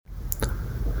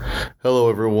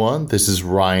Hello, everyone. This is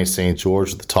Ryan St.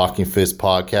 George with the Talking Fist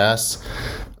podcast.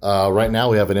 Right now,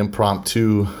 we have an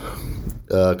impromptu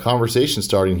conversation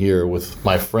starting here with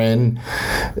my friend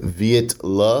Viet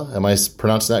Le. Am I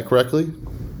pronouncing that correctly?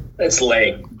 It's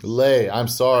Lay. Lay. I'm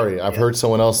sorry. I've heard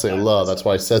someone else say Le. That's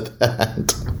why I said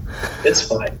that. It's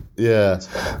fine. Yeah.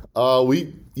 We're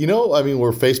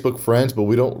Facebook friends, but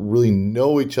we don't really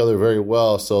know each other very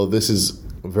well. So this is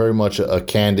very much a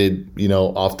candid,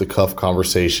 off the cuff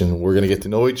conversation. We're going to get to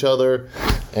know each other,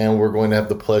 and we're going to have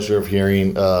the pleasure of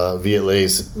hearing Viet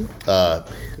Le's,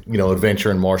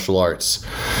 adventure in martial arts.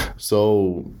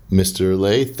 So, Mr.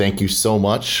 Le, thank you so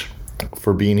much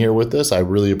for being here with us. I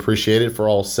really appreciate it. For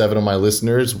all 7 of my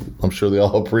listeners, I'm sure they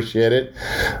all appreciate it.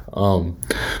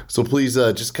 So please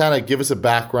just kind of give us a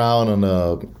background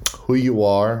on who you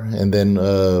are, and then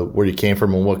where you came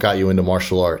from and what got you into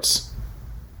martial arts.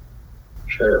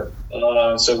 Sure.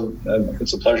 So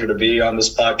it's a pleasure to be on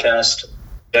this podcast.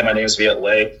 Yeah, my name is Viet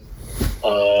Le.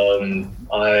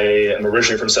 I am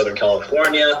originally from Southern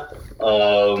California.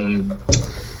 I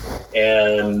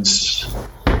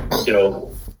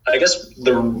guess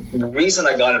the reason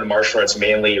I got into martial arts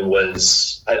mainly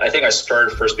was, I think I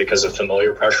started first because of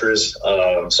familiar pressures.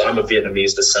 So I'm of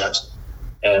Vietnamese descent,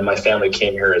 and my family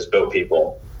came here as boat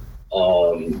people.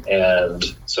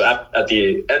 And so at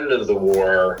the end of the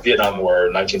war, Vietnam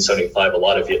War, 1975, a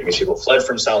lot of Vietnamese people fled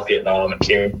from South Vietnam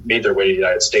and made their way to the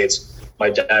United States.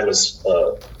 My dad was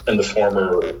in the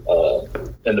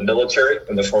military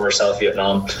in the former South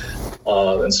Vietnam,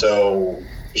 and so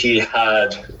he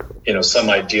had some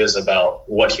ideas about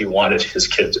what he wanted his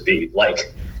kid to be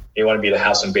like. He wanted me to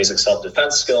have some basic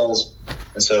self-defense skills,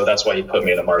 and so that's why he put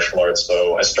me into martial arts.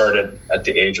 So I started at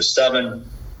the age of 7.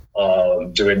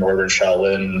 Doing Northern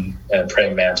Shaolin and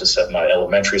praying mantis at my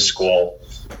elementary school.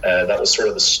 And that was sort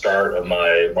of the start of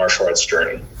my martial arts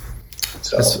journey.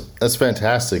 So that's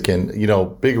fantastic. And,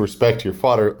 big respect to your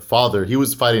father. He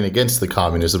was fighting against the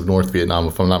communists of North Vietnam,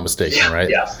 if I'm not mistaken, right?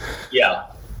 Yeah.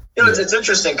 It's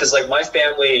interesting because my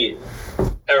family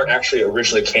actually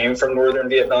originally came from Northern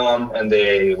Vietnam, and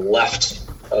they left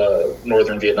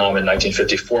Northern Vietnam in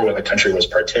 1954 when the country was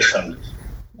partitioned.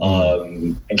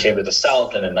 And came to the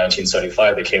South, and in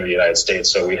 1975 they came to the United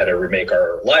States, so we had to remake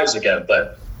our lives again.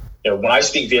 But when I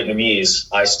speak Vietnamese,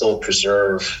 I still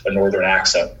preserve a Northern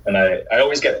accent, and I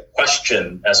always get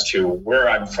questioned as to where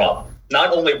I'm from,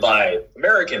 not only by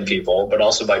American people but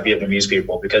also by Vietnamese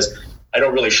people, because I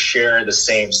don't really share the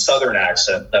same Southern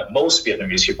accent that most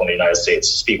Vietnamese people in the United States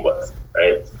speak with,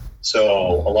 right?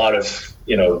 So a lot of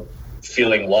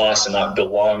feeling lost and not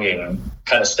belonging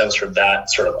kind of stems from that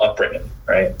sort of upbringing,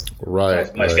 right?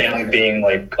 Right. My family being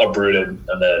uprooted,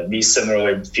 and then me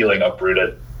similarly feeling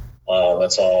uprooted.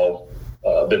 That's all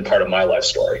been part of my life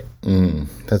story.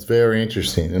 That's very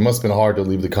interesting. It must have been hard to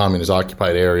leave the communist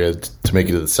occupied area to make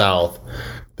it to the South,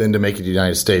 then to make it to the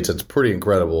United States. That's pretty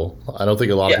incredible. I don't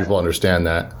think a lot of people understand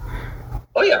that.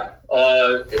 Oh, yeah.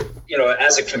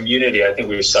 As a community, I think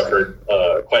we've suffered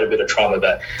quite a bit of trauma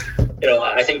that,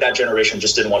 I think that generation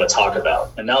just didn't want to talk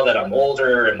about. And now that I'm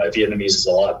older and my Vietnamese is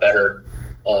a lot better,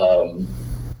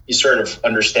 you sort of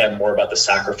understand more about the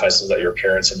sacrifices that your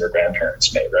parents and your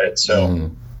grandparents made, right? So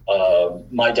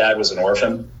my dad was an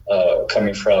orphan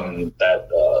coming from that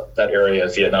area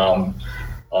of Vietnam.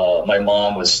 My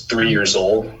mom was 3 years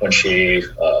old when she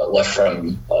left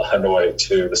from Hanoi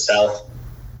to the South.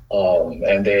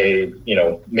 And they,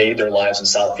 made their lives in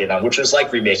South Vietnam, which was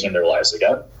like remaking their lives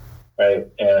again, right?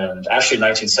 And actually,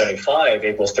 1975,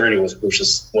 April 30, which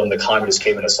is when the communists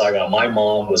came into Saigon. My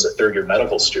mom was a third-year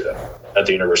medical student at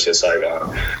the University of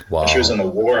Saigon. Wow. She was in the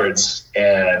wards,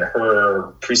 and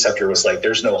her preceptor was like,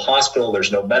 "There's no hospital,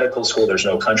 there's no medical school, there's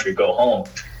no country. Go home."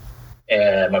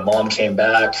 And my mom came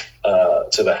back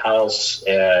to the house,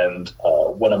 and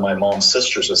one of my mom's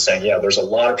sisters was saying, "Yeah, there's a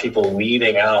lot of people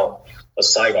leaving out of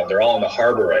Saigon. They're all in the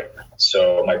harbor right now."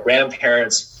 So my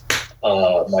grandparents,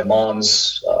 my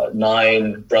mom's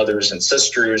 9 brothers and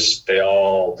sisters, they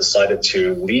all decided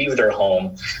to leave their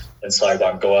home in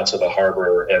Saigon, go out to the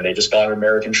harbor, and they just got an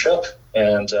American ship.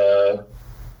 And, a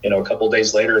couple of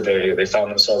days later, they found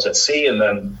themselves at sea, and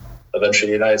then eventually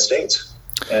the United States.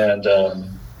 And,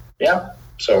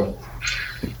 so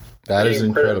that is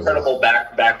incredible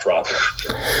backdrop.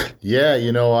 Yeah,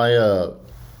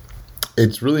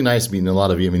 it's really nice meeting a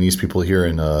lot of Vietnamese people here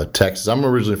in Texas. I'm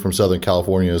originally from Southern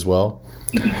California as well.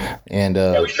 And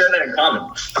we share that in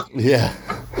common. Yeah.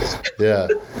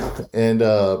 And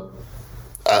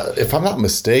if I'm not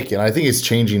mistaken, I think it's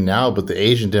changing now, but the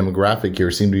Asian demographic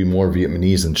here seems to be more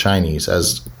Vietnamese than Chinese.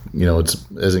 As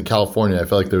as in California, I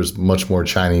feel like there's much more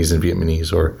Chinese than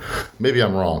Vietnamese, or maybe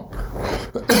I'm wrong.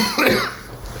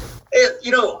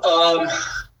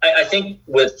 I think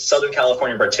with Southern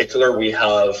California in particular, we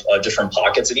have different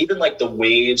pockets, and even like the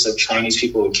waves of Chinese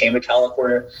people who came to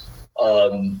California,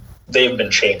 they've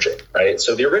been changing, right?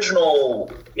 So the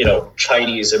original,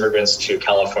 Chinese immigrants to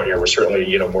California were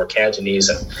certainly, more Cantonese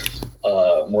and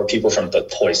more people from the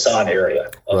Toisan area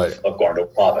of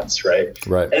Guangdong province, right?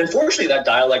 Right. And unfortunately, that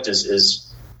dialect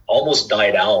is almost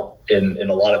died out in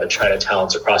a lot of the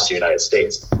Chinatowns across the United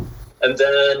States. And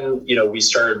then, we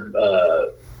started,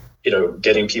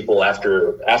 getting people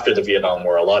after the Vietnam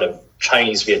War. A lot of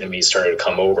Chinese Vietnamese started to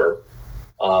come over.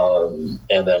 And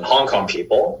then Hong Kong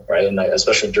people, right? And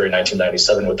especially during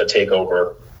 1997 with the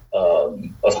takeover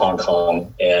of Hong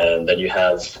Kong. And then you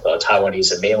have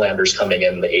Taiwanese and mainlanders coming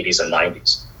in the 80s and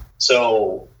 90s.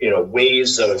 So,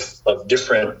 waves of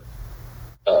different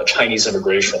Chinese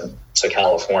immigration to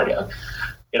California.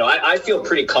 I feel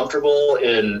pretty comfortable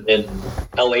in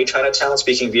LA Chinatown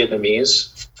speaking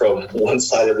Vietnamese from one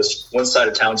side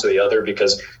of town to the other,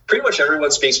 because pretty much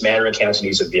everyone speaks Mandarin,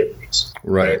 Cantonese, and Vietnamese.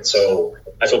 Right. So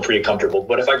I feel pretty comfortable.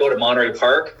 But if I go to Monterey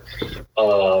Park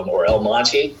or El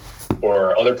Monte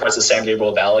or other parts of San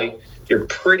Gabriel Valley, you're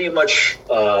pretty much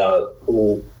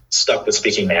stuck with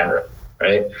speaking Mandarin,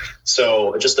 right?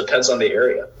 So it just depends on the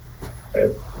area.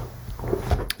 Right?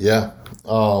 Yeah.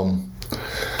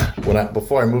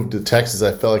 Before I moved to Texas,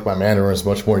 I felt like my Mandarin was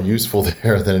much more useful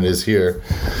there than it is here.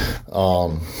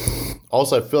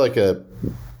 Also, I feel like a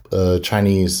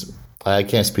Chinese. I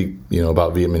can't speak,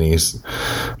 about Vietnamese,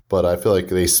 but I feel like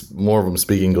more of them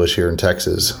speak English here in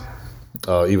Texas.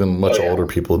 Even much older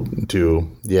people do.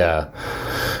 Yeah.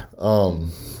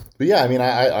 But yeah, I mean,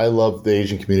 I love the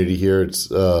Asian community here. It's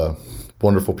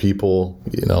wonderful people.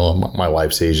 My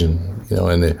wife's Asian.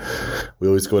 And we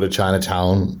always go to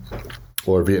Chinatown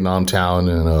or Vietnam Town,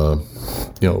 and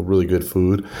really good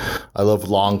food. I love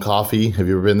Long Coffee. Have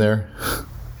you ever been there?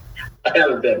 I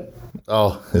haven't been.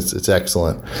 Oh, it's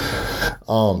excellent.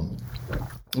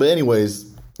 But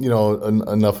anyways,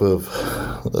 enough of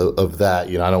that.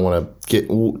 I don't want to get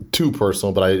too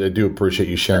personal, but I do appreciate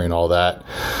you sharing all that.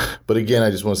 But again, I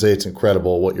just want to say it's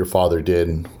incredible what your father did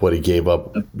and what he gave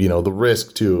up. The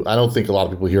risk too. I don't think a lot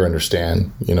of people here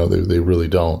understand. They really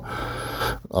don't.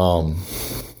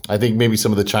 I think maybe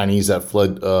some of the Chinese that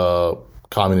fled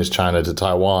communist China to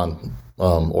Taiwan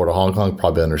or to Hong Kong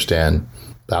probably understand.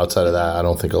 But outside of that, I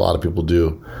don't think a lot of people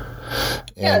do.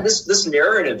 This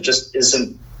narrative just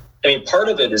isn't. I mean, part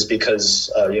of it is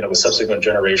because with subsequent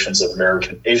generations of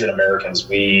Asian Americans,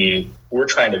 we're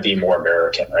trying to be more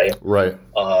American, right? Right.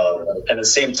 And at the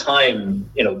same time,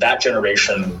 that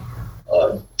generation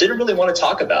didn't really want to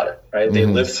talk about it, right? Mm-hmm. They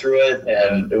lived through it,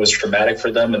 and it was traumatic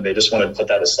for them, and they just wanted to put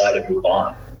that aside and move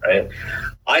on, right?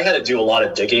 I had to do a lot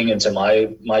of digging into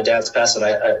my dad's past, and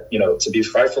I to be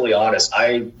frightfully honest,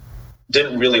 I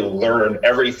didn't really learn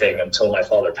everything until my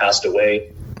father passed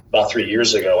away about 3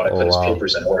 years ago when I put his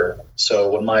papers in order.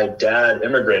 So when my dad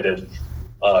immigrated,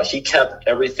 he kept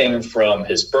everything from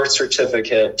his birth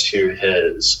certificate to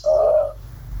his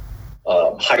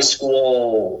high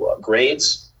school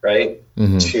grades, right?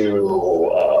 Mm-hmm.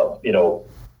 To,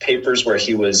 papers where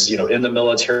he was, in the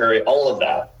military, all of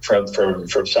that from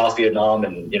South Vietnam,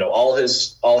 and, all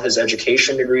his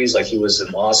education degrees, like he was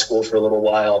in law school for a little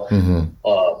while, mm-hmm.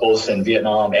 Both in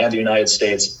Vietnam and the United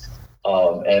States.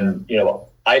 And,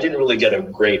 I didn't really get a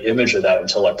great image of that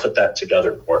until I put that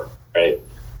together more, right?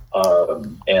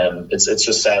 And it's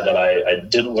just sad that I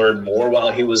didn't learn more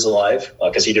while he was alive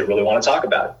because he didn't really want to talk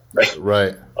about it, right?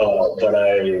 Right. But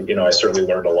I certainly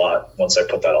learned a lot once I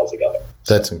put that all together.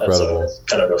 That's incredible. That's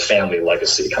kind of a family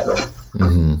legacy, kind of.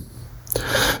 Mm-hmm.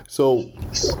 So,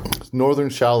 Northern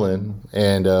Shaolin,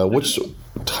 and which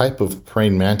type of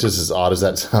praying mantis, as odd as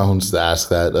that sounds to ask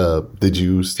that, did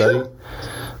you study?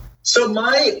 So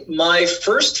my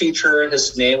first teacher,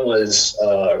 his name was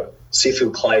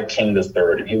Sifu Clyde King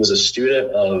III, and he was a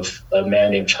student of a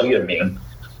man named Cheng Yiming.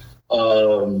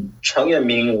 Cheng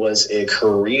Yiming was a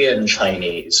Korean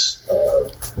Chinese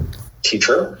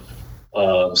teacher.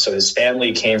 So his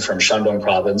family came from Shandong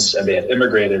province, and they had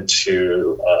immigrated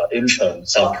to Incheon,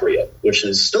 South Korea, which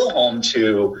is still home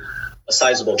to a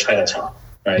sizable Chinatown,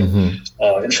 right? Mm-hmm.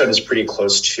 Incheon is pretty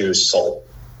close to Seoul.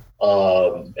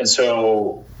 And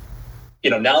so,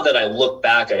 now that I look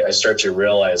back, I start to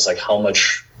realize like how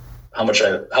much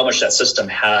that system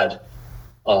had.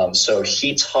 So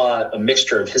he taught a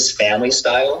mixture of his family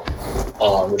style,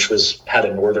 which had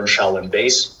a Northern Shaolin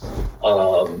base.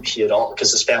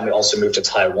 Because his family also moved to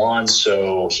Taiwan,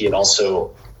 so he had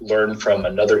also learned from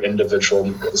another individual.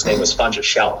 His name was Fan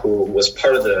Zhixiao, who was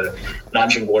part of the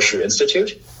Nanjing Guoshu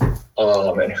Institute,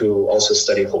 and who also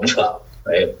studied Hong Chuan.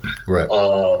 right? Right.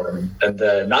 And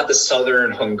then not the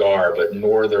southern Hung Gar, but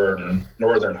northern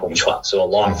Hong Chuan, so a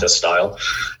long fist style.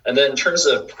 And then in terms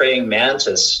of praying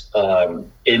mantis,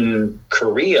 in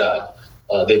Korea,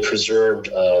 they preserved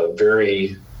a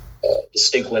very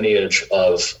distinct lineage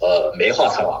of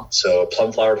Meihua Taiwan, so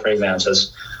plum flower praying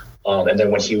mantis. And then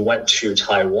when he went to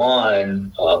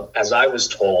Taiwan, as I was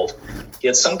told, he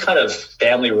had some kind of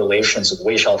family relations with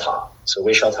Wei Xiaotang. So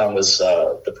Wei Xiaotang was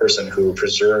the person who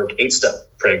preserved 8-step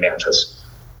praying mantis.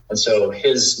 And so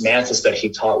his mantis that he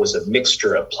taught was a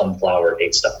mixture of plum flower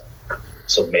 8-step.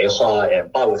 So Meihua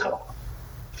and Bawu Taiwan.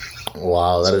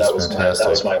 Wow, that is fantastic.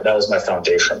 That was my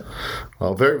foundation.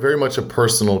 Well, very, very much a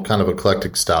personal kind of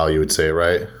eclectic style, you would say,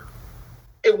 right?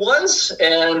 It was.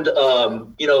 And,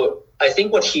 I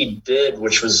think what he did,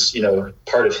 which was,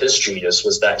 part of his genius,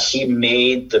 was that he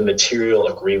made the material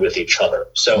agree with each other.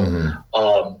 So,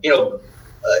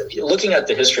 looking at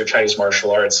the history of Chinese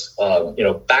martial arts,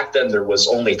 back then there was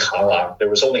only Kala, there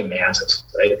was only mantis,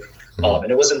 right? And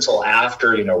it wasn't until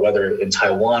after, whether in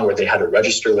Taiwan where they had to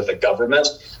register with the government,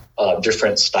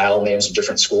 different style names and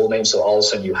different school names. So all of a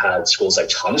sudden you had schools like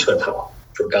Changchun Taiwan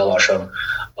from Gaolasheng,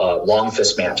 long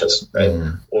fist mantis,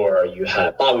 right? Or you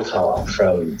had Bawu Taiwan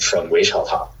from Wei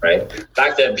Xiaotang, right?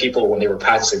 Back then, people, when they were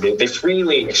practicing, they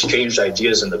freely exchanged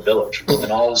ideas in the village.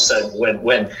 And all of a sudden,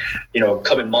 when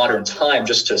come in modern time,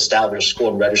 just to establish school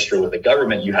and register with the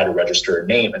government, you had to register a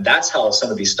name. And that's how some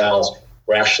of these styles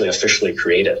were actually officially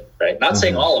created, right? Not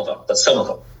saying all of them, but some of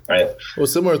them. Right. Well,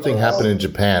 similar thing happened in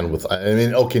Japan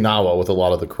Okinawa with a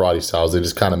lot of the karate styles. They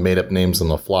just kind of made up names on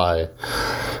the fly.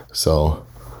 So.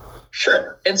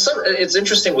 Sure. And so it's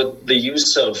interesting with the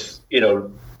use of,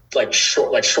 like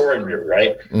Shorin-ryu,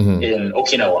 right? In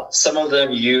Okinawa. Some of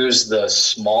them use the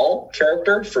small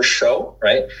character for show,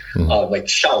 right? Like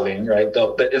Shaolin, right?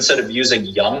 But instead of using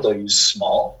young, they'll use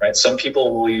small, right? Some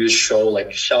people will use show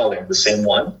like Shaolin, the same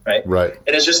one, right? Right.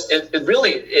 And it's just, it's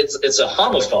a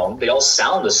homophone. They all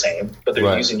sound the same, but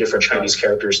they're using different Chinese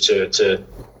characters to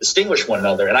distinguish one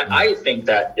another. And I think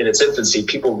that in its infancy,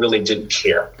 people really didn't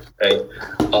care, right?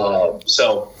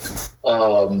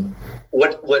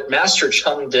 What Master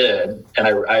Chung did, and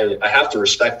I have to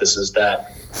respect this, is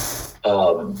that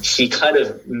he kind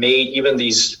of made even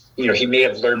these, he may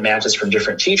have learned mantis from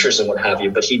different teachers and what have you,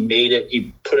 but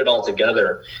he put it all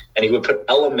together, and he would put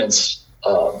elements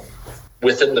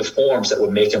within the forms that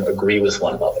would make them agree with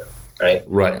one another. Right.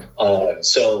 Right.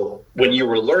 So when you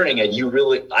were learning it,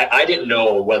 I didn't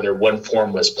know whether one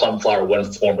form was plum flower, one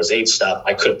form was 8-step.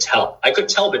 I couldn't tell. I could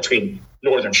tell between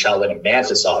Northern Shaolin and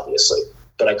mantis, obviously,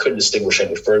 but I couldn't distinguish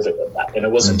any further than that. And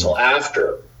it wasn't until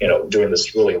after, doing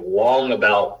this really long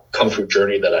about Kung Fu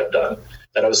journey that I've done,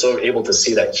 that I was so able to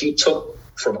see that he took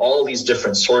from all these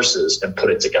different sources and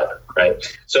put it together.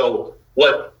 Right. So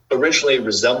what originally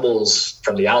resembles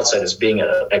from the outside as being an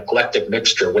eclectic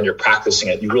mixture, when you're practicing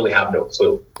it, you really have no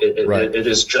clue. It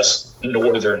is just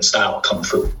Northern style Kung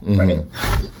Fu. Right?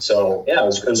 So yeah, it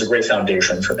was a great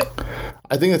foundation for me.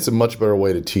 I think it's a much better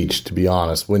way to teach, to be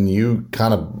honest. When you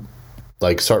kind of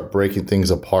like start breaking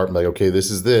things apart, like, okay, this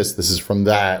is from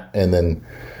that, and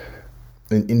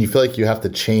you feel like you have to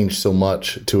change so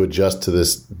much to adjust to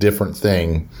this different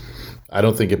thing. I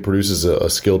don't think it produces a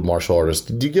skilled martial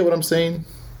artist. Do you get what I'm saying?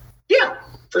 Yeah,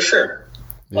 for sure.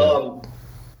 Yeah.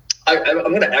 I'm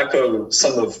going to echo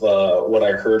some of what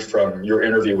I heard from your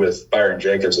interview with Byron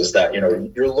Jacobs, is that,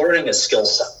 you're learning a skill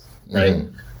set, right?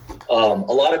 A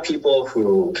lot of people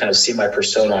who kind of see my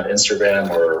persona on Instagram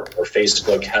or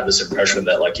Facebook have this impression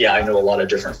that, like, yeah, I know a lot of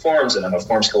different forms and I'm a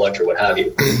forms collector, what have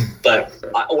you. But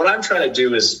what I'm trying to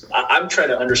do is I'm trying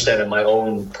to understand in my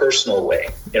own personal way,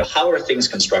 how are things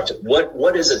constructed?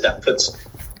 What is it that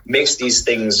makes these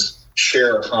things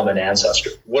share a common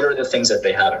ancestor? What are the things that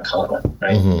they have in common,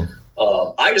 right?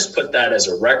 I just put that as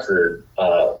a record,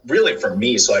 really for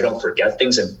me, so I don't forget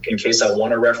things in case I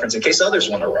want to reference, in case others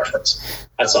want to reference.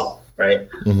 That's all, right?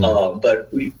 But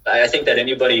I think that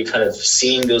anybody kind of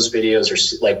seeing those videos, or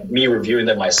like me reviewing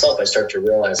them myself, I start to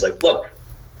realize, like, look,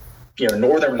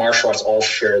 Northern martial arts all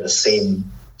share the same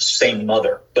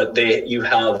mother, but you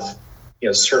have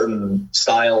certain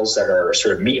styles that are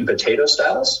sort of meat and potato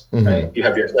styles, right? You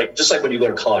have just like when you go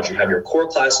to college, you have your core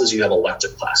classes, you have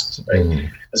elective classes, right?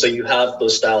 And so you have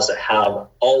those styles that have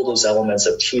all those elements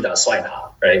of qida,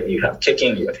 suina, right? You have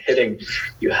kicking, you have hitting,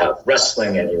 you have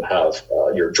wrestling, and you have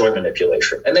your joint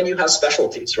manipulation. And then you have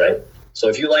specialties, right? So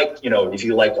if you like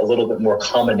a little bit more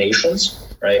combinations,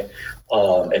 right?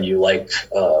 And you like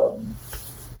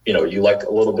you like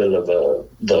a little bit of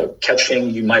the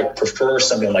catching, you might prefer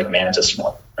something like Mantis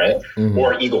One, right?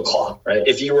 Or Eagle Claw, right?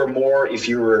 If you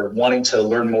were wanting to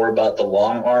learn more about the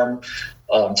long arm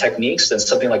techniques, then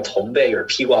something like Tongbei or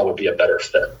Piwa would be a better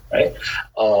fit, right?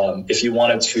 If you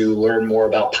wanted to learn more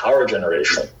about power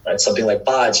generation, right, something like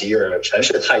Baji or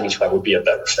Chenshi Taiji Chuan would be a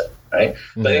better fit, right?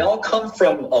 But they all come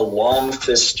from a long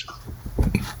fist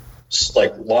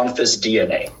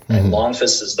DNA, and long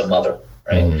fist is the mother,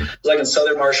 right? Like in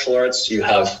Southern martial arts, you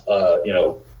have,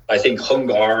 I think Hung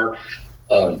Gar,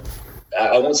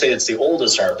 I won't say it's the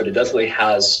oldest art, but it definitely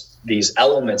has these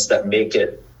elements that make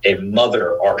it a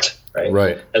mother art,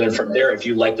 right? And then from there, if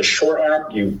you like the short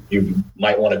arm, you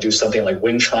might want to do something like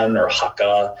Wing Chun or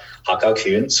Hakka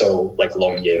Kyun, so like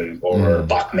Long Ying or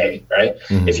Bak Mei, right?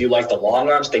 If you like the long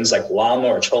arms, things like Lama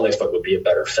or Chole Foot would be a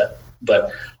better fit.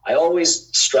 But I always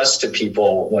stress to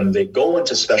people when they go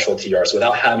into specialty arts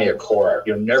without having a core art,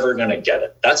 you're never going to get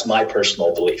it. That's my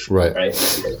personal belief, right? I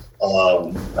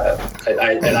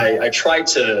try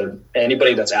to,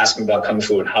 anybody that's asking about Kung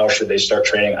Fu and how should they start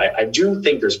training, I do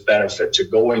think there's benefit to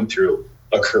going through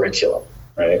a curriculum,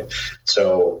 right?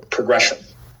 So progression,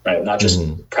 right? Not just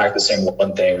practicing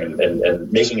one thing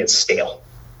and making it stale.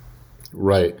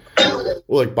 Right. Well,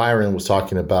 like Byron was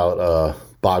talking about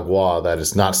Bagua, that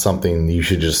is not something you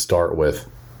should just start with,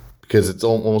 because it's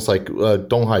almost like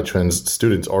Dong Hai Chuan's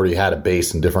students already had a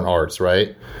base in different arts,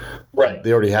 right?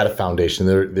 They already had a foundation.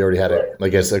 They already had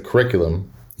a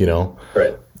curriculum, They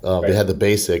had the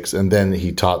basics, and then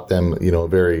he taught them,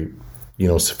 very,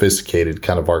 sophisticated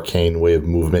kind of arcane way of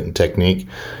movement and technique.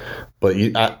 But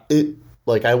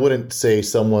I wouldn't say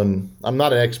I'm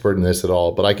not an expert in this at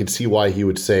all, but I could see why he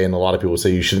would say, and a lot of people say,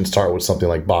 you shouldn't start with something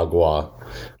like Bagua.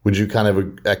 Would you kind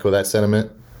of echo that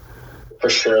sentiment? For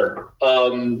sure.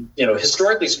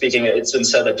 Historically speaking, it's been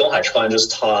said that Dong Hai Chuan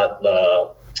just taught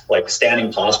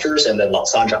standing postures and then Lao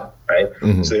San Zhang, right?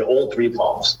 So the old three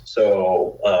palms.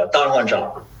 So Dan Huan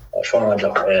Zhang, Shuan Huan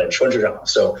Zhang, and Shun Zhi Zhang.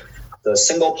 So the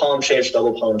single palm change,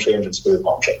 double palm change, and split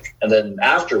palm change. And then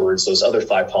afterwards, those other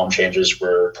 5 palm changes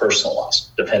were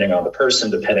personalized, depending on the person,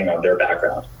 depending on their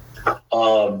background.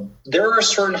 There are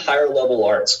certain higher level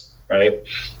arts, right?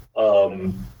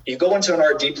 You go into an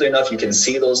art deeply enough, you can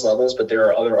see those levels, but there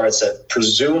are other arts that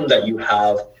presume that you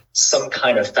have some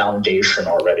kind of foundation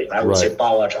already. And I would say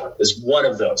Bawajang is one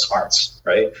of those arts,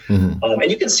 right?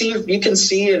 And you can see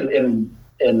in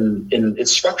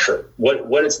its structure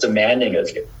what it's demanding of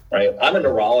you, right? I'm a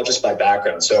neurologist by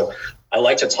background, so I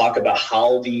like to talk about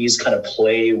how these kind of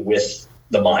play with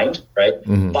the mind, right?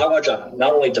 Bawajang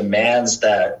not only demands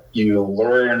that you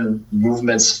learn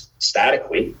movements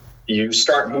statically, you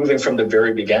start moving from the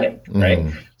very beginning, right?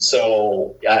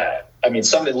 So,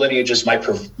 some lineages might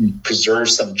preserve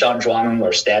some Zhangzhuang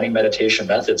or standing meditation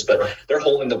methods, but they're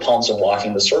holding the palms and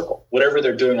walking the circle. Whatever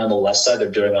they're doing on the left side,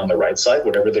 they're doing on the right side.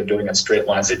 Whatever they're doing in straight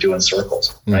lines, they do in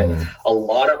circles, right? A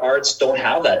lot of arts don't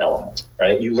have that element,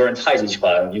 right? You learn Taiji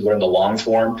Chuan, you learn the long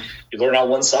form, you learn on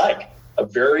one side. A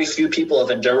very few people have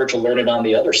endeavored to learn it on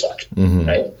the other side,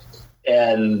 right?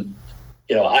 And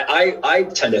I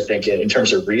tend to think in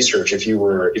terms of research, if you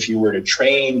were to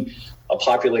train a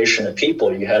population of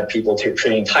people, you had people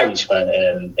training Tai Chuan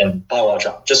and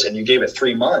Bawajang, and you gave it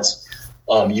 3 months,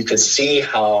 you could see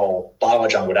how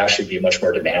Bawajang would actually be much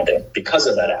more demanding because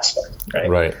of that aspect,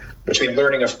 right? Between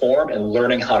learning a form and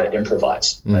learning how to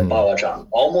improvise. Right? Bawajang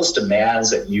almost demands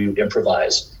that you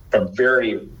improvise from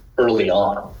very early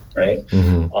on, right?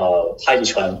 Tai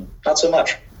Chuan, not so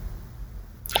much.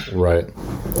 Right.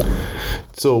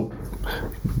 So,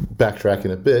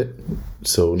 backtracking a bit,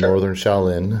 Northern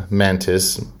Shaolin,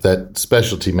 Mantis, that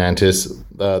specialty Mantis,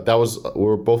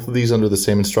 were both of these under the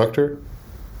same instructor?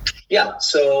 Yeah,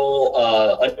 so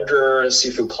under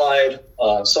Sifu Clyde.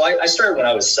 So I started when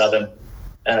I was 7,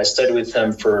 and I studied with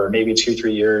him for maybe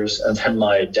 2-3 years, and then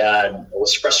my dad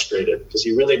was frustrated because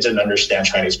he really didn't understand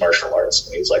Chinese martial arts.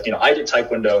 And he was like, I did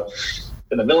Taekwondo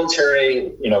in the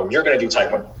military, you're going to do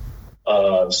Taekwondo.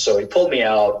 So he pulled me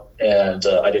out, and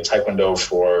I did Taekwondo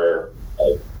for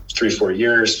 3-4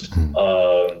 years.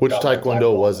 Which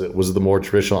Taekwondo was it? Was it the more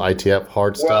traditional ITF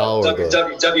hard style?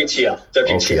 WTF.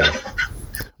 Okay.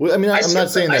 Well, I'm not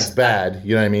saying that's bad,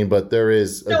 you know what I mean? But there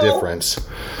is a difference.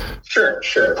 Sure.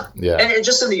 Yeah. And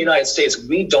just in the United States,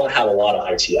 we don't have a lot of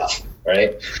ITF,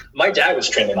 right? My dad was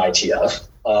trained in ITF.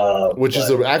 Which is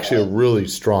actually a really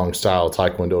strong style of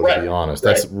Taekwondo, to be honest.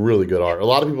 That's really good art. A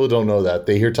lot of people don't know that.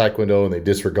 They hear Taekwondo and they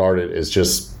disregard it as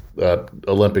just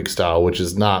Olympic style, which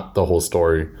is not the whole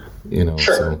story,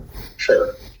 Sure.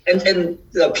 And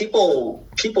people,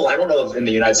 I don't know if in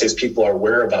the United States people are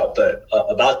aware about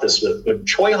this, but when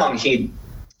Choi Hong Hee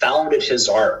founded his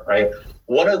art, right?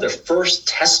 one of the first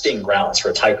testing grounds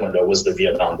for Taekwondo was the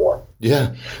Vietnam War.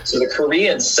 Yeah. So the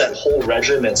Koreans sent whole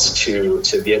regiments to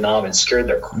Vietnam and scared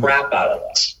the crap out of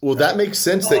us. Well, that makes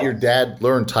sense that your dad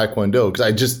learned Taekwondo,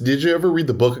 because did you ever read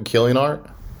the book of Killing Art?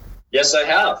 Yes, I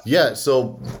have. Yeah,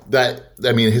 so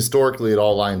historically it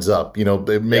all lines up.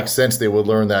 It makes sense they would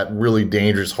learn that really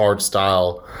dangerous, hard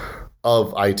style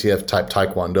of ITF type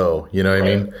Taekwondo. You know what I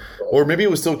mean? Or maybe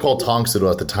it was still called Tang Soo Do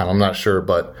at the time. I'm not sure,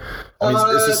 but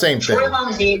it's the same thing. Choi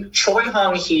Hong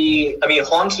Hee,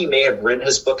 Hong Hee may have written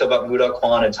his book about Muda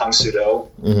Kwan and Tang Soo Do,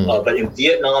 but in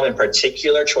Vietnam in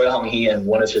particular, Choi Hong Hee and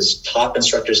one of his top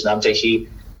instructors, Nam Tae Hee,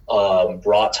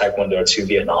 brought Taekwondo to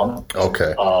Vietnam.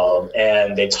 Okay.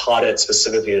 And they taught it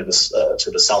specifically to the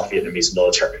South Vietnamese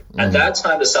military. At that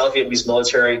time, the South Vietnamese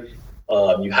military,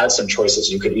 you had some choices.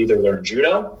 You could either learn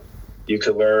judo, you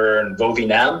could learn Vo Vi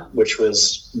Nam, which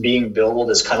was being billed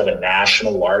as kind of a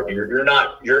national art. You're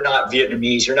not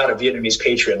Vietnamese. You're not a Vietnamese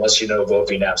patriot unless you know Vo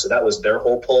Vi Nam. So that was their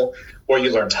whole pull. Or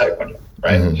you learn Taekwondo,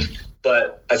 right?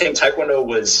 But I think Taekwondo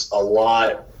was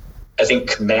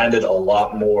commanded a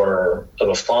lot more of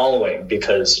a following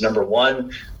because, number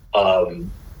one,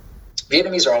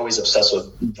 Vietnamese are always obsessed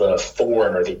with the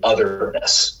foreign or the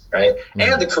otherness, right?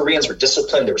 And the Koreans were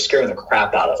disciplined. They were scaring the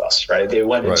crap out of us, right? They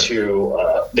went into,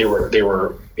 they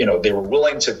were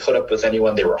willing to put up with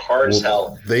anyone. They were hard as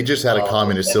hell. They just had a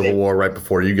communist civil war right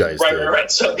before you guys did.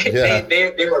 Right. So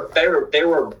they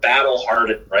were battle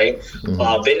hardened, right?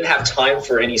 They didn't have time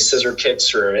for any scissor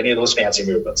kicks or any of those fancy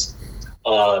movements.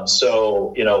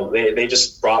 So they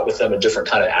just brought with them a different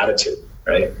kind of attitude,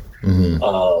 right?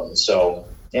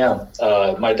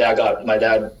 My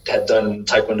dad had done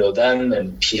Taekwondo then,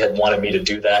 and he had wanted me to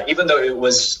do that, even though it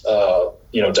was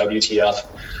WTF.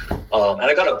 And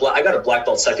I got a black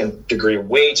belt second degree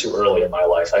way too early in my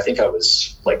life. I think I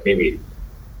was like maybe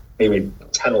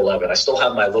 10, 11. I still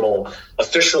have my little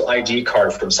official ID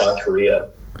card from South Korea.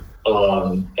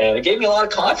 And it gave me a lot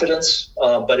of confidence,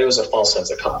 but it was a false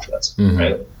sense of confidence,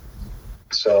 right?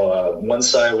 So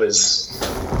once I was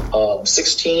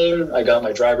 16, I got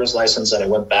my driver's license and I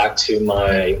went back to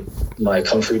my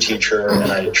Kung Fu teacher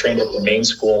and I trained at the main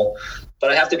school.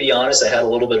 But I have to be honest, I had a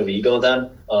little bit of ego then.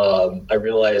 I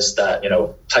realized that,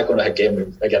 Taekwondo had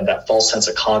given me, again, that false sense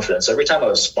of confidence. Every time I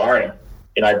was sparring,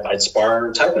 I'd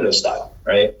spar Taekwondo style,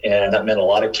 right? And that meant a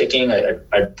lot of kicking.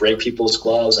 I'd break people's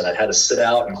gloves and I had to sit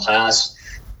out in class.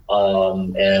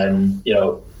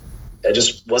 I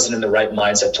just wasn't in the right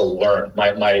mindset to learn.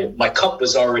 My cup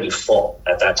was already full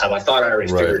at that time. I thought I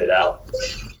already figured it out.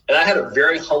 And I had a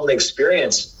very humbling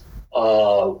experience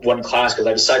one class because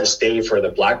I decided to stay for the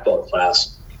black belt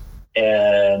class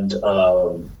and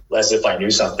as if I knew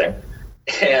something.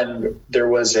 And there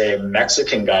was a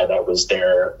Mexican guy that was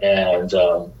there and,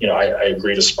 I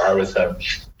agreed to spar with him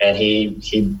and he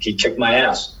kicked my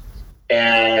ass.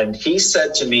 And he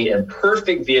said to me in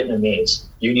perfect Vietnamese,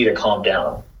 "You need to calm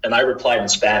down." And I replied in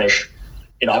Spanish,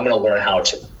 I'm going to learn how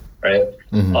to, right?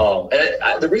 And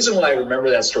the reason why I remember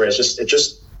that story is it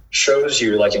just shows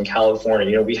you, like in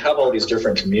California, we have all these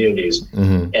different communities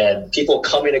and people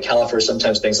coming to California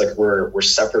sometimes thinks like we're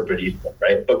separate but equal,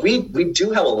 right? But we do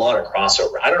have a lot of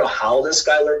crossover. I don't know how this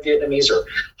guy learned Vietnamese or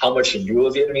how much he knew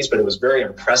of Vietnamese, but it was very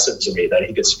impressive to me that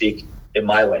he could speak in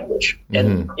my language.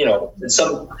 And,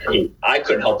 I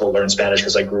couldn't help but learn Spanish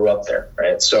because I grew up there.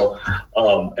 Right. So,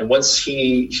 and once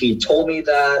he told me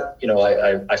that,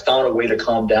 I found a way to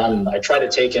calm down and I tried to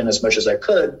take in as much as I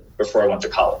could before I went to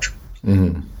college.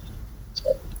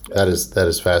 So, that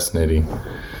is fascinating.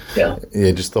 Yeah.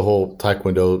 Just the whole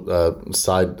Taekwondo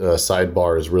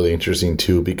sidebar is really interesting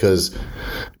too, because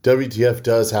WTF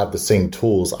does have the same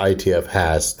tools ITF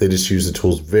has. They just use the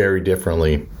tools very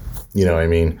differently. You know what I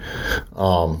mean?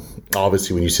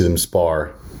 Obviously, when you see them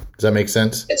spar, does that make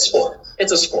sense? It's sport.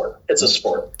 It's a sport. It's a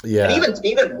sport. Yeah. And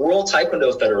even World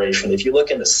Taekwondo Federation, if you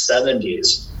look in the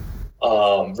 70s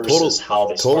versus how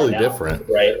they spar totally now, different,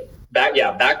 right?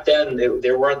 Back then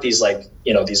there weren't these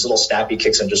these little snappy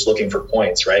kicks and just looking for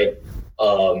points, right?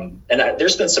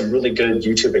 There's been some really good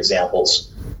YouTube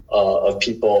examples of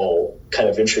people kind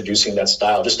of introducing that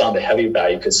style. Just on the heavy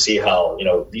bag, you could see how,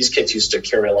 these kicks used to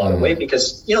carry a lot of weight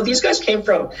because, these guys came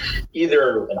from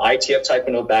either an ITF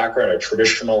Taekwondo background or a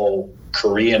traditional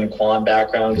Korean Kwan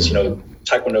background. Because,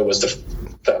 Taekwondo was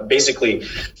basically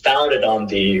founded on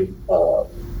the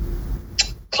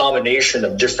combination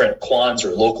of different Kwans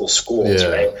or local schools,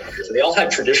 right? So they all had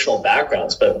traditional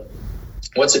backgrounds, but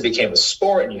once it became a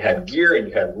sport and you had gear and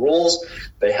you had rules,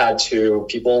 they had to,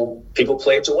 people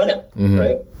played to win it,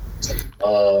 right?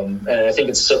 And I think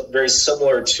it's very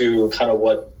similar to kind of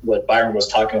what Byron was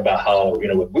talking about, how,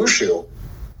 with Wushu,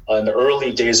 in the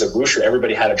early days of wushu,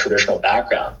 everybody had a traditional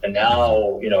background. And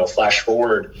now, flash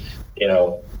forward,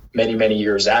 many, many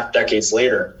years after, decades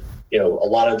later, a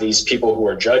lot of these people who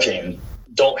are judging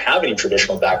don't have any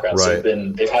traditional backgrounds. Right.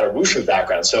 They've had a wushu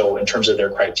background. So in terms of their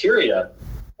criteria,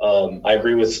 I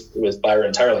agree with Byron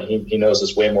entirely. He knows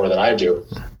this way more than I do.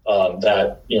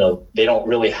 That they don't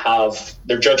really have.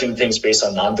 They're judging things based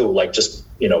on nandu, like just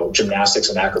gymnastics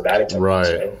and acrobatic techniques.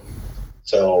 Right.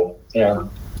 So yeah,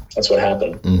 that's what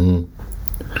happened. Mm-hmm.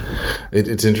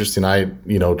 It's interesting. I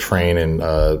train in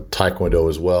Taekwondo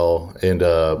as well, and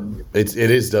it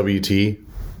is WT.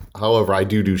 However, I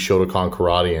do Shotokan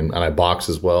karate and I box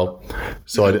as well.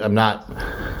 So I'm not.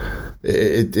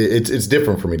 It's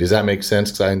different for me. Does that make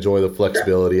sense? Because I enjoy the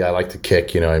flexibility. I like to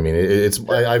kick. I mean,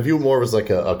 I view it more as like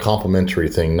a complementary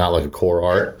thing, not like a core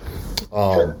art.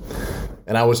 Sure.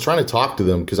 And I was trying to talk to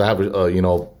them because I have I've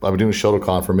been doing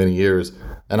Shotokan for many years,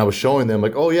 and I was showing them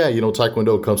like, oh yeah,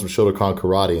 Taekwondo comes from Shotokan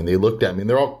karate, and they looked at me. And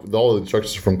they're all the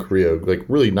instructors are from Korea, like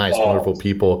really nice, wonderful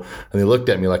people, and they looked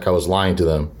at me like I was lying to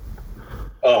them.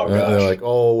 Oh, gosh. And they're like,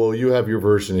 oh, well, you have your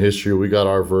version of history. We got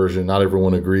our version. Not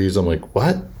everyone agrees. I'm like,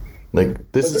 what?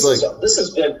 Like this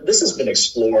has been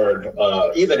explored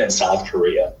even in South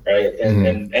Korea, right?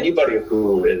 And anybody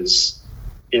who is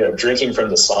drinking from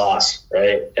the sauce,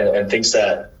 right, and thinks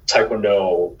that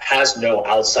Taekwondo has no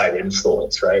outside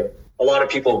influence, right? A lot of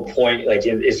people point, like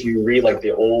if you read like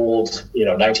the old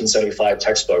 1975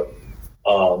 textbook.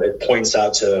 It points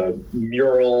out to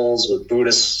murals with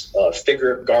Buddhist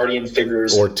guardian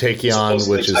figures, or Taekyon,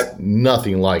 which is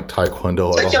nothing like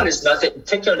Taekwondo at all.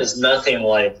 Taekyon is nothing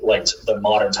like the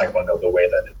modern Taekwondo the way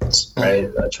that it is, right?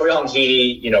 Choi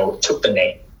Hong-hee, took the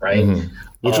name, right,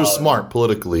 which was smart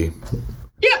politically.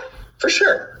 Yeah, for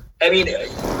sure. I mean,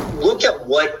 look at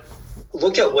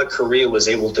what Korea was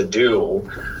able to do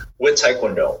with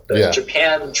Taekwondo.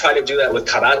 Japan tried to do that with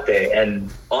karate.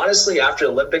 And honestly, after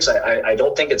the Olympics, I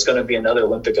don't think it's going to be another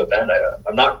Olympic event.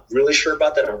 I'm not really sure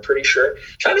about that. I'm pretty sure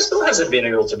China still hasn't been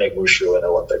able to make wushu an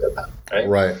Olympic event. Right.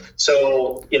 Right.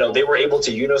 So, they were able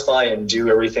to unify and do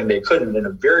everything they could in a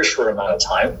very short amount of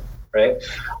time. Right.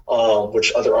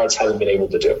 Which other arts haven't been able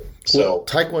to do. So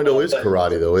Taekwondo is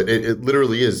karate, though. It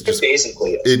literally is. Just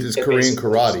basically it is Korean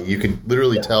karate. You can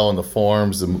literally tell in the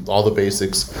forms and all the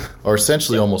basics are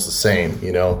essentially almost the same,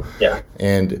 Yeah.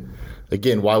 And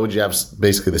again, why would you have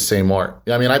basically the same art?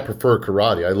 I mean, I prefer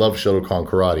karate. I love Shotokan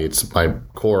karate. It's my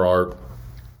core art.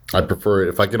 I prefer it.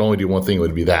 If I could only do one thing, it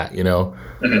would be that,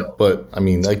 Mm-hmm. But I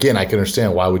mean, again, I can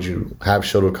understand why would you have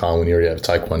Shotokan when you already have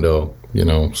Taekwondo.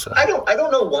 So. I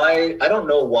don't know why. I don't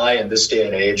know why in this day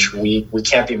and age we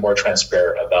can't be more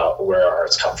transparent about where our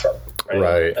arts come from.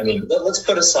 Right. I mean, let's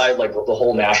put aside like the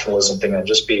whole nationalism thing and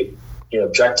just be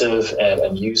objective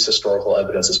and use historical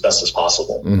evidence as best as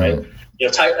possible. Mm-hmm. Right.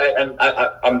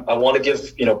 I want to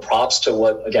give props to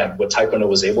what Taekwondo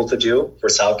was able to do for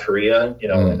South Korea,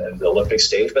 and the Olympic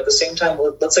stage. But at the same time,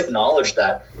 let's acknowledge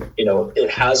that it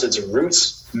has its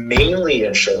roots mainly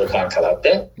in Shotokan karate,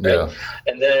 right? Yeah.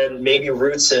 And then maybe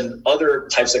roots in other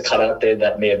types of karate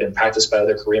that may have been practiced by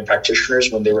other Korean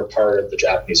practitioners when they were part of the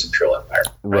Japanese Imperial Empire.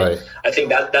 Right. I think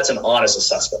that's an honest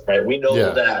assessment, right? We know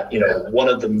that one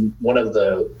of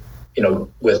the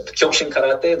with Kyokushin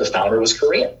karate, the founder was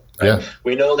Korean. Right? Yeah.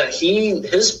 We know that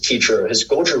his teacher, his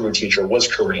Goju-ryu teacher, was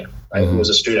Korean, right? Who was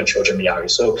a student of Chojun Miyagi.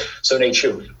 So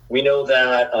Neichu. We know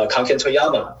that Kanken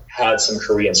Toyama had some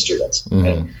Korean students. Mm-hmm.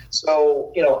 Right?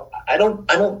 So I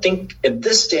don't think in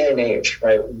this day and age,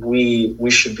 right,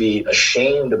 we should be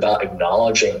ashamed about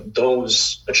acknowledging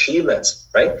those achievements,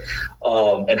 right,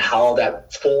 and how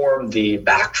that formed the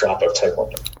backdrop of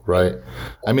Taekwondo. Right.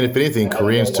 I mean, if anything,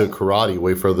 Koreans took karate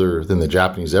way further than the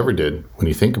Japanese ever did when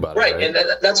you think about it. Right. And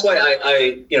that's why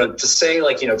I to say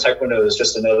Taekwondo is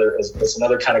just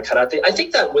another kind of karate. I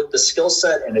think that with the skill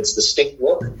set and its distinct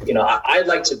look,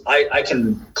 I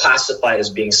can classify it as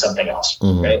being something else.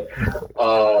 Mm-hmm. Right.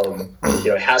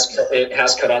 It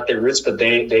has karate roots, but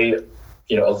they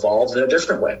evolved in a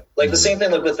different way. Like the same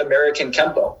thing like with American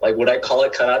Kempo. Like, would I call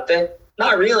it karate?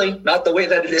 Not really, not the way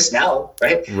that it is now,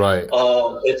 right? Right.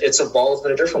 It's evolved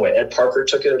in a different way. Ed Parker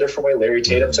took it a different way. Larry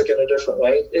Tatum took it in a different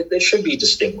way. It should be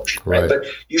distinguished, right? But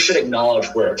you should acknowledge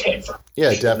where it came from.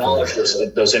 Yeah, definitely. Acknowledge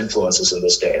those influences in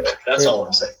this day. That's all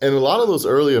I'm saying. And a lot of those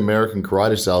early American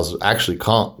karate styles actually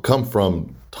come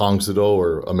from Tang Soo Do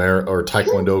or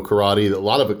Taekwondo karate.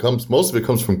 Most of it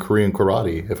comes from Korean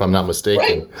karate, if I'm not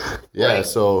mistaken. Right. Yeah. Right.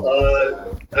 So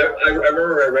I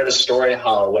remember I read a story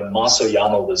how when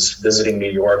Masoyama was visiting New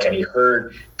York and he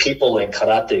heard people in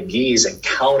karate gis and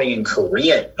counting in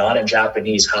Korean, not in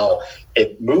Japanese, how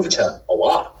it moved him a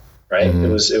lot. right? It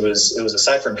was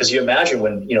aside from, because you imagine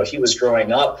when, he was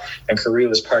growing up and Korea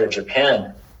was part of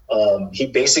Japan, he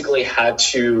basically had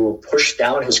to push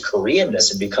down his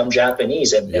Koreanness and become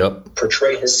Japanese and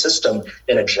portray his system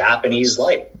in a Japanese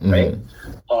light, right?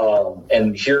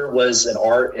 And here was an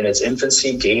art in its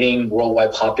infancy, gaining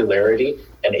worldwide popularity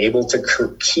and able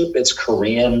to keep its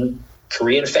Korean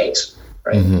face,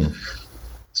 right?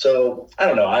 So I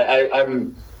don't know. I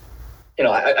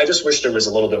just wish there was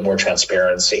a little bit more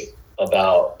transparency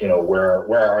about where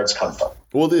our arts come from.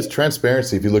 Well, there's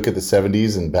transparency. If you look at the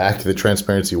 70s and back, the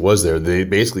transparency was there. They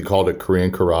basically called it Korean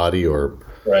karate, or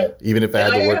even if it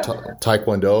had the word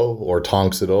taekwondo or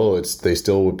tang soo, they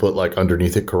still would put like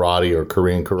underneath it karate or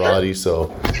Korean karate. So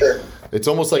it's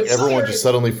almost like everyone just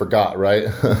suddenly forgot, right?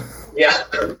 Yeah.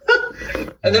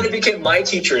 And then it became my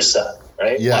teacher's son,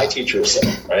 right? Yeah. My teacher's son,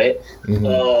 right?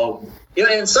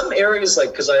 In some areas,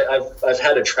 like, because I've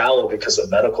had to travel because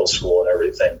of medical school and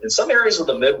everything. In some areas of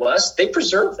the Midwest, they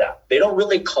preserve that. They don't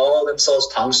really call themselves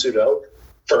Tang Soo Do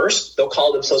first. They'll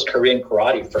call themselves Korean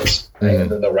karate first, right? And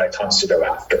then they'll write Tang Soo Do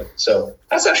after. So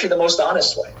that's actually the most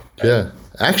honest way. Right? Yeah.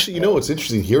 Actually, what's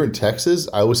interesting here in Texas,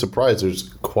 I was surprised.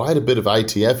 There's quite a bit of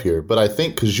ITF here, but I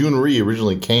think because Jun Ri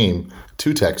originally came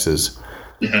to Texas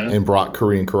and brought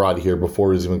Korean karate here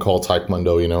before it was even called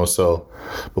Taekwondo, so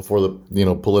before the,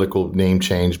 political name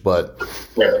change. But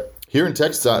here in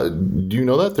Texas, do you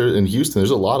know that there in Houston,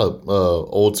 there's a lot of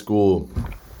old school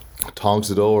Tang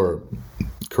Soo Do or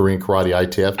Korean karate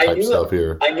ITF type stuff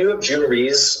here. I knew of Jun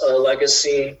Ri's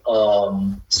legacy.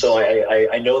 So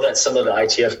I know that some of the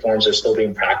ITF forms are still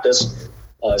being practiced,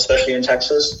 especially in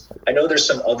Texas. I know there's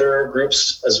some other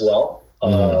groups as well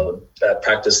that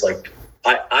practice like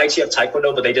ITF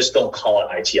Taekwondo, but they just don't call it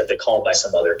ITF. They call it by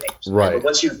some other names. Right. But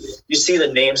once you see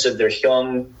the names of their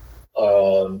hyung,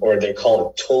 or they call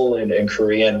it Tul in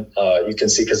Korean, you can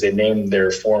see, because they name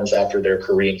their forms after their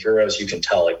Korean heroes, you can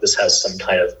tell like this has some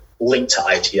kind of link to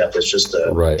ITF. It's just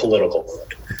a political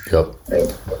word. Yep.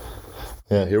 Right.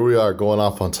 Yeah, here we are going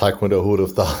off on Taekwondo. Who would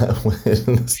have thought when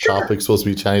this topic's supposed to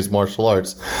be Chinese martial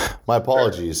arts? My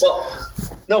apologies. Well,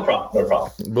 no problem. But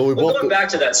going back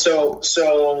to that, so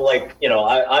like,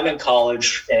 I'm in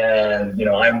college and,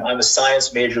 I'm a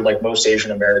science major like most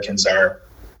Asian Americans are,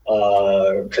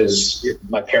 because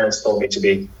my parents told me to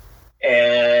be.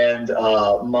 And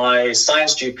my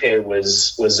science GPA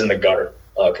was in the gutter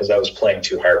because I was playing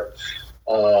too hard.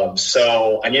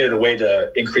 So I needed a way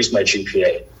to increase my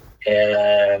GPA.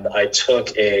 And I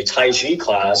took a Tai Chi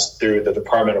class through the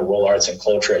Department of World Arts and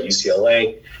Culture at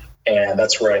UCLA. And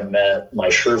that's where I met my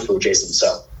Shifu, Jason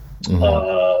So.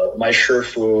 My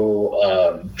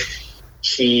Shifu,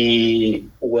 he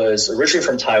was originally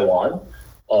from Taiwan.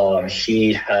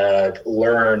 He had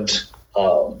learned,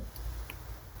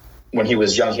 when he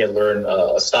was young, he had learned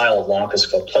a style of long fist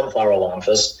called plum flower long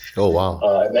fist. Oh, wow.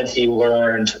 And then he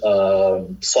learned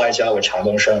Suai Jia with Chang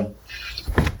Dong Sheng.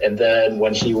 And then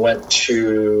when he went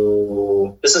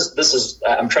to, this is,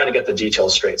 I'm trying to get the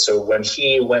details straight. So when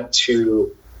he went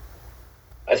to,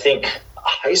 I think,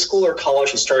 high school or college,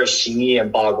 he started Xingyi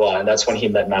and Bagua, and that's when he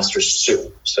met Master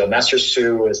Su. So Master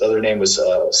Su, his other name was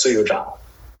Su Yu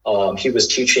Zhang. He was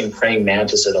teaching praying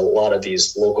mantis at a lot of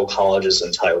these local colleges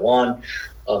in Taiwan.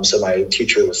 So my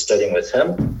teacher was studying with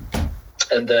him.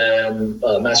 And then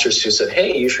Master Su said,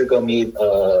 hey, you should go meet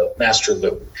Master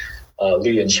Liu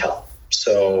Yunqiao.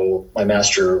 So my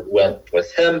master went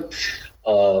with him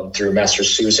through Master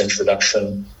Su's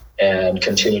introduction and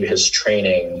continued his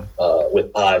training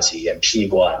with Baji and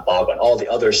Pigua and Bagua and all the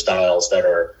other styles that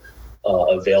are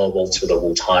available to the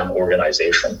Wutan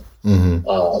organization.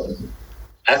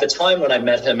 At the time when I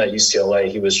met him at UCLA,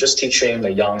 he was just teaching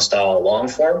the Yang style long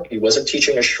form. He wasn't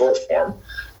teaching a short form.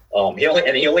 He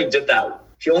only did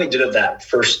that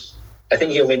first. I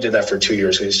think he only did that for 2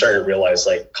 years because he started to realize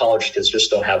like college kids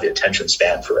just don't have the attention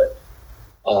span for it.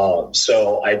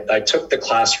 So I took the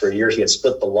class for a year. He had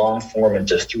split the long form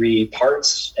into 3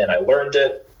 parts, and I learned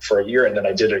it for a year, and then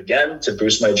I did it again to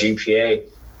boost my GPA.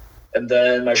 And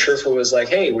then my Shifu was like,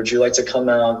 hey, would you like to come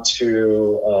out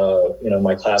to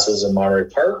my classes in Monterey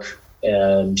Park?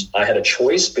 And I had a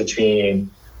choice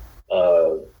between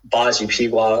Baji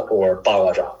Pigua or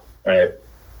Bagua, right?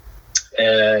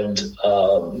 And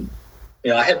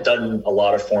I had done a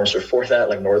lot of forms before that,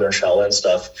 like Northern Shaolin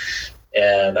stuff.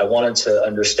 And I wanted to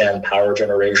understand power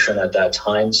generation at that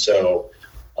time. So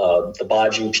the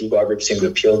Baji Pigua group seemed to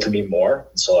appeal to me more.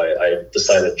 So I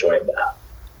decided to join that.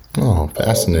 Oh,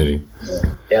 fascinating.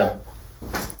 Yeah.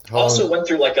 Also went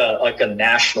through like a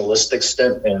nationalistic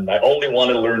stint, and I only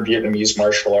wanted to learn Vietnamese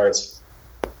martial arts.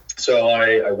 So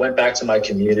I went back to my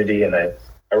community and I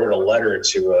I wrote a letter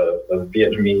to a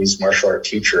Vietnamese martial art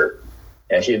teacher,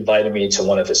 and he invited me to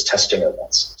one of his testing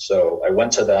events. So I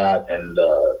went to that, and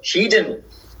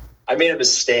I made a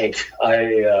mistake.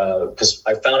 Because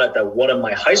I found out that one of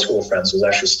my high school friends was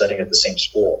actually studying at the same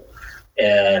school.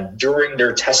 And during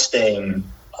their testing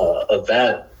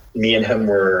event, me and him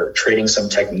were trading some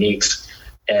techniques.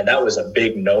 And that was a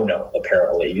big no-no,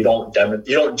 apparently. You don't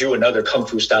do another Kung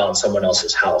Fu style in someone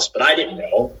else's house. But I didn't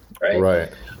know, right? Right.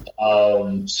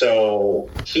 So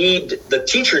the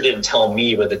teacher didn't tell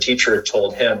me, but the teacher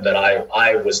told him that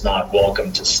I was not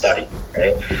welcome to study,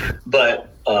 right? But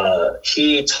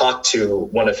he talked to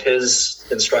one of his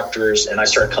instructors, and I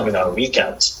started coming on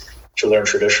weekends to learn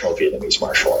traditional Vietnamese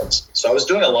martial arts. So I was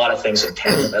doing a lot of things in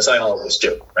tandem, as I always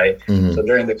do, right? Mm-hmm. So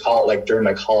during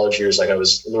my college years, I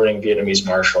was learning Vietnamese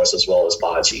martial arts as well as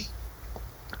Baji.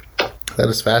 That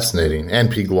is fascinating.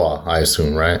 And Pigua, I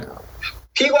assume, right?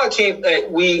 Pigua came.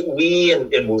 We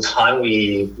in Wutan,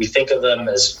 we think of them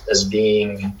as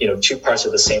being two parts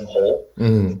of the same whole.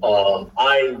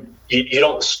 Mm-hmm. You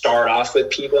don't start off with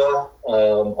Pigua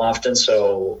often,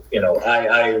 so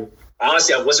I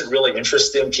honestly, I wasn't really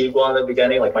interested in Pigua in the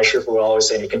beginning. Like my Shifu would always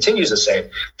say, and he continues to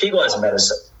say, Pigua is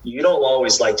medicine. You don't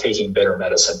always like taking bitter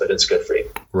medicine, but it's good for you.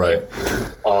 Right.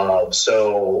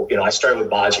 So I started with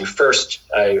Baji first,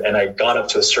 and I got up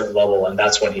to a certain level, and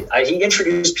that's when he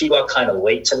introduced Pigua kind of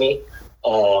late to me.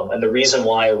 And the reason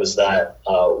why was that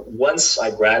once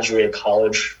I graduated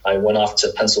college, I went off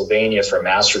to Pennsylvania for a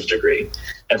master's degree.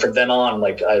 And from then on,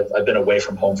 I've been away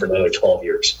from home for another 12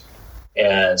 years.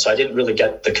 And so I didn't really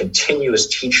get the continuous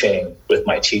teaching with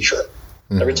my teacher.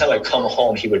 Mm-hmm. Every time I come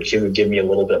home, he would give me a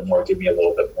little bit more.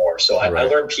 So I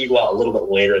learned Pigua a little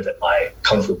bit later than my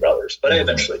Kung Fu brothers, but I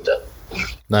eventually did.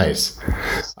 Nice.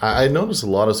 I noticed a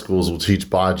lot of schools will teach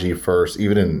Baji first,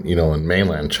 even in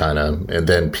mainland China, and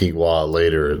then Pigua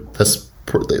later.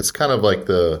 It's kind of like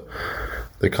the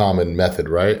common method,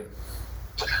 right?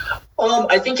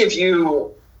 I think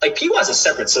Pigua is a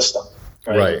separate system.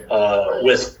 Right.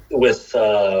 With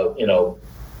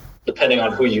depending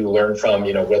on who you learn from,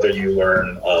 whether you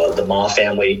learn the Ma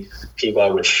family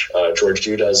Pigua, which George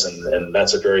Yu does, and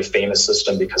that's a very famous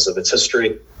system because of its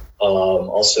history.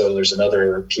 Also, there's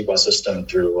another Pigua system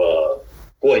through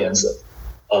Guo Yanzi,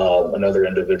 another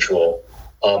individual.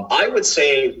 I would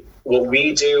say what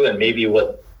we do, and maybe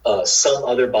what some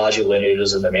other Baji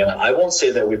lineages in the mainland, I won't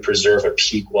say that we preserve a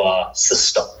Pigua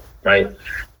system, right?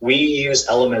 We use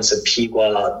elements of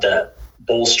Pigua that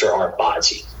bolster our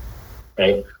Baji,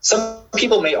 right? Some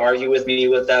people may argue with me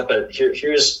with that, but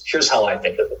here's how I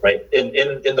think of it, right?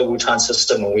 In the Wutan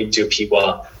system, when we do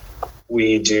Pigua,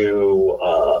 we do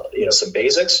some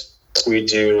basics. We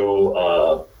do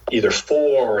either 4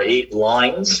 or 8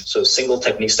 lines, so single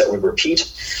techniques that we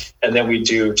repeat. And then we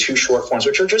do 2 short forms,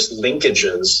 which are just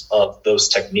linkages of those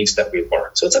techniques that we've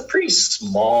learned. So it's a pretty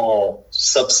small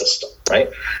subsystem, right?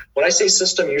 When I say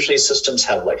system, usually systems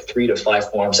have 3 to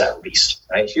 5 forms at least,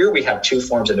 right? Here we have 2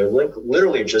 forms, and they're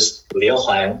literally just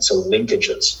liaohuan, so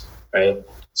linkages, right?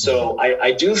 So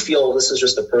I do feel, this is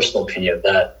just a personal opinion,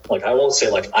 that I won't say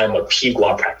I'm a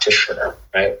Pigua practitioner,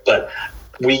 right? But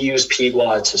we use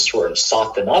Pigua to sort of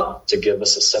soften up, to give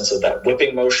us a sense of that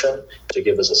whipping motion, to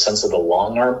give us a sense of the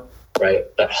long arm, right?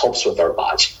 That helps with our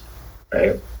Baji,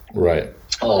 right? Right.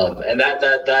 And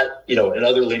that in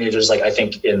other lineages, I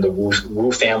think in the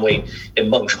Wu family in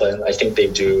Mengchun, I think they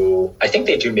do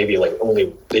maybe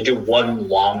they do 1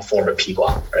 long form of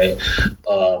Pigua, right?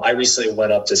 I recently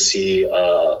went up to see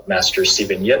Master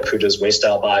Stephen Yip, who does Wei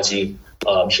style Baji.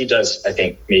 He does, I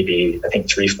think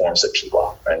 3 forms of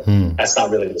Pigua, right? That's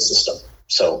not really the system.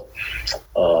 So,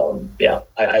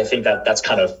 I think that's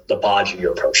kind of the Baji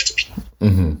approach to Pigua.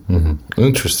 Mm-hmm, mm-hmm.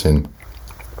 Interesting.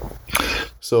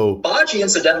 So Baji,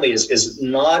 incidentally, is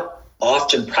not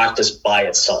often practiced by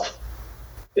itself.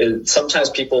 Sometimes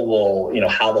people will,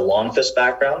 have a long fist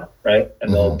background, right?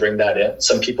 And they'll bring that in.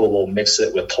 Some people will mix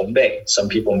it with Tongbei. Some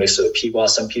people mix it with Pigua.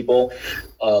 Some people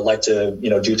like to,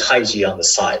 do Taiji on the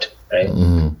side, right?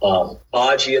 Mm-hmm.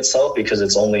 Baji itself, because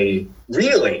it's only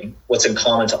really what's in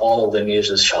common to all the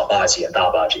lineages, Shao Baji and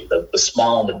Da Baji, the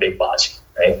small and the big Baji,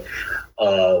 right?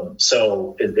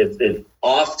 So it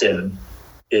often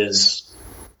is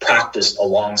practiced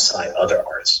alongside other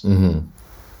arts. Mm-hmm.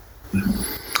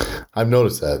 I've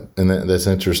noticed that, and that's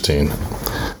interesting.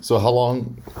 So how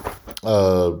long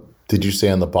did you stay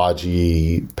on the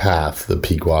Baji path, the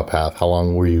Pigua path? How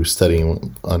long were you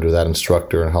studying under that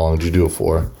instructor, and how long did you do it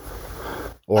for?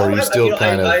 Or are you still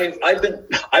I've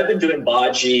been doing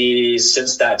Baji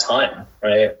since that time,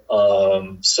 right?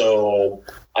 So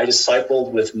I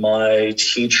discipled with my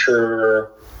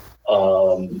teacher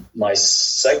my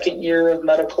second year of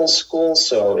medical school,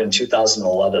 so in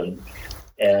 2011.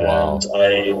 And Wow.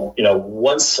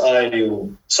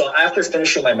 So after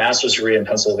finishing my master's degree in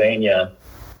Pennsylvania,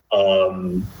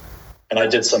 and I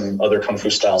did some other Kung Fu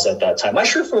styles at that time, my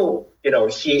Shifu,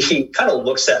 he kind of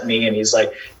looks at me and he's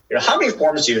like, how many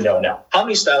forms do you know now? How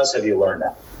many styles have you learned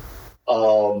now?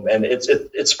 And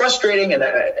it's frustrating and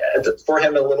for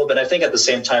him a little bit. I think at the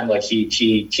same time, like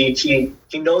he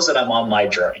knows that I'm on my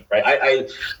journey, right?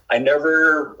 I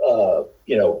never,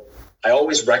 I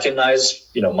always recognize,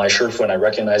 my Shifu, and I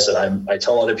recognize that I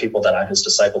tell other people that I'm his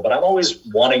disciple, but I'm always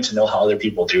wanting to know how other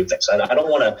people do things. I don't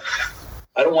want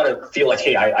to feel like,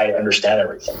 hey, I understand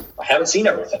everything. I haven't seen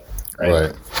everything,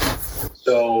 right?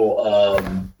 So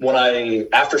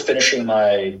after finishing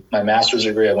my master's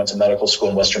degree, I went to medical school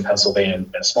in Western Pennsylvania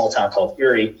in a small town called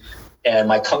Erie, and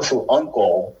my Kung Fu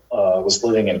uncle was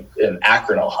living in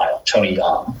Akron, Ohio, Tony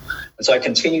Yang. And so I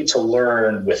continued to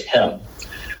learn with him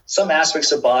some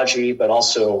aspects of Baji, but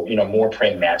also, more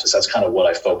praying mantis. That's kind of what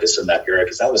I focused in that area,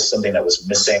 because that was something that was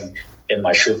missing in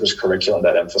my Shifu's curriculum,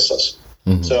 that emphasis.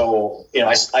 Mm-hmm. So,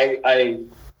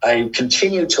 I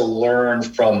continued to learn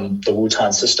from the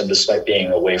Wutan system despite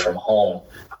being away from home,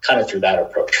 kind of through that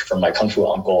approach from my Kung Fu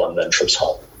uncle and then trips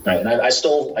home. Right. And I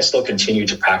still continue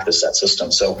to practice that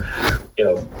system. So,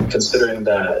 considering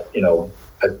that,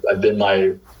 I've been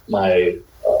my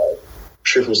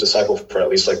Shifu's disciple for at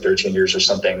least like 13 years or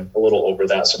something, a little over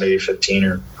that. So maybe 15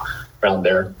 or around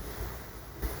there.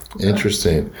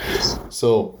 Interesting.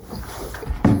 So,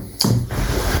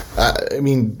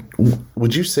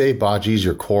 would you say Baji is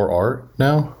your core art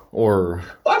now, or?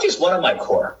 Baji is one of my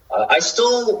core. I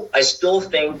still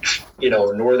think,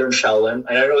 Northern Shaolin,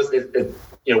 and I know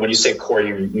when you say core,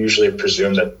 you usually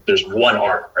presume that there's one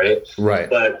art, right? Right.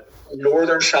 But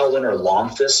Northern Shaolin or Long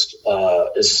Fist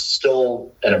is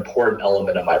still an important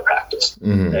element of my practice.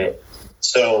 Mm-hmm. Right?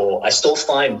 So I still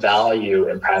find value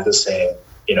in practicing,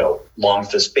 Long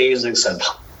Fist basics and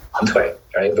Pantui,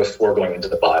 right, before going into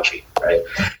the Baji, right?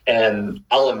 And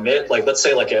I'll admit, let's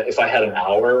say if I had an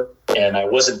hour and I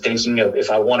wasn't thinking of if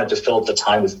I wanted to fill up the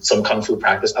time with some Kung Fu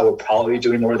practice, I would probably be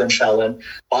doing Northern Shaolin.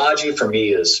 Baji for me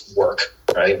is work,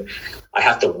 right? I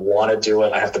have to want to do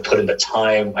it. I have to put in the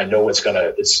time. I know it's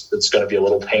gonna be a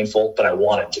little painful, but I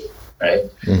want to do it, right?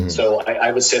 Mm-hmm. So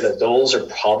I would say that those are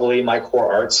probably my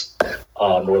core arts,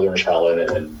 Northern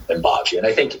Shaolin and Baji. And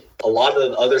I think a lot of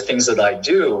the other things that I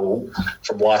do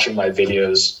from watching my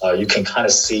videos, you can kind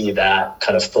of see that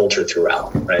kind of filter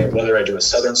throughout, right? Whether I do a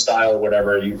Southern style or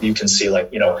whatever, you can see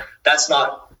that's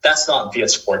not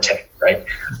Viet's forte, right?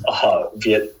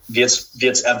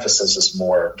 Viet's emphasis is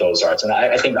more those arts, and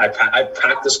I think I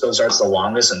practice those arts the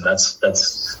longest, and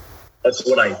that's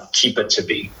what I keep it to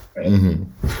be. Right? Mm-hmm.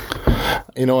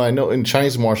 I know in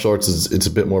Chinese martial arts, it's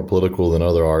a bit more political than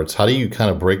other arts. How do you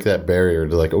kind of break that barrier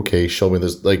to okay, show me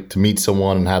this, to meet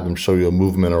someone and have them show you a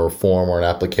movement or a form or an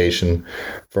application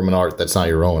from an art that's not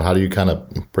your own? How do you kind of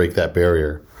break that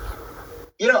barrier?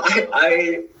 It's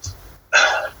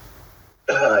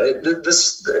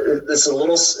a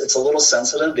little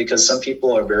sensitive because some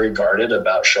people are very guarded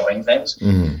about showing things.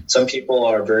 Mm-hmm. Some people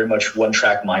are very much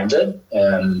one-track minded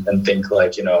and think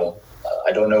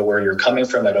I don't know where you're coming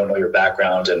from. I don't know your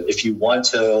background. And if you want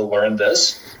to learn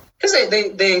this, because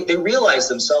they realize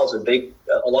themselves that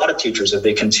a lot of teachers, if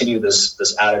they continue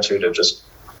this attitude of just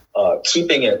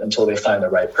keeping it until they find the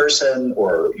right person,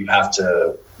 or you have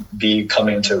to be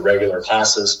coming to regular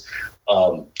classes,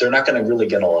 they're not going to really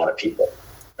get a lot of people.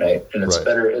 Right. And it's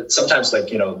better. It's sometimes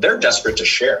they're desperate to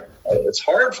share. Right? It's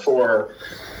hard for,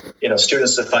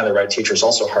 students to find the right teacher. It's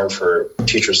also hard for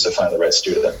teachers to find the right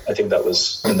student. I think that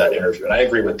was in that interview. And I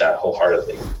agree with that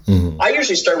wholeheartedly. Mm-hmm. I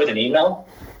usually start with an email,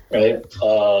 right?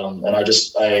 And I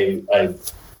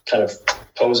kind of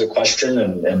pose a question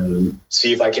and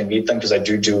see if I can meet them, because I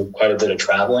do quite a bit of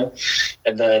traveling.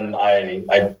 And then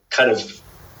I kind of,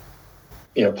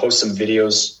 post some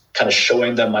videos kind of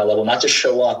showing them my level, not to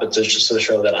show up, but just to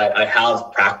show that I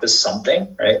have practiced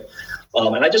something, right?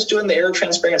 And I just do it in the air of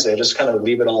transparency. I just kind of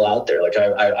leave it all out there.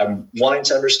 I'm wanting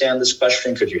to understand this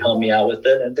question. Could you help me out with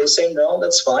it? And they say, no,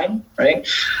 that's fine, right?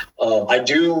 I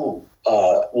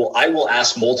will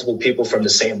ask multiple people from the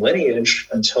same lineage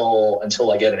until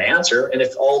I get an answer. And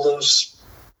if all those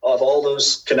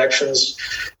connections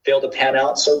fail to pan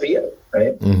out, so be it,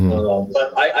 right? Mm-hmm.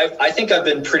 But I think I've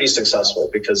been pretty successful,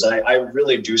 because I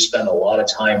really do spend a lot of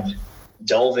time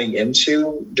delving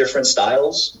into different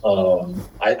styles.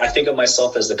 I think of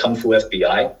myself as the Kung Fu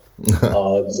FBI.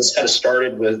 This kind of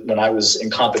started with when I was in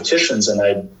competitions, and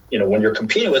when you're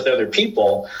competing with other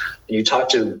people and you talk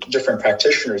to different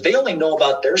practitioners, they only know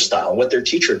about their style and what their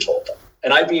teacher told them.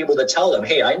 And I'd be able to tell them,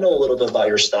 hey, I know a little bit about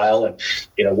your style and,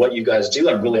 what you guys do.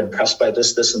 I'm really impressed by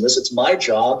this, this, and this. It's my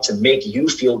job to make you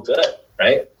feel good,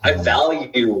 right? I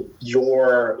value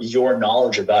your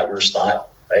knowledge about your style,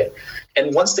 right?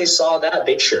 And once they saw that,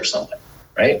 they'd share something,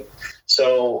 right?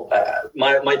 So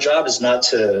my job is not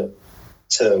to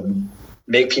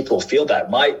make people feel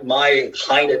that. My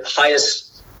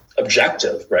highest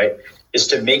objective, right, is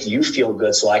to make you feel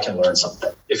good so I can learn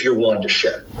something if you're willing to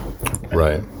share.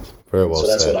 Right. Very well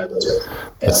said. So that's what I would do.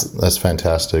 That's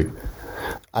fantastic.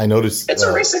 I noticed it's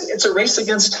a race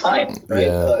against time, right?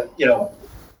 Yeah.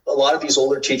 A lot of these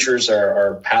older teachers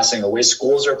are passing away.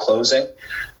 Schools are closing.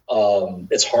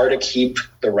 It's hard to keep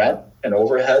the rent and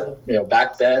overhead.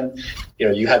 Back then,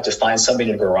 you had to find somebody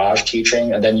in a garage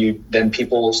teaching, and then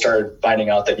people started finding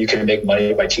out that you can make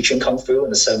money by teaching Kung Fu in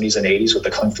the 70s and 80s with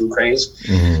the Kung Fu craze.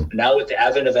 Mm-hmm. Now with the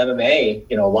advent of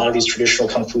MMA, a lot of these traditional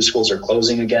Kung Fu schools are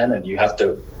closing again, and you have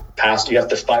to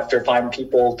find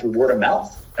people through word of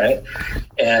mouth, right?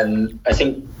 And I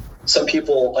think some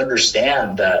people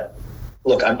understand that.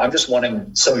 Look, I'm just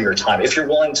wanting some of your time. If you're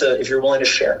willing to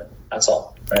share, that's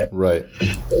all. Right.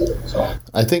 So.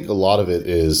 I think a lot of it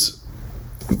is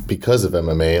because of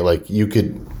MMA. Like you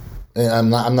could,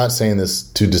 and I'm not saying this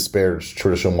to disparage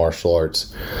traditional martial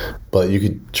arts, but you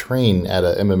could train at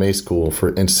a MMA school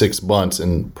in 6 months,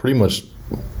 and pretty much,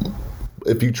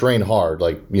 if you train hard,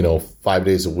 5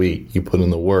 days a week, you put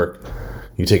in the work,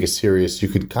 you take it serious, you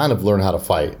could kind of learn how to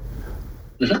fight.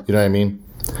 Mm-hmm. You know what I mean?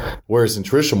 Whereas in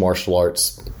traditional martial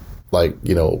arts, whether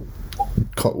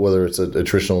it's a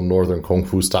traditional northern Kung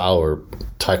Fu style or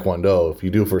Taekwondo, if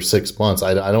you do it for 6 months,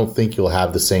 I don't think you'll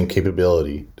have the same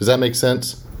capability. Does that make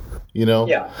sense?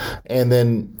 Yeah. And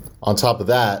then on top of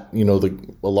that,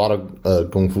 a lot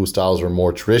of Kung Fu styles are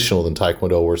more traditional than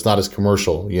Taekwondo, where it's not as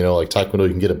commercial. Like Taekwondo, you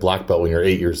can get a black belt when you're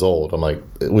 8 years old.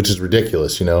 Which is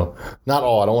ridiculous. Not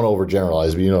all. I don't want to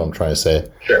overgeneralize, but you know what I'm trying to say.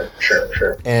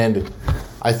 Sure. And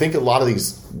I think a lot of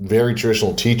these very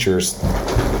traditional teachers,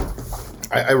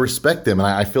 I respect them, and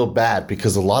I feel bad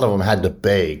because a lot of them had to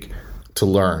beg to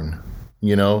learn,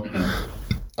 get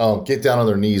down on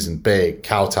their knees and beg,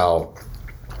 kowtow.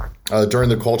 During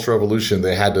the Cultural Revolution,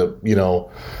 they had to,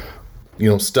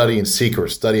 study in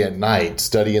secret, study at night,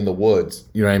 study in the woods.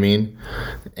 You know what I mean?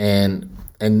 And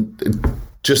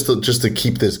just to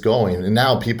keep this going. And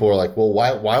now people are like, well,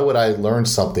 why would I learn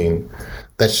something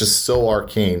that's just so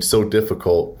arcane, so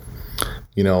difficult?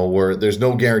 Where there's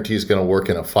no guarantee it's going to work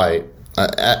in a fight.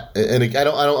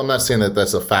 I'm not saying that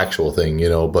that's a factual thing,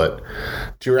 but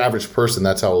to your average person,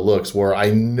 that's how it looks. Where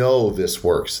I know this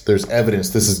works. There's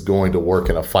evidence this is going to work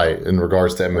in a fight in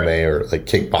regards to MMA or like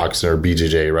kickboxing or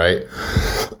BJJ, right?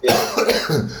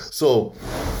 Yeah. So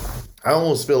I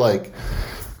almost feel like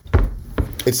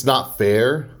it's not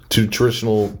fair to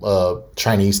traditional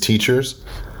Chinese teachers,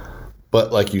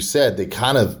 but like you said, they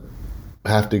kind of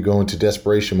have to go into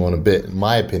desperation mode a bit, in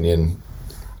my opinion,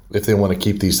 if they want to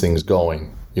keep these things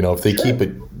going. If they keep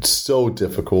it so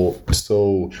difficult,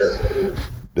 so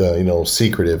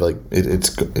secretive,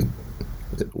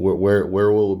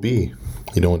 where will it be?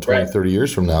 In 20, 30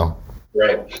 years from now.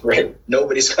 Right.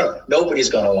 Nobody's gonna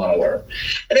want to learn,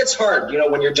 and it's hard.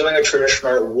 When you're doing a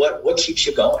traditional art, what keeps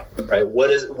you going, right?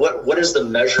 What is the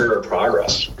measure of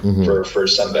progress for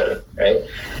somebody, right?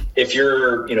 If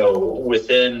you're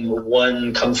within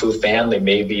one Kung Fu family,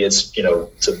 maybe it's to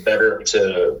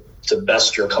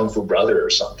best your Kung Fu brother or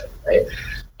something, right?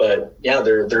 But yeah,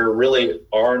 there really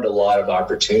aren't a lot of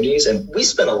opportunities, and we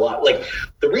spend a lot.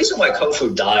 The reason why Kung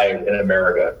Fu died in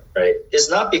America, right, is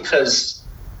not because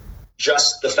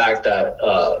just the fact that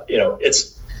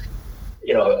it's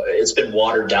been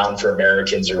watered down for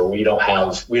Americans, or we don't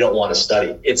want to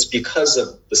study. It's because of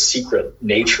the secret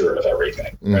nature of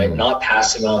everything, right? Not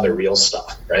passing on the real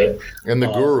stuff, right? And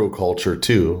the guru culture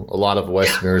too. A lot of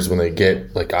Westerners, when they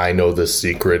get I know this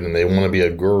secret and they want to be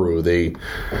a guru, they,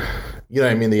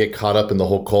 they get caught up in the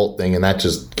whole cult thing, and that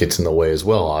just gets in the way as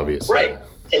well, obviously. Right.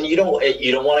 And you don't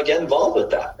want to get involved with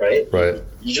that, right? Right.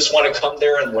 You just want to come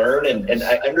there and learn, and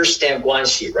I understand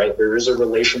guanxi, right? There is a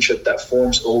relationship that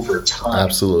forms over time.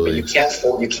 Absolutely. But you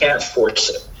can't force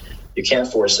it. You can't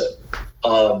force it.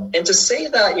 And to say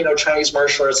that, Chinese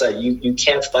martial arts, that you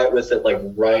can't fight with it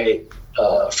right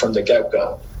from the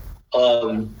get-go.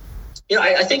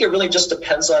 I think it really just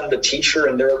depends on the teacher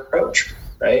and their approach,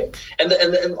 right?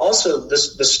 And also the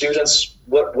students,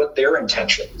 what their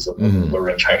intentions of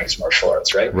learning Chinese martial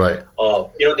arts, right? Right.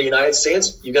 In the United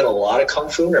States, you got a lot of kung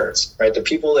fu nerds, right? The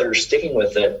people that are sticking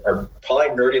with it are probably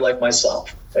nerdy like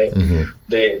myself, right?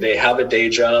 They have a day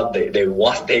job. They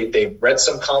read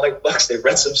some comic books, they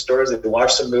read some stories, they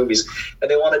watch some movies, and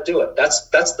they want to do it. That's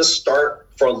the start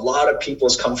for a lot of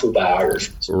people's kung fu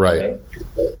biographies, right?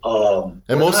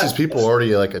 And most of these people are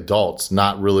already like adults,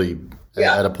 not really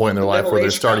at a point in their life where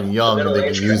they're starting young and they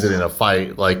can use it in a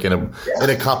fight, like in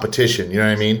a competition. You know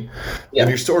what I mean? Yeah.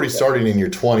 When you're already starting in your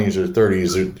 20s or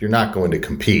 30s, you're not going to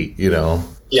compete. Yeah.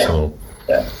 So.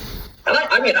 Yeah. And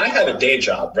I have a day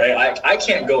job, right? I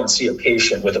can't go and see a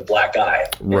patient with a black eye,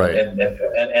 right, and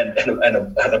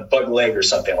a bug leg or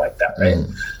something like that, right?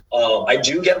 I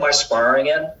do get my sparring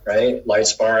in, right? Light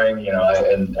sparring,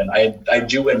 and I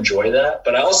do enjoy that,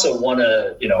 but I also want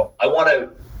to,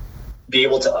 be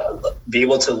able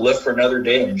to live for another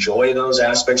day, enjoy those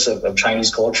aspects of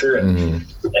Chinese culture and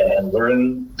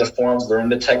learn the forms, learn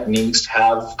the techniques,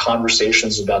 have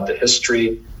conversations about the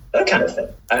history, that kind of thing.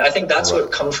 I think that's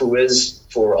what Kung Fu is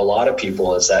for a lot of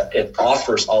people, is that it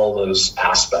offers all those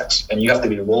aspects, and you have to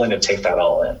be willing to take that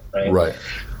all in, right? Right.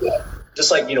 Yeah. Just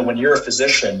like, when you're a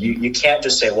physician, you can't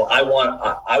just say, well, I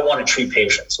want to treat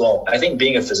patients. Well, I think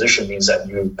being a physician means that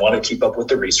you want to keep up with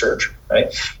the research, right?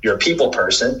 You're a people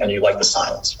person and you like the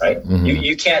science, right?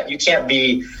 You can't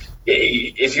be,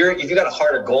 if you got a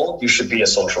heart of gold, you should be a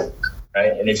social worker,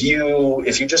 right? And if you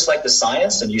just like the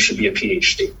science, then you should be a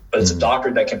PhD. But it's a doctor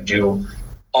that can do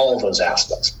all of those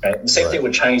aspects, right? And the same thing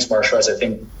with Chinese martial arts. I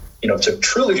think, to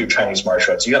truly do Chinese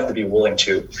martial arts, you have to be willing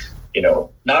to,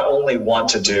 not only want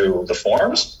to do the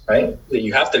forms, right?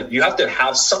 You have to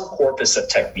have some corpus of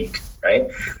technique,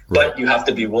 right? But you have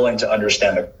to be willing to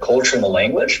understand the culture and the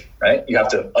language, right? You have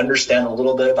to understand a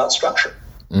little bit about structure,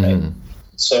 right?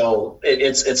 So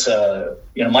it's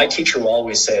my teacher will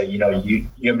always say, you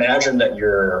imagine that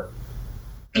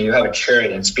you have a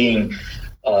chariot and it's being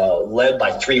led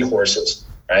by 3 horses,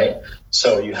 right?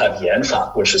 So you have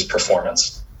Yanfa, which is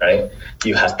performance, right?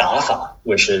 You have Dafa,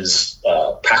 which is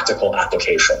practical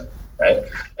application, right?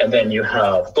 And then you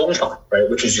have Gongfa, right,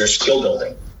 which is your skill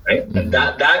building, right? And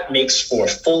that makes for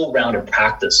full rounded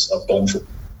practice of Gong Fu,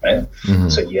 right?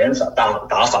 So Yanfa,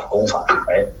 Dafa, Gongfa,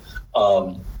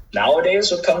 right?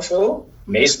 Nowadays with Kung Fu,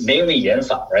 mainly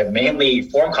Yanfa, right? Mainly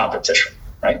form competition,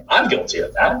 right? I'm guilty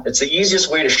of that. It's the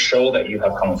easiest way to show that you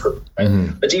have Kung Fu,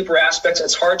 right? The deeper aspects,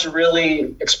 it's hard to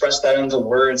really express that into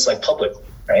words like publicly,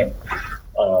 right?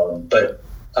 But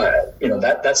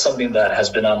that's something that has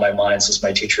been on my mind since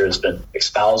my teacher has been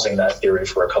espousing that theory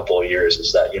for a couple of years,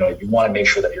 is that, you want to make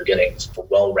sure that you're getting a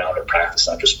well-rounded practice,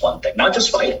 not just one thing, not just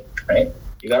fighting, right?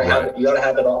 You got to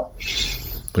have it all.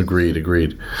 Agreed.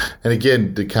 And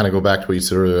again, to kind of go back to what you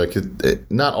said earlier, like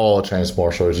not all Chinese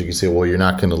martial arts, you can say, well, you're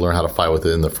not going to learn how to fight with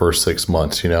it in the first 6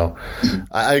 months,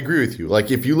 I agree with you.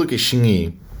 Like if you look at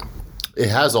Xingyi, it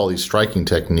has all these striking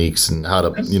techniques and how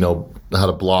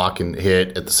to block and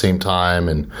hit at the same time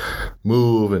and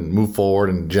move forward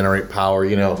and generate power,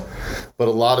 But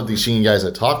a lot of these Xingyi guys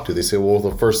I talk to, they say, well,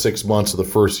 the first 6 months of the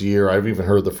first year, I've even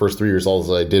heard the first 3 years, all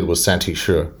that I did was Santi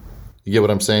Shi. You get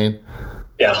what I'm saying?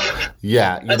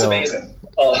 Yeah. That's amazing.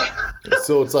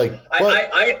 So it's like,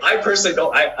 I personally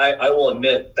don't, I will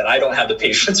admit that I don't have the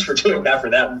patience for doing that for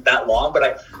that long,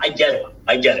 but I get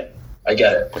it.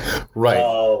 Right.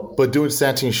 But doing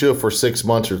Santi Shi for 6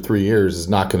 months or 3 years is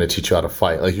not going to teach you how to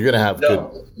fight. Like you're going to have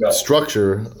good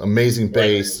structure, amazing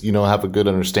base, have a good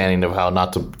understanding of how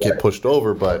not to get pushed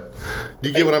over. But do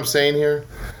you get what I'm saying here?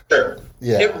 Sure.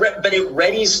 Yeah. But it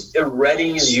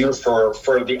readies you for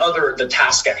the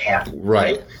task at hand.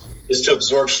 Right. Is to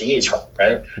absorb Xingyi,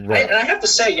 right? And I have to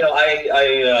say,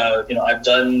 I've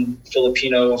done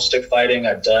Filipino stick fighting.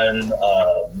 I've done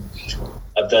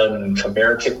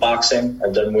Khmer kickboxing.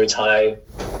 I've done Muay Thai.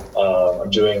 I'm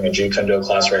doing a Jeet Kune Do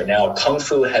class right now. Kung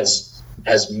Fu has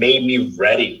made me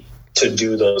ready to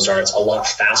do those arts a lot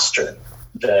faster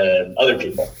than other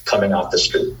people coming off the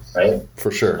street, right?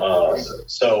 For sure.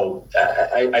 So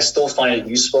I still find it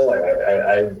useful.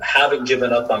 I haven't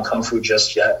given up on Kung Fu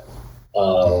just yet.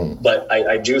 But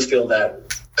I do feel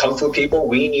that Kung Fu people,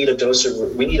 we need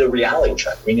a reality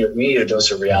check. We need a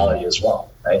dose of reality as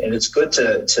well, right? And it's good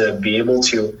to be able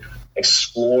to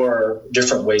explore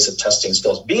different ways of testing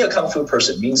skills. Being a Kung Fu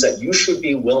person means that you should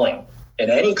be willing in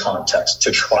any context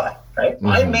to try, right?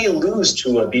 I may lose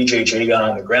to a BJJ guy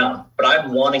on the ground, but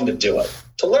I'm wanting to do it,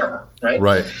 to learn, right?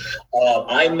 Right.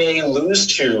 I may lose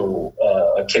to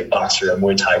a kickboxer, a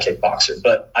Muay Thai kickboxer,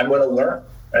 but I'm going to learn.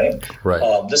 right?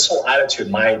 Right. This whole attitude,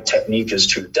 my technique is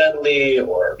too deadly,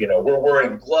 or, we're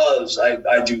wearing gloves,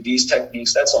 I do these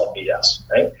techniques, that's all BS,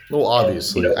 right? Well,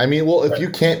 obviously. And, if you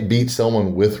can't beat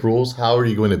someone with rules, how are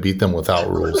you going to beat them without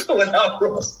rules? Without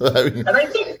rules. And I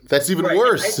think that's even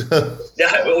worse.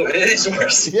 It is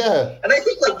worse. Yeah. And I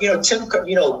think, Tim,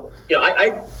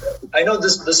 I know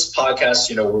this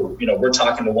podcast, we're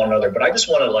talking to one another, but I just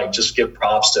want to just give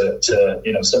props to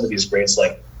some of these greats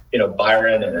like,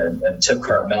 Byron and Tim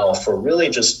Carmel for really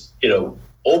just,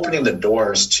 opening the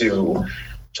doors to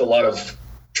a lot of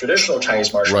traditional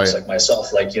Chinese martial arts like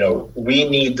myself. We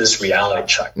need this reality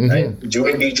check, right?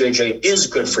 Doing BJJ is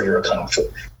good for your Kung Fu.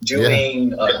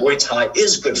 Doing Muay Thai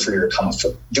is good for your Kung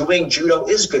Fu. Doing Judo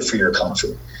is good for your Kung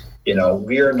Fu.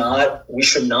 We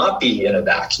should not be in a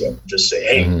vacuum. Just say,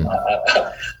 hey,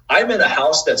 I'm in a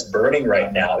house that's burning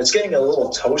right now. It's getting a little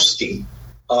toasty,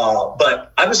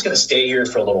 but I'm just going to stay here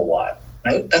for a little while.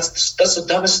 Right? That's the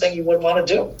dumbest thing you would want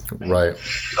to do. Right.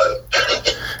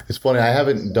 It's funny. I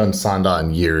haven't done Sanda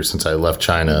in years since I left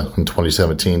China in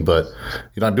 2017, but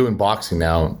I'm doing boxing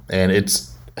now, and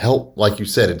it's helped. Like you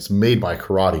said, it's made my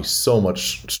karate so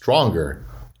much stronger.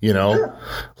 Sure.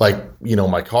 My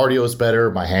cardio is better.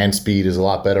 My hand speed is a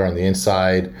lot better on the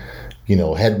inside.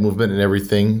 Head movement and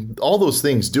everything. All those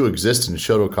things do exist in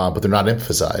Shotokan, but they're not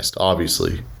emphasized,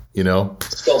 obviously.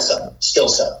 Skill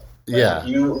set. Yeah.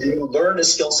 You learn a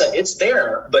skill set. It's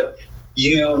there, but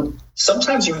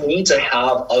sometimes you need to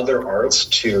have other arts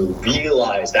to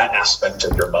realize that aspect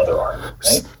of your mother art.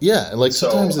 Right? Yeah.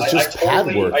 Sometimes it's just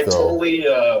pad work, though. I totally,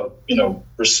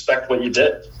 respect what you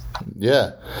did.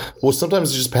 Yeah. Well, sometimes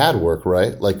it's just pad work,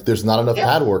 right? There's not enough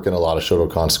pad work in a lot of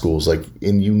Shotokan schools.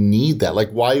 And you need that.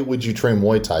 Why would you train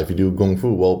Muay Thai if you do Kung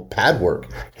Fu? Well, pad work.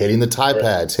 Hitting the Thai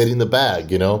pads, hitting the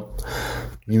bag,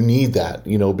 You need that,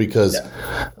 because,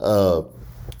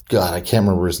 God, I can't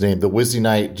remember his name. The Wednesday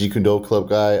night Jeet Kune Do Club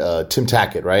guy, Tim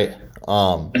Tackett, right?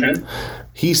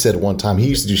 He said one time he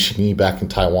used to do Xingyi back in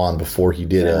Taiwan before he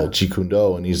did Jeet Kune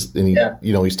Do, and he stopped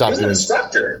doing.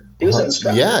 He was an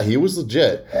instructor. Yeah, he was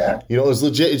legit. Yeah. As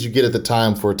legit as you get at the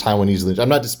time for a Taiwanese lineage. I'm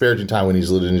not disparaging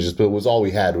Taiwanese lineages, but it was all we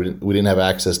had. We didn't have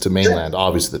access to mainland,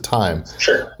 obviously, at the time.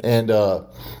 Sure. And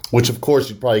which, of course,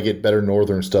 you'd probably get better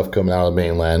northern stuff coming out of the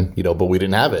mainland, but we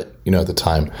didn't have it, at the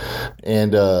time.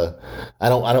 And I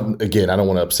don't want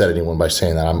to upset anyone by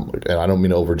saying that. I don't mean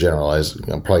to overgeneralize.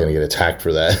 I'm probably going to get attacked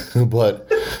for that, but.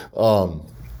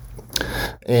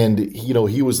 And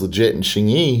he was legit in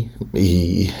Xingyi.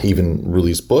 He even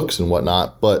released books and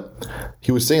whatnot. But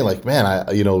he was saying man, I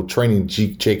training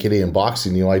JKD and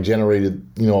boxing, I generated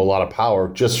a lot of power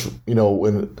just in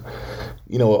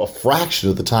a fraction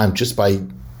of the time just by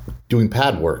doing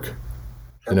pad work,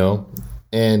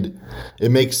 and it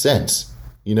makes sense,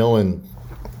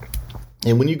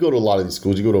 and when you go to a lot of these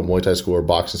schools, you go to a Muay Thai school or a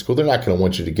boxing school, they're not going to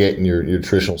want you to get in your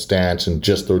traditional stance and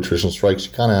just throw traditional strikes.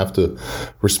 You kind of have to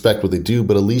respect what they do,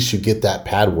 but at least you get that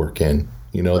pad work in,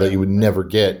 that you would never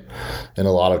get in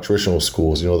a lot of traditional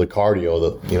schools. The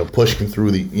cardio, the pushing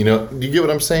through the, do you get what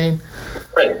I'm saying?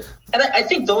 Right. And I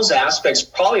think those aspects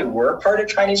probably were part of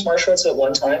Chinese martial arts at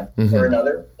one time or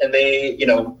another. And they,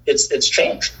 it's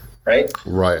changed, right?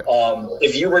 Right.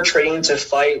 If you were trained to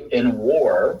fight in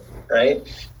war, right,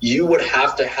 you would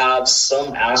have to have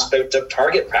some aspect of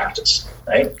target practice,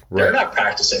 right? They're not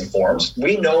practicing forms.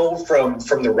 We know from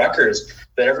the records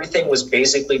that everything was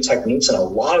basically techniques, and a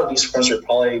lot of these forms are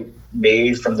probably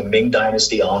made from the Ming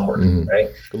Dynasty onward, right?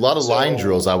 A lot of line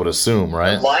drills, I would assume,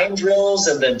 right? Line drills,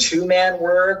 and then two-man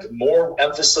work, more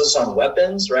emphasis on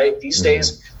weapons, right? These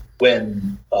days,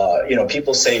 when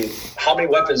people say, how many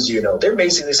weapons do you know? They're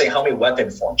basically saying, how many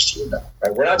weapon forms do you know?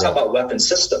 Right? We're not talking about weapon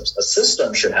systems. A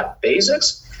system should have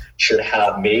basics, should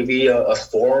have maybe a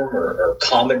form or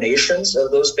combinations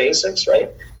of those basics, right?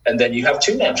 And then you have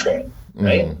two-man training,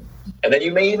 right? And then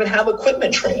you may even have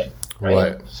equipment training,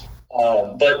 right?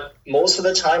 But most of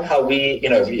the time, how we,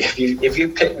 if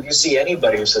you see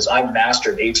anybody who says, I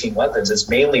mastered 18 weapons, it's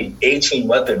mainly 18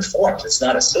 weapon forms. It's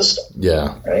not a system.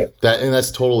 Yeah. Right.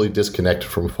 That's totally disconnected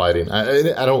from fighting.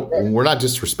 We're not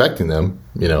disrespecting them,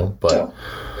 but no.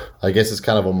 I guess it's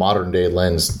kind of a modern day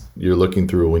lens you're looking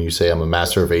through when you say I'm a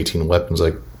master of 18 weapons,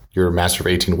 like you're a master of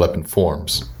 18 weapon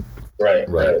forms. Right.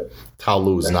 Tao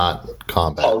Lu is not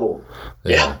combat. Tao Lu.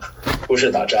 Yeah. 不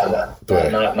是打架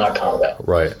的, not combat.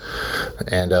 Right.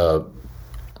 And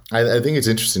I think it's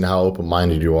interesting how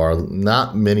open-minded you are.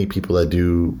 Not many people that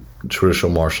do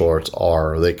traditional martial arts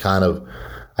are. They kind of,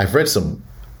 I've read some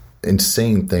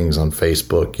insane things on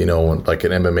Facebook, when like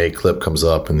an MMA clip comes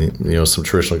up and, some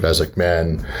traditional guys like,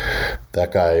 man,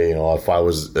 that guy, if I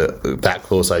was that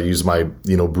close, I use my,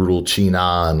 brutal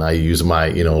Chinan, I use my,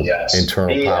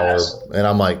 internal power. And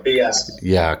I'm like,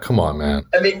 yeah, come on, man.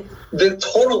 I mean, the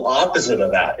total opposite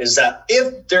of that is that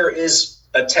if there is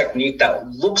a technique that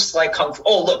looks like Kung Fu,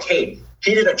 oh, look, hey,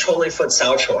 he did a Chole foot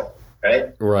Sao Choi,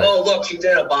 right? Oh, look, he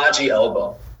did a Baji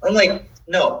elbow. I'm like,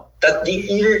 no, that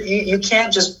you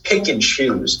can't just pick and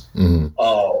choose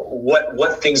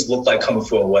what things look like Kung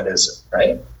Fu and what isn't,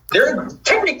 right? They're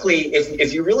technically,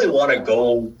 if you really want to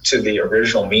go to the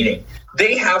original meaning,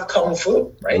 they have Kung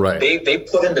Fu, right? They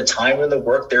put in the time and the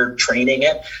work, they're training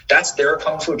it. That's their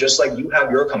Kung Fu, just like you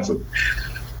have your Kung Fu.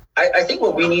 I think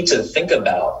what we need to think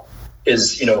about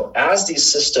is, as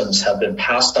these systems have been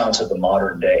passed on to the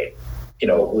modern day,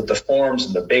 with the forms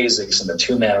and the basics and the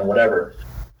two-man and whatever,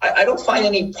 I don't find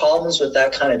any problems with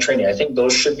that kind of training. I think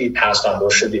those should be passed on.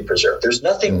 Those should be preserved. There's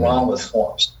nothing wrong with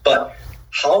forms, but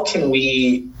how can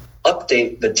we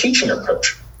update the teaching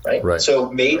approach, right?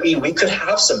 So maybe we could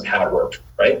have some pad work,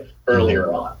 right,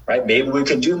 earlier on, right? Maybe we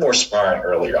could do more sparring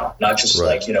earlier on, not just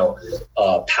like,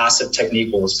 passive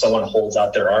technique where someone holds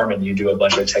out their arm and you do a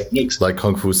bunch of techniques. Like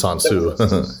Kung Fu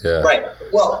Sansu. Yeah. Right.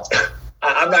 Well,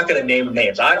 I'm not going to name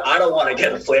names. I don't want to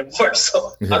get a flame war,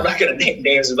 so I'm not going to name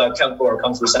names about Kung Fu or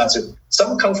Kung Fu Sansu.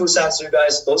 Some Kung Fu Sansu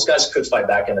guys, those guys could fight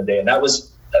back in the day, and that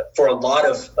was for a lot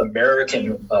of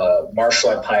American martial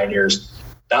art pioneers.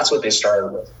 That's what they started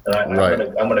with. And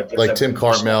I'm going to like Tim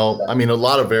Cartmel. I mean, a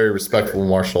lot of very respectful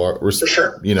martial art. For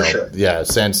sure. Yeah,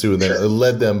 Sansu. And then it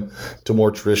led them to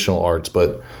more traditional arts,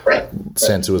 but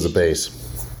Sansu is a base.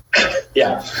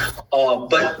 Yeah,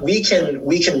 but we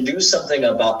can do something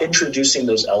about introducing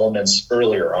those elements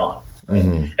earlier on, right?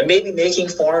 And maybe making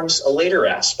forms a later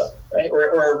aspect, right?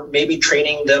 Or maybe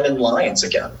training them in lines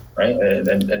again, right?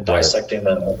 And dissecting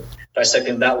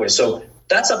them that way. So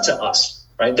that's up to us.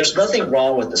 Right? There's nothing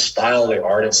wrong with the style of the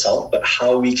art itself, but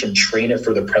how we can train it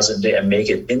for the present day and make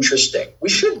it interesting. We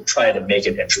should try to make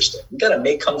it interesting. We got to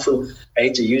make Kung Fu, I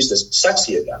hate to use this,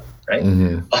 sexy again, right?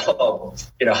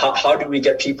 How do we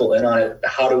get people in on it?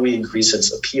 How do we increase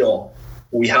its appeal?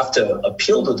 We have to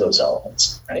appeal to those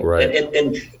elements, right?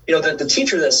 And the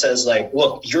teacher that says like,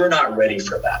 look, you're not ready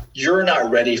for that. You're not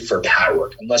ready for pad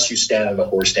work unless you stand in the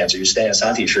horse stance or you stand in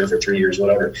Santi shirt for 3 years,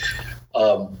 whatever.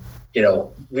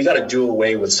 We got to do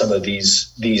away with some of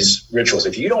these rituals.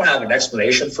 If you don't have an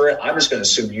explanation for it, I'm just going to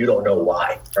assume you don't know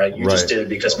why, right? You just did it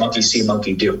because monkey see,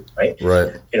 monkey do, right?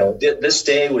 Right. This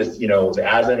day with, the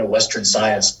advent of Western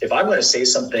science, if I'm going to say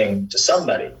something to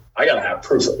somebody, I got to have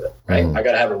proof of it, right? I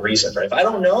got to have a reason, right? If I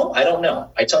don't know, I don't know.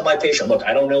 I tell my patient, look,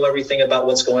 I don't know everything about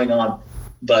what's going on,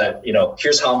 but,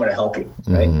 here's how I'm going to help you,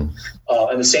 right?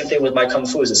 And the same thing with my Kung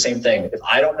Fu is the same thing. If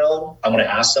I don't know, I'm going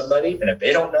to ask somebody. And if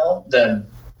they don't know, then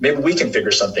maybe we can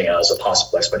figure something out as a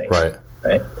possible explanation,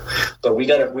 right? But we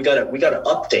gotta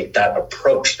update that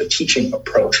approach, the teaching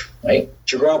approach, right?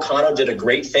 Jigoro Kano did a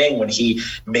great thing when he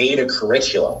made a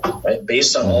curriculum, right,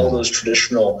 based on all those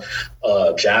traditional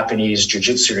Japanese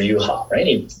jiu-jitsu ryuha, right?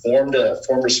 He formed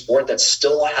a sport that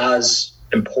still has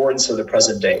importance of the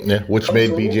present day. Yeah, which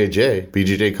made BJJ.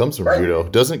 BJJ comes from judo.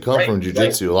 Doesn't come from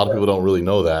jiu-jitsu. A lot of people don't really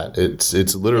know that.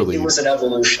 It's literally it was an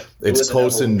evolution. It's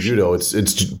Kosen judo.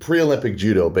 It's pre-Olympic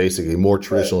judo, basically more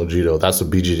traditional judo. That's what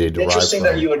BJJ derives from. Interesting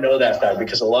that you would know that fact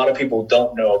because a lot of people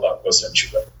don't know about Kosen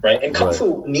judo, right? And Kung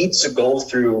Fu needs to go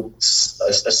through a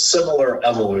similar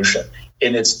evolution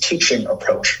in its teaching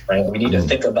approach, right? We need to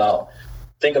think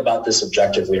about this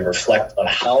objectively and reflect on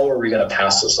how are we going to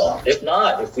pass this on. If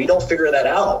not, if we don't figure that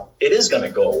out, it is going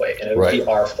to go away and it will be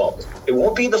our fault. It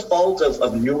won't be the fault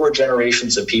of newer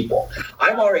generations of people.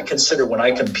 I'm already considered, when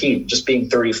I compete, just being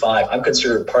 35, I'm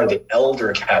considered part of the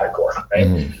elder category,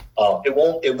 right?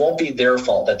 It won't be their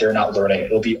fault that they're not learning.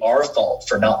 It'll be our fault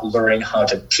for not learning how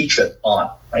to teach it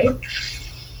on, right?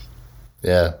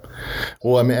 Yeah.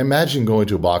 Well, I mean, imagine going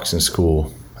to a boxing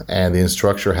school and the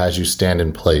instructor has you stand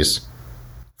in place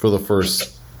for the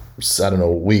first,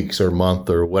 weeks or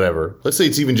month or whatever. Let's say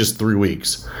it's even just 3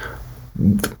 weeks.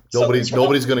 Nobody's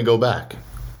going to go back.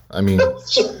 I mean,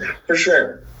 for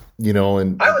sure.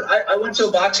 And I went to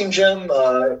a boxing gym,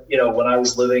 when I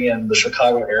was living in the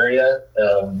Chicago area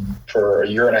for a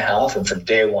year and a half, and from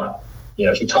day one,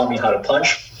 he taught me how to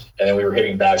punch, and then we were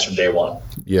hitting bags from day one.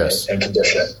 Yes, right? And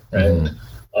conditioning, right?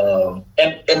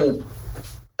 And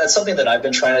that's something that I've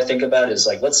been trying to think about is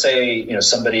like, let's say,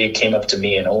 somebody came up to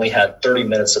me and only had 30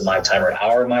 minutes of my time or an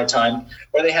hour of my time,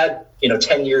 or they had,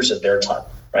 10 years of their time,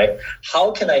 right? How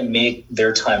can I make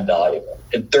their time valuable?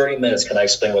 In 30 minutes, can I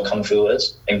explain what Kung Fu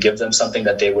is and give them something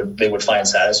that they would find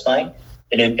satisfying?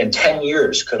 in 10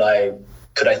 years, could I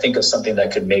think of something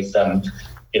that could make them,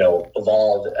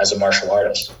 evolve as a martial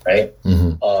artist, right?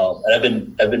 And I've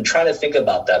been trying to think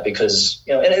about that because,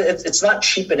 and it's not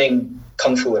cheapening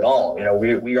Kung Fu at all.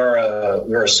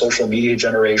 We're a social media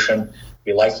generation.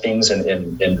 We like things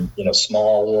in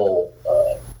small little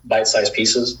bite-sized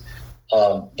pieces.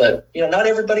 But not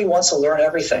everybody wants to learn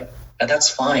everything, and that's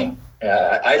fine.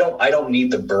 I don't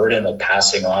need the burden of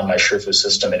passing on my Shifu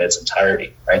system in its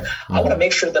entirety, right? I want to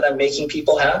make sure that I'm making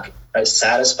people happy, right?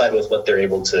 Satisfied with what they're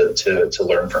able to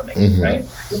learn from me, right?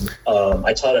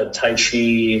 I taught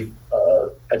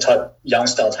I taught Yang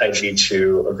style Tai Chi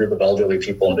to a group of elderly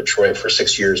people in Detroit for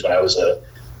 6 years when I was a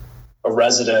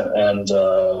resident and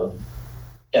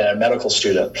a medical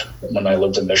student when I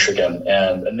lived in Michigan.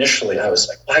 And initially I was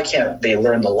like, why can't they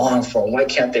learn the long form? Why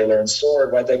can't they learn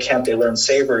sword? Why can't they learn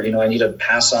saber? I need to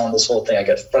pass on this whole thing. I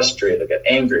get frustrated. I get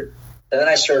angry. And then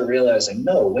I started realizing,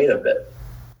 no, wait a bit.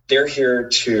 They're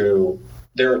here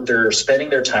they're spending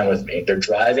their time with me. They're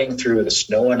driving through the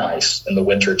snow and ice in the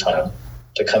winter time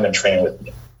to come and train with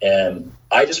me. And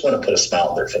I just want to put a smile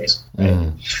on their face.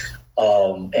 Right?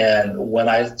 And when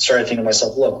I started thinking to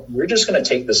myself, look, we're just going to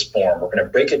take this form. We're going to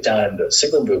break it down into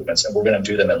single movements, and we're going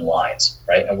to do them in lines,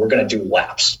 right? And we're going to do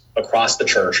laps across the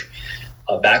church,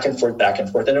 back and forth.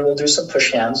 And then we'll do some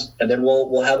push hands, and then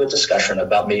we'll have a discussion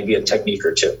about maybe a technique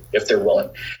or two, if they're willing.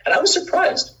 And I was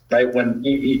surprised, right? When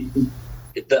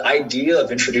the idea of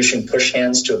introducing push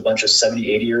hands to a bunch of 70,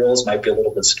 80-year-olds might be a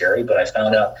little bit scary, but I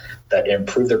found out that it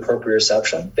improved their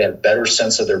proprioception. They had a better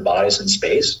sense of their bodies in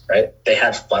space, right? They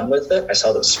had fun with it. I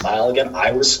saw them smile again.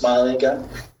 I was smiling again.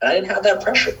 And I didn't have that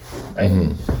pressure, right?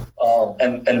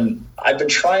 And I've been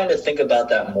trying to think about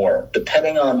that more,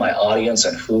 depending on my audience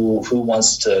and who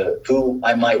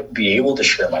I might be able to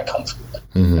share my Kung Fu with,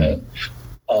 right?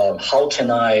 How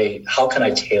can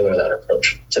I tailor that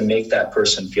approach to make that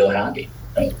person feel happy,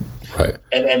 right? Right.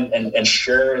 And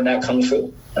share in that Kung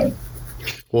Fu, right?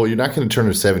 Well, you're not going to turn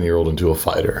a 7-year-old into a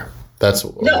fighter. That's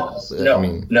no.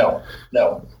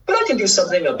 But I can do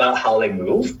something about how they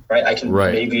move, right? I can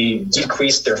maybe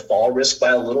decrease their fall risk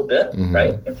by a little bit,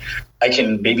 right? I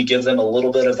can maybe give them a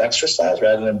little bit of exercise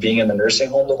rather than being in the nursing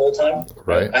home the whole time.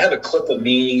 Right. I have a clip of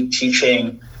me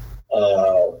teaching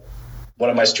one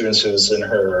of my students who's in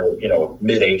her,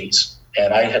 mid 80s,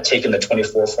 and I had taken the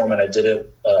 24 form and I did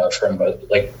it from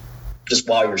just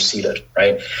while you're seated,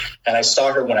 right? And I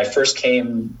saw her when I first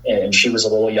came, and she was a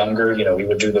little younger. We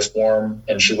would do the form,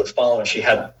 and she would follow, and she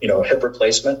had, hip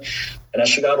replacement. And as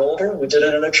she got older, we did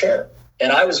it in a chair.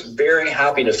 And I was very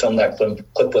happy to film that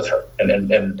clip with her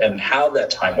and have that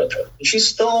time with her. And she's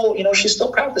still, she's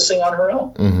still practicing on her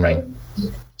own, right?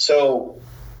 So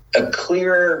a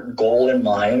clear goal in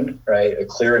mind, right? A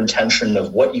clear intention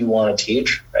of what you want to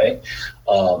teach, right?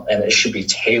 And it should be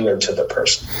tailored to the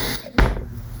person.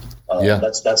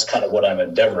 That's kind of what I'm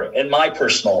endeavoring in my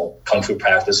personal Kung Fu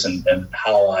practice and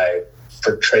how I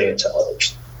portray it to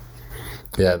others.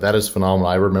 Yeah, that is phenomenal.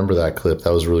 I remember that clip.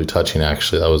 That was really touching,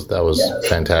 actually. That was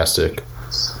fantastic.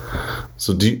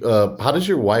 So how does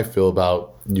your wife feel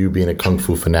about you being a Kung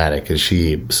Fu fanatic? Is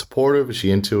she supportive? Is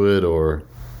she into it, or?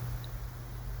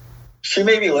 She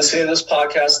may be listening to this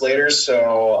podcast later,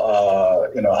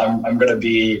 so I'm going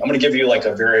to give you like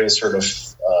a very sort of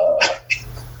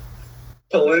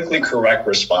politically correct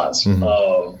response.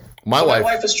 My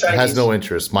wife is Chinese. Has no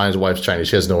interest. My wife's Chinese.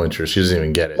 She has no interest. She doesn't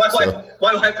even get it. My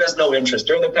wife has no interest.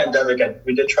 During the pandemic,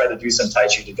 we did try to do some Tai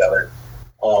Chi together,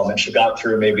 and she got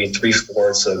through maybe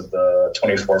 3/4 of the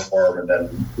 24 form, and then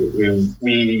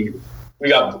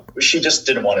she just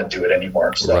didn't want to do it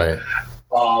anymore. So. Right.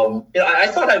 I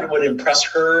thought I would impress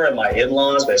her and my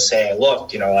in-laws by saying,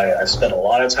 look, I've spent a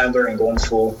lot of time learning Kung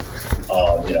Fu.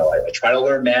 I try to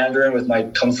learn Mandarin with my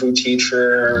Kung Fu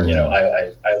teacher.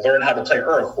 I learned how to play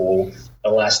Erhu in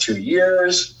the last 2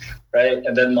 years, right?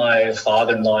 And then my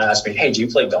father-in-law asked me, hey, do you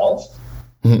play golf?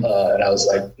 And I was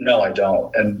like, no, I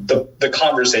don't. And the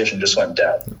conversation just went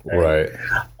dead. Right.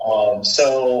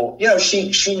 So,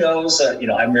 she knows that,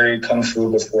 I married Kung Fu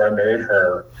before I married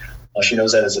her. She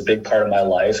knows that it's a big part of my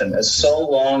life. And as so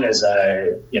long as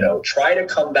I, try to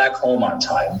come back home on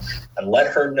time and let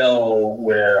her know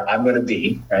where I'm going to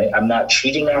be, right? I'm not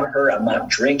cheating on her. I'm not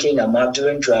drinking. I'm not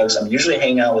doing drugs. I'm usually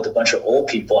hanging out with a bunch of old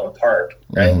people in a park,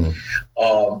 right?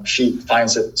 She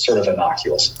finds it sort of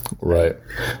innocuous. Right.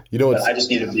 I need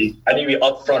to be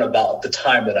upfront about the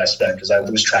time that I spend because I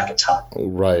lose track of time.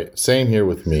 Right. Same here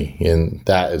with me. And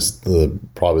that is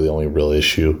probably the only real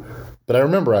issue. But I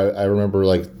remember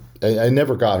like I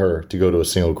never got her to go to a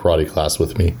single karate class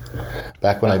with me.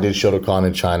 Back when I did Shotokan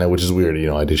in China, which is weird,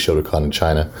 I did Shotokan in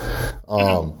China,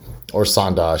 or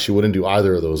Sanda, she wouldn't do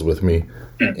either of those with me.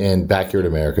 And back here in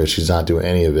America, she's not doing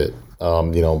any of it.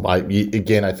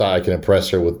 I thought I could impress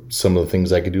her with some of the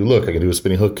things I could do. Look, I could do a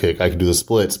spinning hook kick, I could do the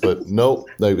splits, but nope,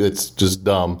 it's just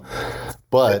dumb.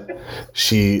 But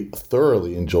she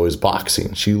thoroughly enjoys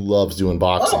boxing. She loves doing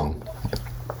boxing. Oh.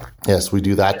 Yes, we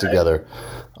do that together.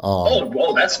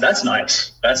 That's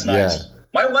nice. That's nice.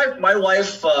 Yeah. My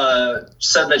wife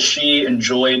said that she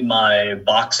enjoyed my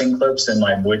boxing clips and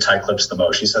my Muay Thai clips the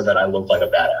most. She said that I look like a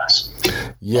badass.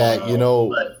 Yeah,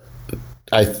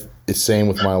 it's same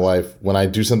with my wife. When I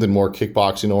do something more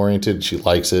kickboxing oriented, she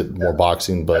likes it, more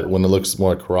boxing. But when it looks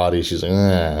more like karate, she's like,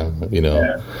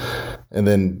 Yeah. And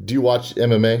then, do you watch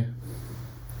MMA?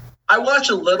 I watch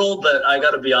a little, but I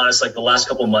got to be honest. Like the last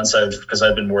couple of months, because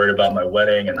I've been worried about my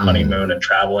wedding and honeymoon and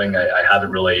traveling, I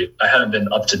haven't been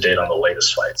up to date on the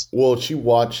latest fights. Well, you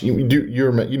know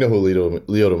who Lyoto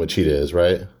Machida is,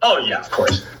 right? Oh yeah, of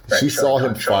course. Right, she saw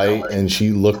him fight, and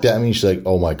she looked at me. And she's like,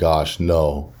 "Oh my gosh,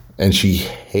 no!" And she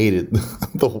hated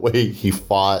the way he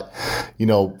fought.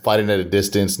 Fighting at a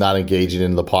distance, not engaging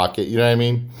in the pocket. You know what I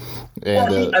mean?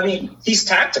 And, he's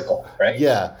tactical, right?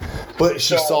 Yeah, but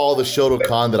she saw the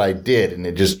Shotokan that I did, and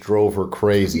it just drove her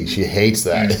crazy. She hates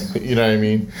that. You know what I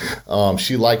mean?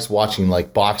 She likes watching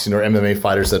like boxing or MMA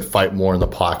fighters that fight more in the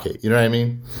pocket. You know what I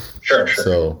mean? Sure.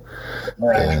 So,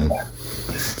 when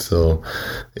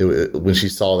she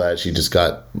saw that, she's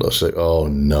like, "Oh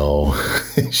no!"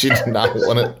 She did not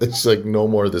want to. She's like, "No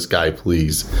more of this guy,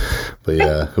 please." But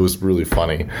yeah, it was really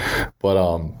funny. But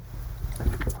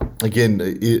again,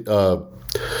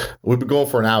 we've been going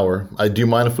for an hour. Do you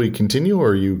mind if we continue, or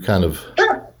are you kind of?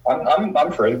 Sure,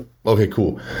 I'm free. Okay,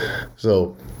 cool.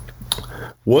 So,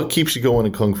 what keeps you going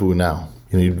in Kung Fu now?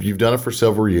 You've done it for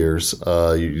several years.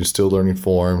 You're still learning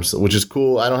forms, which is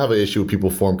cool. I don't have an issue with people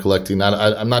form collecting.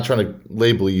 I'm not trying to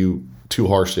label you too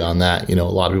harshly on that. A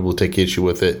lot of people take issue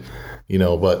with it.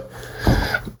 But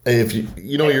if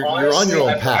you're on your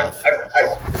own path.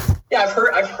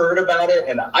 I've heard about it,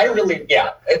 and I really,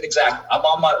 exactly. I'm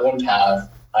on my own path.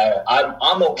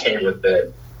 I'm okay with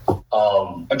it.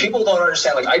 And people don't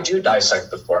understand. Like I do dissect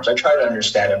the forms. I try to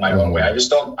understand it in my own way.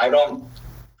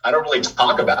 I don't really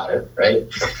talk about it, right?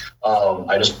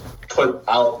 I just put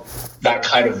out that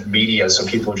kind of media so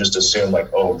people just assume like,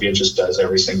 oh, Viet just does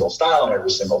every single style and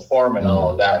every single form and all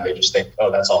of that. And they just think, oh,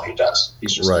 that's all he does.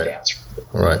 He's just a dancer.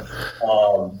 Right.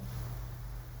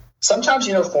 Sometimes,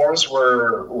 forms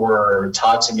were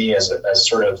taught to me as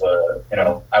sort of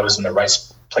I was in the right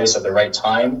place at the right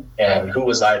time. And who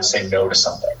was I to say no to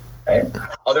something, right?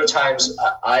 Other times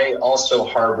I also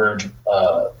harbored,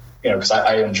 because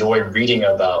I enjoy reading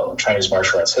about Chinese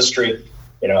martial arts history.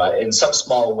 In some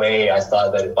small way, I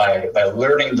thought that by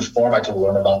learning the form, I could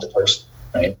learn about the person.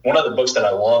 Right. One of the books that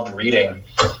I loved reading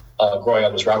growing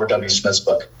up was Robert W. Smith's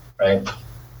book, right?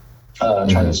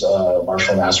 Chinese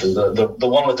martial master, the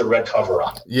one with the red cover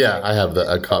on it. Yeah, I have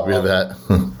a copy of that.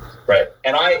 Right.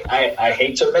 And I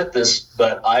hate to admit this,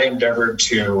 but I endeavored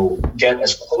to get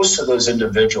as close to those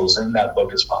individuals in that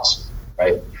book as possible.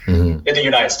 Right? In the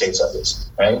United States, at least,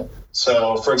 right?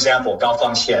 So, for example, Gao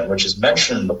Fangxian, which is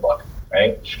mentioned in the book,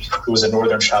 right, who was a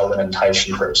Northern Shaolin and Tai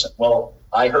Chi person. Well,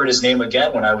 I heard his name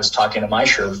again when I was talking to my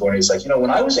Shifu, and he's like, when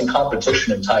I was in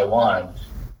competition in Taiwan,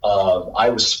 I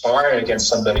was sparring against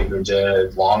somebody who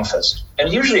did long fist.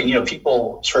 And usually,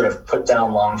 people sort of put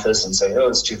down long fist and say, oh,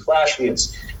 it's too flashy,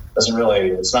 it's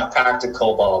not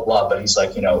practical, blah, blah, blah. But he's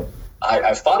like,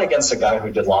 I fought against a guy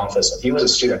who did long fist, and he was a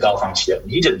student of Gao Fangxian,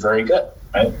 and he did very good,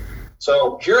 right?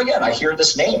 So here again, I hear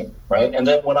this name, right? And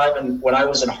then when I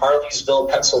was in Harleysville,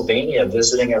 Pennsylvania,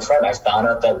 visiting a friend, I found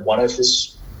out that one of the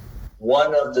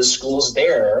schools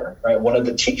there, right, one of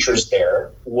the teachers there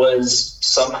was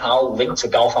somehow linked to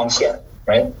Gao Fangxian,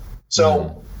 right?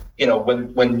 So,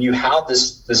 when you have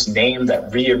this name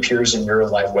that reappears in your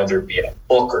life, whether it be in a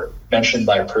book or mentioned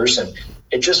by a person,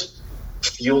 it just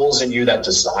fuels in you that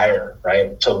desire,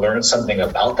 right, to learn something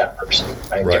about that person,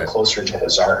 right? Get closer to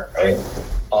his art, right?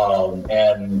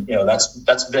 And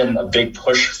that's been a big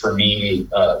push for me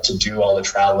to do all the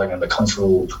traveling and the kung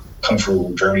fu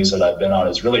journeys that I've been on,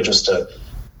 is really just to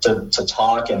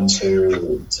talk and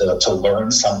to learn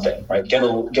something, right?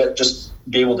 Just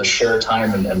be able to share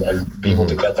time and be able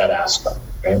to get that aspect,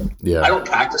 right? Yeah. I don't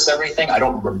practice everything. I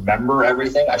don't remember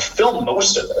everything. I film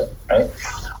most of it, right?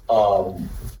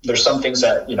 There's some things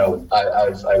that,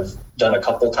 I've done a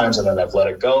couple of times and then I've let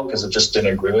it go because it just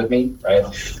didn't agree with me, right?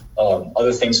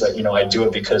 other things that, I do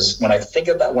it because when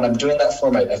I'm doing that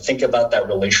form, I think about that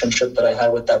relationship that I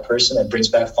had with that person. It brings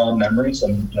back fond memories,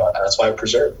 and that's why I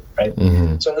preserve it, right?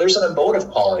 Mm-hmm. So there's an emotive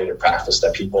quality to practice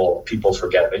that people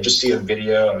forget. They just see a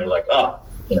video and they're like,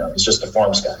 he's just a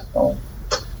forms guy. Well,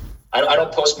 I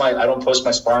don't post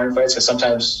my sparring fights because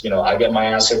sometimes I get my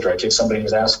ass kicked or I kick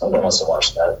somebody's ass. No one wants to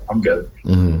watch that. I'm good.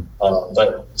 Mm-hmm.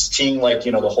 But seeing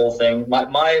the whole thing,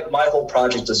 my whole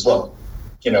project is look.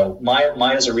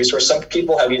 Mine is a resource. Some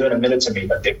people have even admitted to me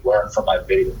that they've learned from my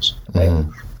videos. Right?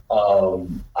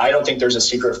 Mm-hmm. I don't think there's a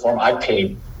secret form. I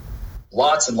paid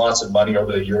lots and lots of money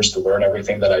over the years to learn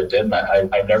everything that I did. And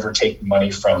I never take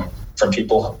money from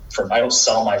people. I don't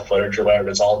sell my footage or whatever.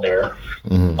 It's all there.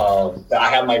 Mm-hmm. I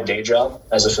have my day job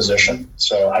as a physician,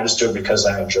 so I just do it because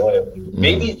I enjoy it. Mm-hmm.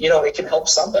 Maybe it can help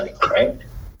somebody, right?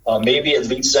 Maybe it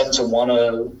leads them to want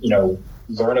to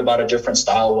learn about a different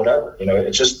style, whatever.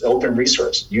 It's just open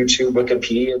resource. YouTube,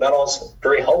 Wikipedia, that all's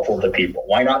very helpful to people.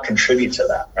 Why not contribute to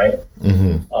that, right?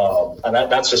 Mm-hmm. And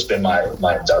that's just been my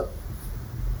endeavor.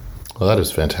 Well, that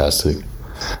is fantastic.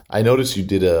 I noticed you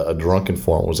did a drunken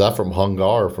form. Was that from Hung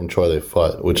Gar or from Choi Li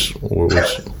Fut? Which?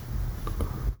 The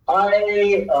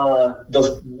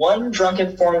one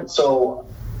drunken form. So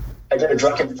I did a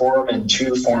drunken form and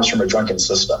 2 forms from a drunken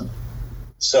system.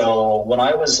 So when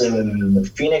I was in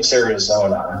Phoenix,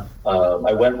 Arizona,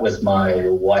 I went with my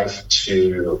wife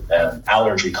to an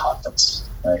allergy conference.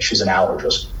 She's an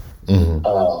allergist.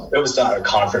 Mm-hmm. It was not a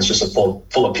conference just full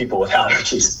of people with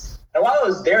allergies. And while I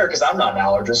was there, because I'm not an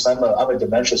allergist, I'm a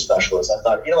dementia specialist, I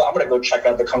thought, I'm going to go check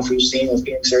out the Kung Fu scene in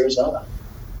Phoenix, Arizona.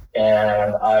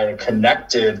 And I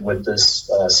connected with this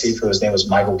Sifu. His name was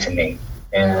Michael Kinane.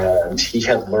 And he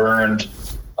had learned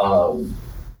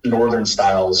northern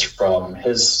styles from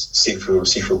his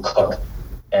Sifu cook.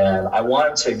 And I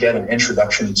wanted to get an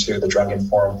introduction to the drunken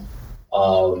form.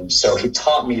 So he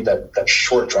taught me that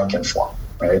short drunken form,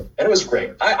 right? And it was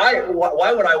great.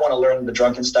 Why would I want to learn the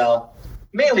drunken style?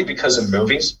 Mainly because of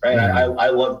movies, right? Mm-hmm. I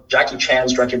love Jackie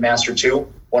Chan's Drunken Master 2,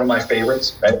 one of my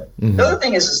favorites, right? Mm-hmm. The other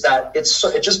thing is that it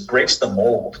just breaks the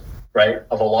mold, right,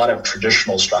 of a lot of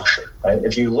traditional structure, right?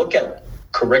 If you look at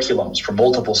curriculums for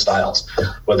multiple styles,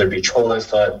 whether it be Choi Li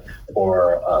Fut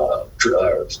or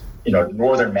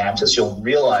Northern Mantis, you'll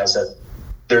realize that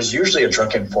there's usually a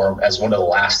drunken form as one of the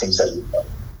last things that you know,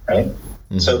 right?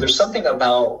 Mm-hmm. So there's something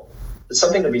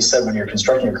to be said when you're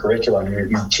constructing a curriculum.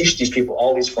 You teach these people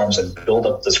all these forms and build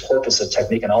up this corpus of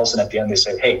technique, and all of a sudden at the end they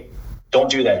say, hey, don't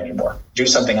do that anymore. Do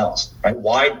something else, right?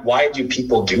 Why do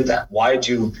people do that? Why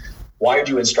do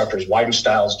instructors, why do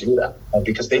styles do that?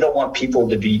 Because they don't want people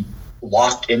to be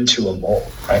locked into a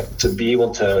mold, right? To be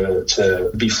able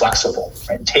to be flexible,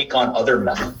 right? Take on other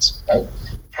methods, right?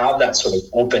 Have that sort of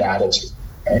open attitude,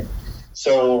 right?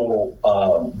 So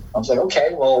I was like,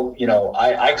 okay, well,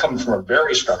 I come from a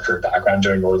very structured background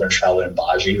doing Northern Shaolin and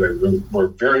Baji. We're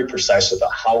very precise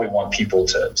about how we want people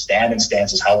to stand in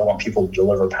stances, how we want people to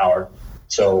deliver power.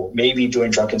 So maybe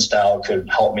doing drunken style could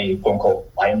help me, quote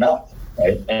unquote, lighten up,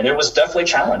 right? And it was definitely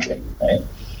challenging, right?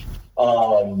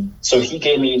 So he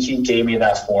gave me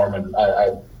that form, and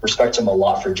I respect him a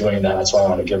lot for doing that. That's why I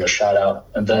want to give a shout out.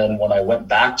 And then when I went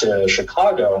back to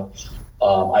Chicago,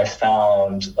 I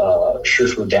found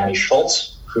Shifu Danny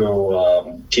Schultz,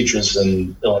 who teaches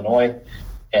in Illinois,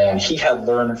 and he had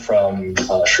learned from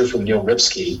Shifu Neil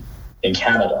Ripsky in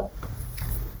Canada.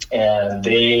 And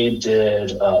they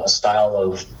did a style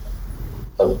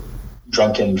of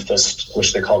drunken fist,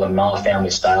 which they call the Ma family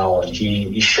style. And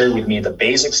he shared with me the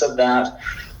basics of that.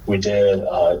 We did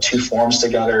 2 forms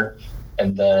together,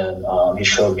 and then he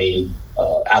showed me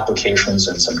applications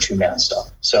and some 2-man stuff.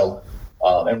 So,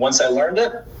 and once I learned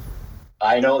it,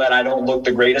 I know that I don't look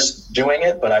the greatest doing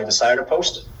it, but I decided to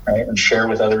post it, right, and share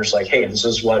with others. Like, hey, this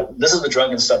is the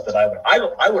drunken stuff that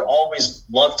I would always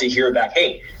love to hear back.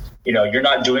 Hey, you're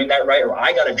not doing that right, or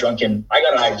I got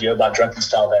an idea about drunken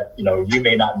style that you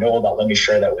may not know about. Let me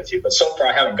share that with you. But so far,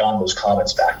 I haven't gotten those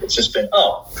comments back. It's just been,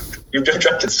 you've done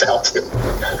drunken style too.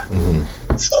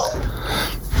 Mm-hmm. So,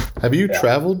 have you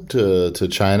traveled to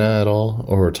China at all,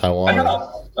 or Taiwan?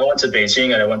 I went to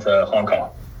Beijing and I went to Hong Kong.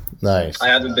 Nice. I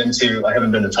haven't been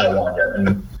to Taiwan yet,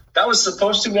 and that was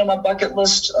supposed to be on my bucket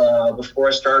list before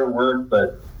I started work,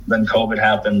 but then COVID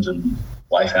happened and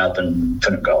life happened, and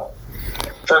couldn't go.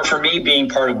 For me, being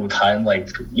part of Wutan,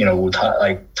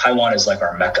 Taiwan is like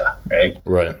our Mecca, right?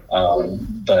 Right.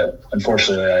 But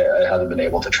unfortunately, I haven't been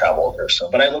able to travel there. So,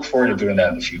 but I look forward to doing that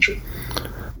in the future.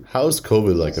 How has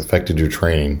COVID affected your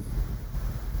training?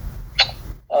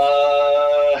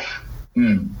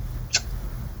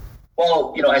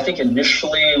 Well, I think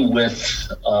initially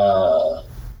with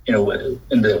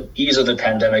in the ease of the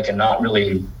pandemic and not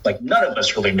really, like, none of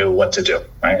us really knew what to do,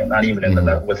 right? Not even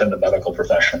within the medical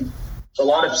profession. So a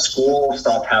lot of schools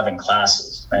stopped having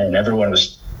classes, right? And everyone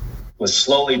was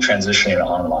slowly transitioning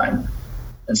online.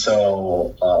 And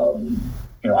so,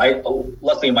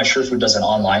 luckily my Shifu does an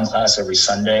online class every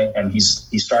Sunday, and he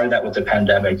started that with the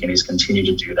pandemic, and he's continued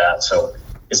to do that. So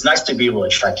it's nice to be able to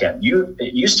check in.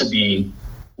 It used to be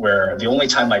where the only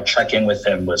time I check in with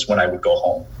him was when I would go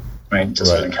home, right, to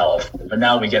Southern California. But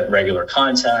now we get regular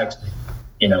contact.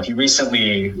 He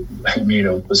recently,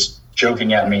 was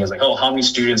joking at me. He was like, "Oh, how many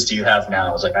students do you have now?"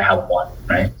 I was like, "I have one."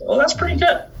 Right? Well, that's pretty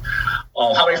good.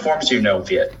 How many forms do you know,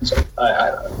 Viet?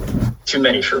 I too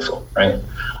many, Shifu, right?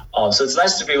 So it's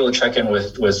nice to be able to check in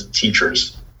with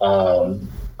teachers.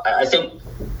 I think,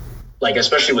 like,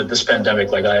 especially with this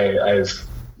pandemic, like I've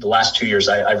the last 2 years,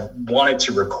 I've wanted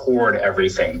to record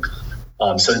everything.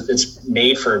 So it's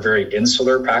made for a very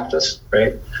insular practice,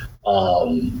 right?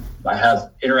 I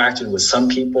have interacted with some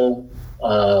people,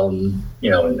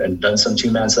 and done some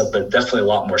two-man stuff, but definitely a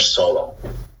lot more solo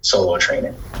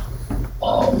training.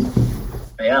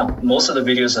 Most of the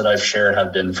videos that I've shared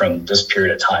have been from this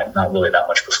period of time, not really that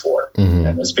much before. Mm-hmm.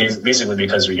 And it's basically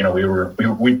because we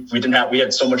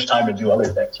had so much time to do other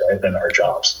things, right, than our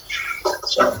jobs.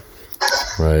 So,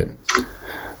 right.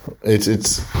 It's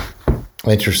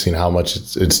interesting how much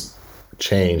it's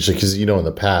changed, because in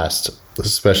the past,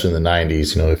 especially in the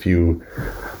 90s, if you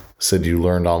said you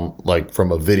learned on, like,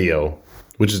 from a video,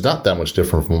 which is not that much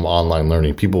different from online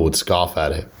learning, people would scoff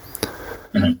at it.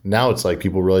 Mm-hmm. Now it's like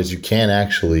people realize you can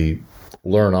actually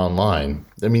learn online.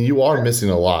 I mean, you are missing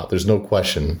a lot. There's no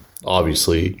question,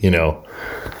 obviously,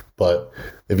 but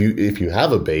if you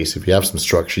have a base, if you have some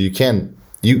structure,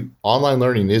 online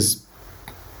learning is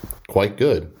quite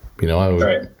good.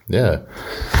 Right. Yeah.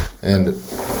 And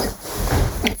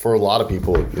for a lot of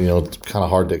people, it's kind of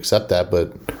hard to accept that,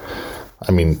 but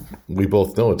I mean, we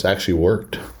both know it's actually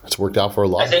worked. It's worked out for a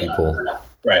lot of people.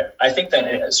 Right. I think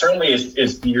that certainly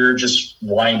if you're just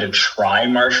wanting to try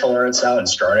martial arts out and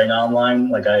starting online,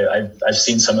 like I've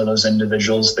seen some of those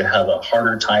individuals, they have a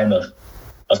harder time of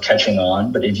catching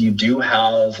on. But if you do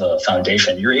have a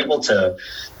foundation, you're able to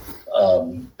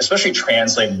especially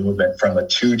translate movement from a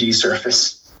 2D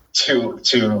surface to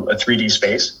a 3D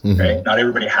space, mm-hmm. right? Not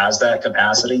everybody has that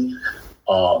capacity.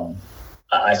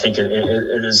 I think it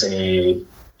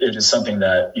is something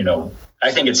that,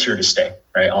 I think it's here to stay,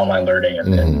 right? Online learning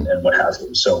and what have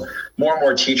you. So more and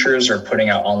more teachers are putting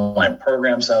out online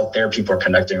programs out there. People are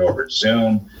connecting over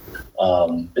Zoom.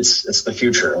 It's the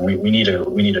future, and we need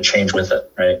to change with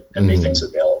it, right? And make things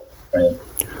available, right?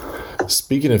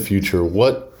 Speaking of future,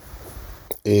 what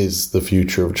is the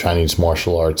future of Chinese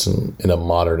martial arts in a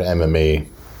modern MMA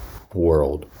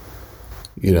world?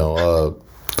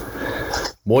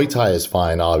 Muay Thai is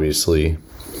fine, obviously.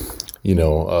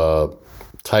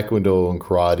 Taekwondo and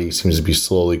karate seems to be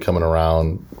slowly coming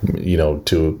around,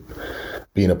 to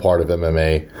being a part of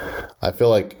MMA. I feel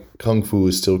like Kung Fu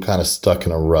is still kind of stuck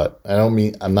in a rut.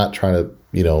 I'm not trying to,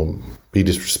 be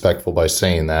disrespectful by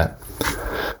saying that,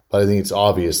 but I think it's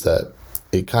obvious that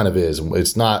it kind of is.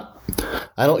 It's not,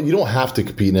 you don't have to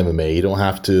compete in MMA. You don't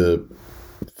have to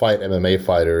fight MMA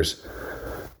fighters,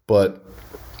 but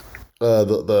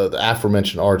the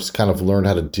aforementioned arts kind of learned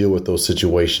how to deal with those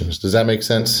situations. Does that make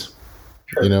sense?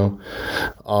 Sure.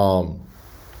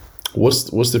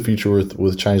 What's the future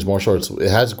with Chinese martial arts? It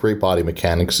has great body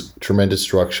mechanics, tremendous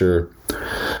structure.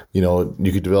 You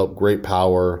could develop great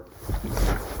power.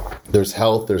 There's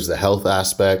health. There's the health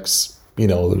aspects.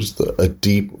 There's a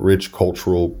deep, rich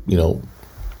cultural,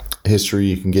 history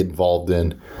you can get involved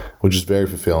in, which is very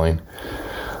fulfilling.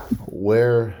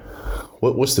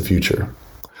 What's the future?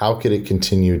 How could it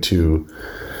continue to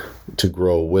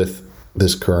grow with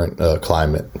this current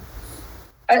climate?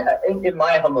 In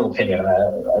my humble opinion,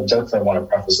 I definitely want to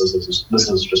preface this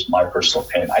is just my personal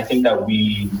opinion. I think that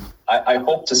I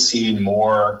hope to see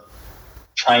more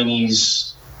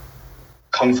Chinese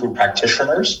Kung Fu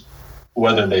practitioners,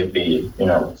 whether they be,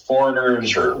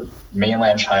 foreigners or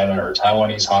mainland China or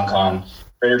Taiwanese, Hong Kong,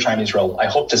 Greater Chinese World. I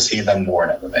hope to see them more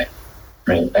in MMA.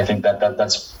 Right? I think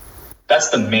that's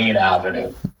the main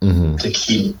avenue mm-hmm. to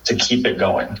keep it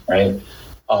going, right?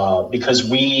 Because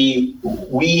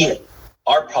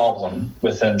our problem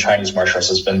within Chinese martial arts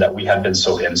has been that we have been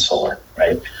so insular,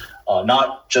 right?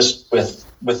 Not just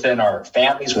within our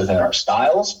families, within our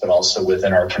styles, but also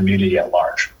within our community at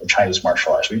large, the Chinese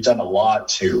martial arts. We've done a lot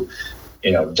to,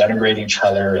 denigrate each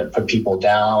other and put people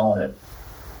down, and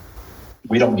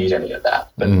we don't need any of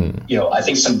that. But, I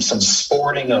think some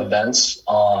sporting events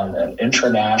on an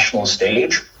international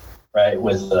stage right,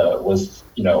 with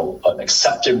an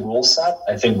accepted rule set,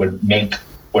 I think would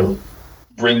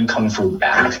bring Kung Fu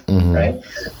back, right?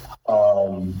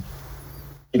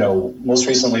 Most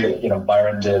recently,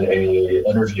 Byron did a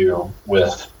interview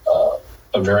with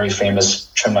a very famous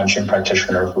Chen Manqun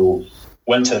practitioner who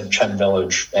went to Chen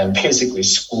Village and basically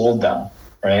schooled them,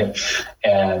 right?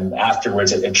 And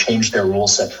afterwards, it changed their rule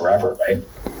set forever, right?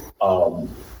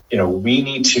 We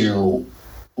need to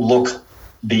look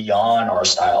beyond our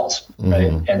styles,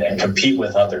 right? And compete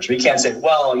with others. We can't say,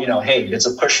 well, hey, it's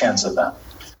a push hands event.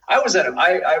 I was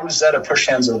at a push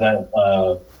hands event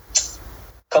a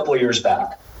couple of years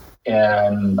back,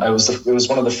 and it was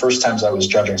one of the first times I was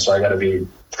judging, so I got to be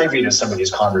privy to some of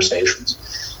these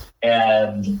conversations.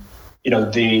 And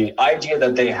the idea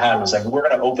that they had was like, we're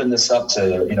going to open this up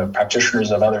to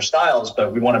practitioners of other styles,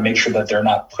 but we want to make sure that they're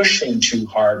not pushing too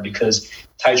hard because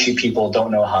Tai Chi people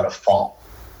don't know how to fall.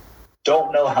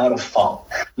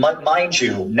 Mind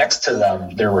you, next to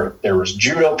them, there was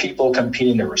judo people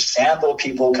competing, there were sambo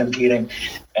people competing,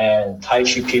 and Tai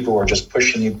Chi people were just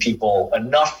pushing people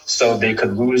enough so they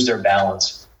could lose their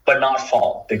balance, but not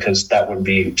fall, because that would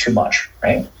be too much,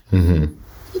 right?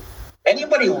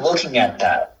 Anybody looking at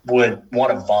that would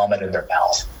want to vomit in their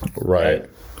mouth. Right.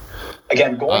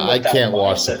 Again, I can't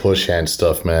watch the push hand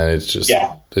stuff, man. It's just,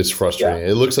 it's frustrating.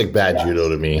 It looks like bad judo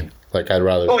to me. Like, I'd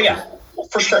rather. Oh, yeah,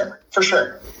 for sure.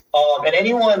 And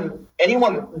anyone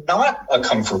not a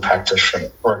Kung Fu practitioner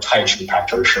or a Tai Chi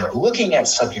practitioner looking at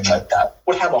something like that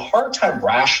would have a hard time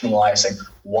rationalizing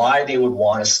why they would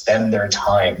want to spend their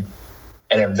time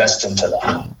and invest into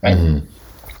that, right?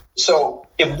 So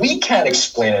if we can't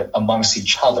explain it amongst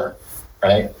each other,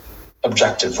 right,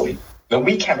 objectively, then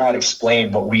we cannot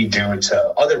explain what we do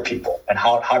to other people and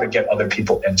how to get other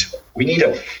people into it. We need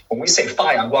to, when we say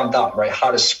Fa Yang Guang Da, right,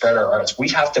 how to spread our arts, we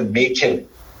have to make it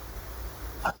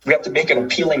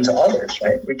appealing to others,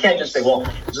 right? We can't just say, well,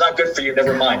 it's not good for you,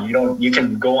 never mind. You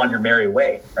can go on your merry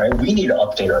way, right? We need to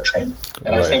update our training.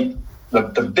 And I think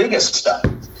the biggest step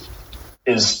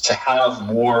is to have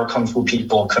more Kung Fu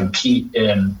people compete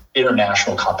in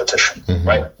international competition,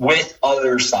 right? With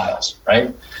other styles,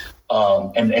 right?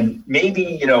 And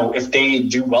maybe, if they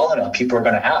do well enough, people are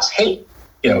going to ask, hey,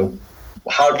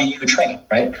 how do you train,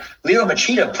 right? Leo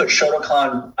Machida put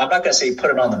Shotokan, I'm not going to say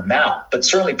put it on the map, but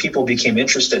certainly people became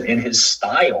interested in his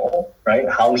style, right?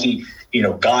 How he, he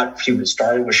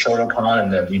started with Shotokan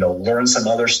and then, learned some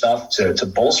other stuff to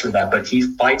bolster that. But he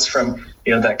fights from,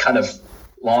 that kind of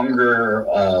longer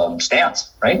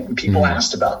stance, right? And people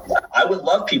asked about that. I would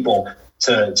love people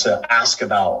to ask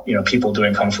about, people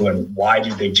doing Kung Fu and why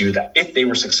do they do that if they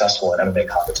were successful in MMA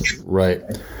competition. Right.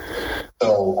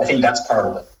 So I think that's part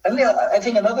of it. And I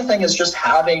think another thing is just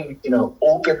having,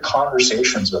 open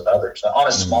conversations with others on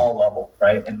a small level,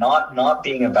 right? And not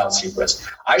being about secrets.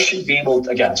 I should be able,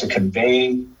 again, to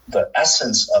convey the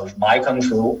essence of my Kung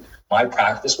Fu, my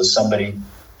practice with somebody.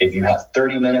 If you have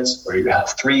 30 minutes or you have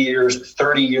 3 years,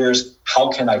 30 years, how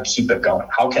can I keep it going?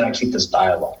 How can I keep this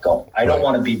dialogue going? I don't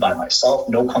want to be by myself.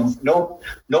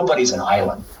 Nobody's an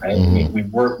island, right?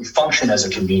 We function as a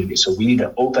community. So we need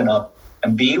to open up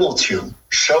and be able to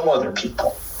show other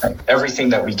people, right, everything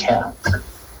that we can.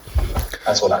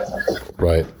 That's what I think.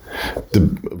 Right.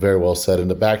 Very well said. And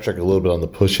to backtrack a little bit on the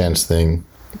push hands thing,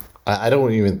 I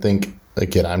don't even think,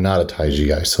 again, I'm not a Tai Chi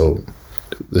guy, so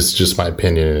this is just my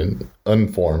opinion and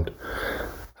uninformed.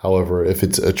 However, if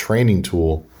it's a training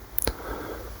tool,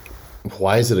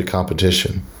 why is it a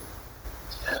competition?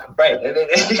 Right.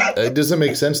 It doesn't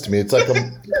make sense to me. It's like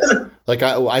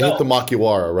I hit the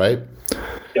Makiwara, right?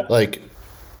 Yeah. Like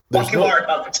there's Makiwara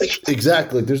competition.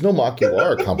 Exactly. There's no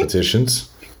Makiwara competitions.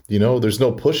 There's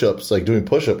no push-ups, like doing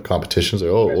push-up competitions.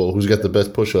 Like, well, who's got the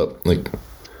best push-up? Like,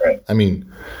 right. I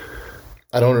mean,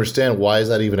 I don't understand. Why is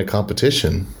that even a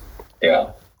competition?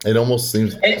 Yeah. It almost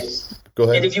seems... Go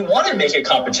ahead. And if you want to make it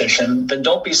competition, then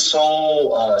don't be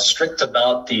so strict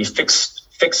about the fixed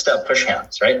push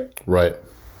hands, right? Right.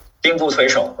 并步推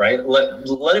手, right?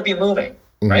 Let it be moving,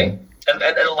 right? And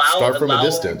start from a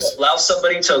distance. Allow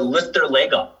somebody to lift their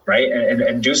leg up, right?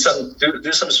 And do some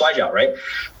swai jiao, right?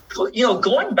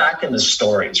 Going back in the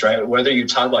stories, right? Whether you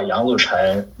talk about Yang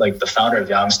Luchen, like the founder of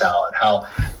Yang Style, and how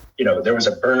there was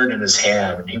a bird in his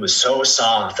hand, and he was so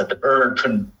soft that the bird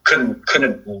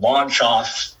couldn't launch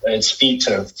off its feet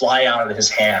to fly out of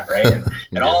his hand, right?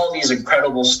 And all these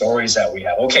incredible stories that we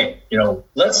have. Okay,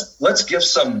 let's give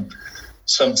some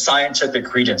scientific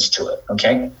credence to it.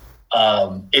 Okay,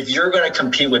 if you're going to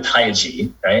compete with Tai Chi,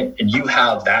 right, and you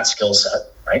have that skill set,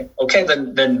 right? Okay,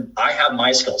 then I have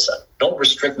my skill set. Don't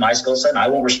restrict my skill set, and I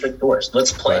won't restrict yours.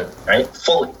 Let's play, right?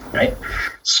 Fully, right?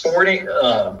 Sporting,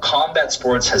 combat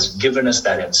sports has given us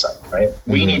that insight, right?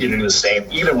 We need to do the same,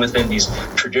 even within these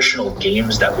traditional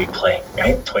games that we play,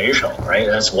 right? 推手, right?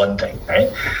 That's one thing,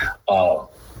 right?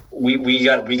 We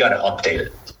got to update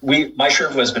it. My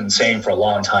Shifu has been saying for a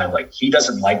long time, like he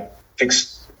doesn't like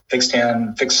fixed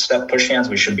step push hands.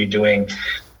 We should be doing,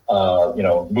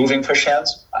 moving push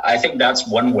hands. I think that's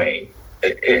one way.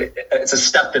 It's a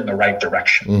step in the right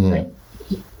direction. Right?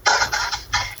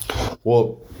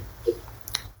 Well,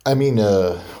 I mean,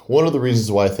 one of the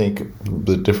reasons why I think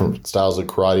the different styles of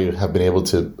karate have been able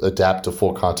to adapt to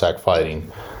full contact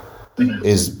fighting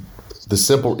is the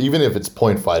simple, even if it's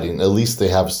point fighting, at least they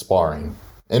have sparring.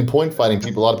 And point fighting,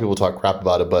 a lot of people talk crap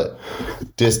about it, but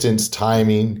distance,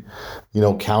 timing,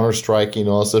 counter striking,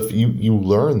 all that stuff, you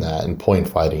learn that in point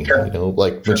fighting. Sure.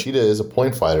 Machida is a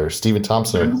point fighter. Stephen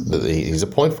Thompson, he's a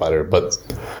point fighter, but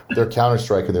their counter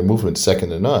strike and their movement second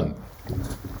to none.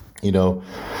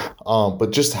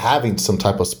 But just having some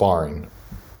type of sparring,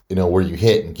 where you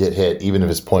hit and get hit, even if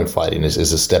it's point fighting, is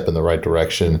a step in the right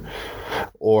direction.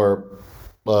 Or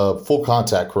full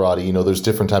contact karate, there's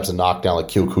different types of knockdown, like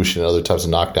Kyokushin and other types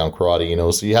of knockdown karate,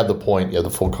 so you have the point, you have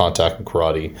the full contact in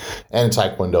karate, and in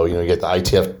Taekwondo, you get the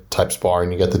ITF type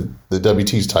sparring, you get the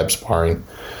WTs type sparring.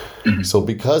 So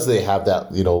because they have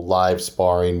that, live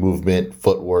sparring, movement,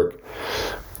 footwork,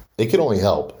 it can only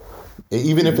help.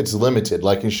 Even if it's limited,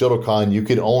 like in Shotokan, you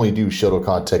can only do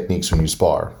Shotokan techniques when you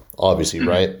spar, obviously,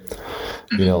 right?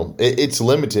 It's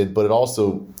limited, but it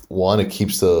also, it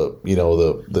keeps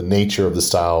the nature of the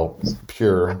style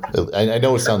pure. I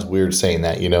know it sounds weird saying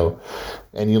that,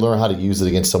 and you learn how to use it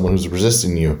against someone who's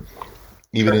resisting you,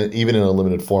 even in a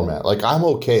limited format. Like, I'm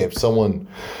okay if someone,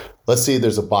 let's say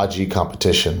there's a Baji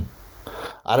competition.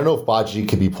 I don't know if Baji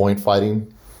could be point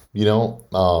fighting,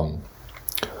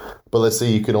 but let's say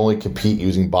you could only compete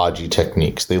using Baji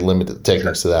techniques. They limit the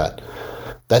techniques to that.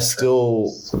 That's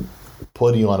still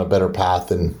putting you on a better path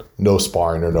than no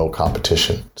sparring or no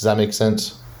competition. Does that make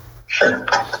sense? Sure.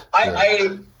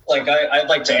 I'd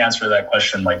like to answer that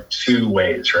question like two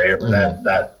ways, right?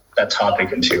 That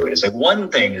topic in two ways. Like, one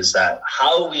thing is that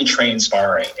how we train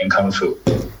sparring in Kung Fu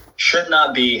should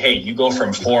not be, hey, you go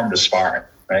from form to sparring,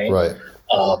 right? Right.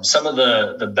 Some of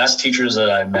the best teachers that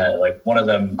I met, like one of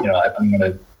them, I'm going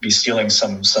to be stealing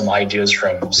some ideas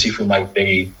from Sifu Mike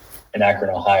Biggie in Akron,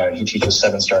 Ohio. He teaches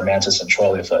 7-star Mantis and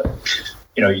Chole Foot.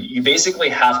 You basically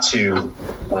have to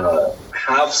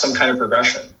have some kind of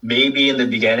progression. Maybe in the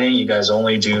beginning, you guys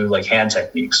only do like hand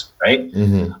techniques, right?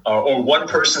 Or one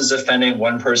person's defending,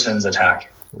 one person's attacking,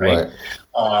 right?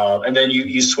 And then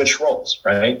you switch roles,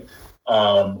 right?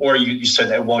 Or you said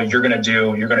that, well, you're going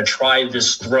to try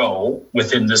this throw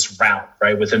within this round,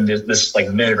 right? Within this like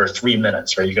minute or 3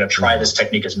 minutes, right? You're going to try this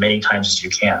technique as many times as you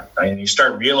can, right? And you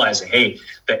start realizing, hey,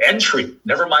 the entry,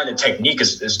 never mind the technique,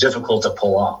 is difficult to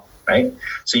pull off, right?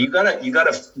 So you gotta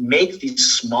make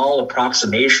these small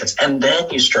approximations, and then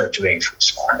you start doing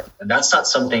sparring. And that's not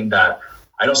something that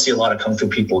I don't see a lot of Kung Fu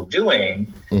people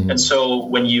doing. And so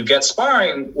when you get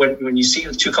sparring, when you see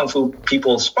the two Kung Fu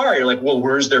people spar, you're like, well,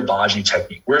 where's their Baji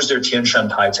technique? Where's their Tian Shan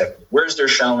Pai technique? Where's their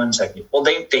Shaolin technique? Well,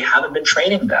 they haven't been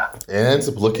training that. It ends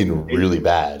up looking really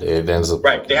bad. It ends up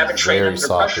they haven't trained under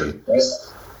pressure. Right?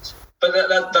 But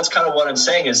that's kind of what I'm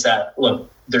saying is that, look,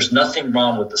 there's nothing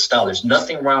wrong with the style. There's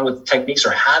nothing wrong with techniques or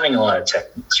having a lot of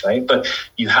techniques, right? But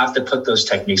you have to put those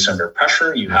techniques under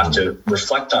pressure. You have to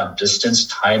reflect on distance,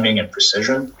 timing, and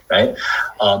precision, right?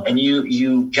 And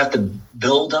you have to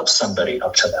build up somebody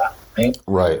up to that, right?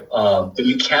 Right. But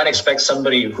you can't expect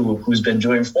somebody who's been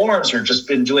doing forms or just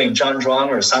been doing Zhang Zhuang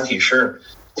or Santi Shi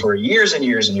for years and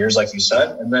years and years, like you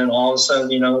said, and then all of a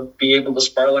sudden, be able to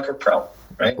spar like a pro.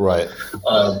 Right.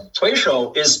 推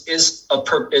手is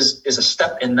a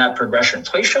step in that progression.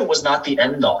 推手was not the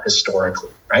end all historically,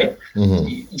 right?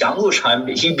 Yang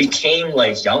Lushan, he became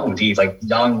like Yang Wudi, like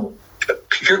Yang,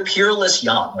 peerless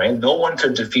Yang, right? No one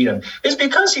could defeat him. It's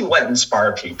because he went and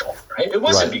sparred people, right? It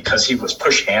wasn't because he was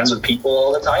push hands with people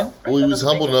all the time. Right? Well, he was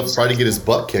humble enough to try to get his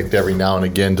butt kicked every now and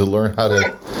again to learn how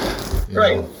to.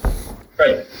 Right.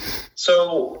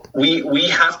 So we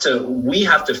have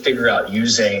to figure out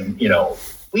using,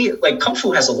 Kung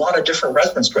Fu has a lot of different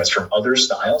reference points from other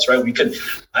styles, right?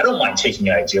 I don't mind taking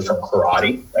an idea from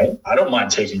karate, right? I don't mind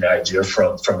taking an idea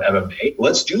from MMA.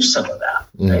 Let's do some of that,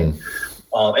 right?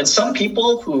 And some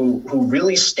people who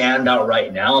really stand out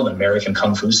right now in the American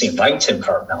Kung Fu scene, like Tim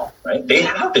Carmel, right? They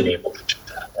have been able to do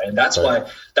that, right? And that's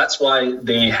why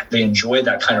they enjoy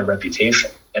that kind of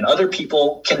reputation. And other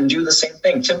people can do the same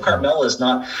thing. Tim Carmel is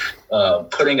not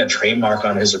putting a trademark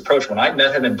on his approach. When I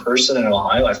met him in person in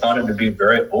Ohio, I found him to be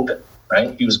very open,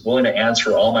 right? He was willing to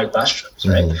answer all my questions,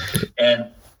 right? Mm-hmm.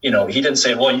 And, he didn't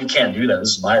say, well, you can't do that.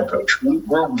 This is my approach.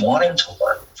 We're wanting to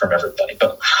learn from everybody,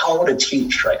 but how to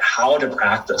teach, right? How to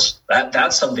practice.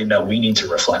 That's something that we need to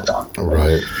reflect on.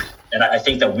 Right. And I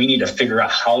think that we need to figure out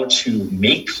how to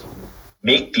make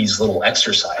these little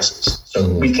exercises so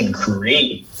we can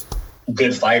create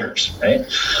good fighters, right?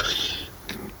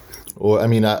 Well, I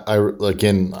mean, I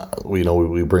again, we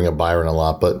bring up Byron a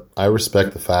lot, but I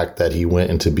respect the fact that he went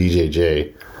into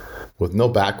BJJ with no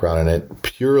background in it,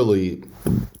 purely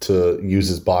to use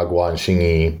his Bagua and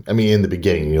Xingyi. I mean, in the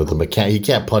beginning, he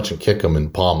can't punch and kick him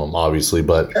and palm him, obviously,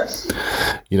 but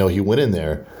he went in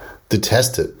there to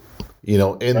test it,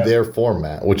 in their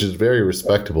format, which is very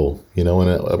respectable, and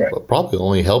it probably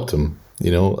only helped him.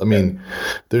 I mean,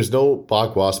 there's no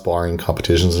Bagua sparring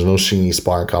competitions, there's no Xingyi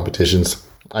sparring competitions.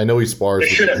 I know he spars. There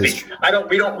shouldn't be.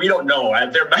 We don't know.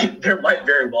 There might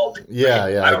very well be.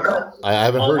 Yeah. I don't know. I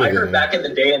haven't heard of it. I heard back in the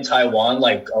day in Taiwan,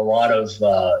 like a lot of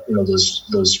those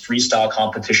freestyle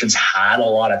competitions had a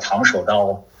lot of Tang Shou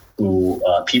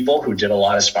people who did a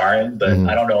lot of sparring, but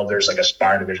I don't know if there's like a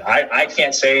sparring division. I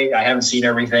can't say. I haven't seen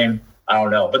everything. I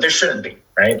don't know, but there shouldn't be,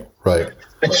 right? Right.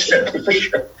 There shouldn't be, for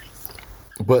sure.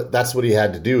 But that's what he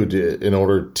had to do in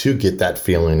order to get that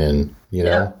feeling in,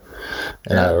 Yeah.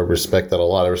 And I respect that a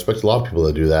lot. I respect a lot of people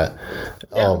that do that.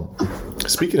 Yeah.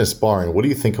 Speaking of sparring, what do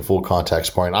you think of full contact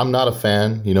sparring? I'm not a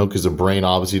fan, because the brain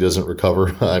obviously doesn't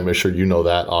recover. I'm sure you know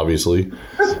that, obviously.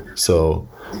 So,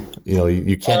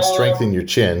 you can't strengthen your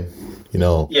chin,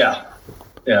 Yeah.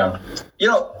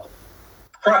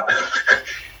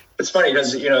 It's funny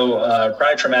because,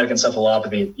 chronic traumatic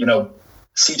encephalopathy,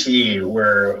 CTE,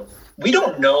 where we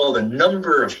don't know the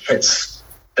number of hits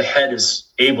the head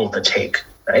is able to take,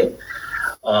 right?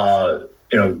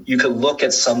 You could look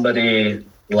at somebody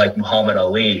like Muhammad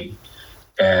Ali,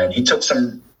 and he took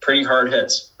some pretty hard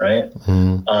hits, right?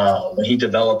 When he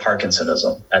developed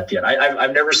Parkinsonism at the end.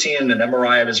 I've never seen an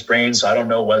MRI of his brain, so I don't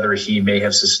know whether he may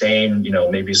have sustained,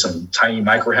 maybe some tiny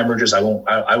microhemorrhages.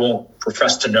 I won't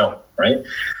profess to know, right? And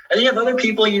then you have other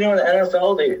people, in the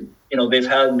NFL, they've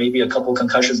had maybe a couple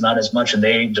concussions, not as much, and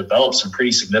they develop some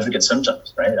pretty significant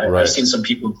symptoms, right? I've seen some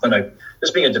people in clinic,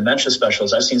 just being a dementia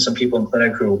specialist, I've seen some people in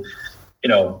clinic who,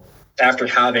 after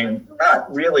having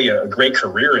not really a great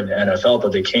career in the NFL,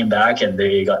 but they came back and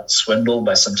they got swindled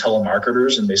by some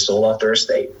telemarketers and they sold off their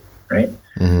estate, right?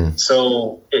 Mm-hmm.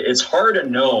 So it's hard to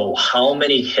know how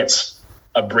many hits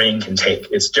a brain can take.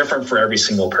 It's different for every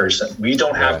single person. We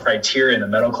don't have criteria in the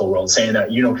medical world saying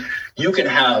that, you can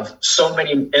have so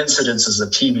many incidences of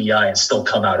TBI and still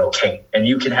come out okay. And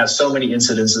you can have so many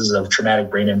incidences of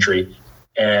traumatic brain injury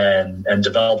and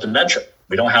develop dementia.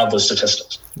 We don't have those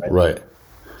statistics. Right.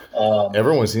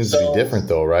 Everyone seems to be different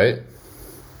though, right?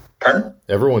 Pardon?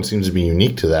 Everyone seems to be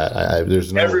unique to that.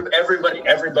 There's no...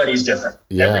 Everybody's different.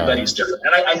 Yeah. Everybody's different.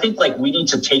 And I think we need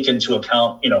to take into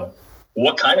account,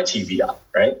 what kind of TBI,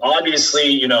 right?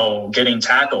 Obviously, getting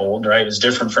tackled, right, is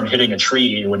different from hitting a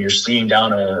tree when you're skiing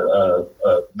down a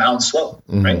mountain slope,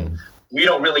 right? We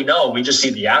don't really know. We just see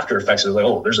the after effects of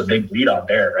there's a big bleed on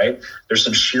there, right? There's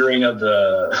some shearing of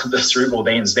the cerebral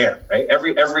veins there, right?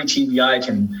 Every TBI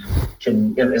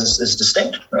is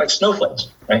distinct. They're like snowflakes,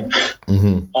 right?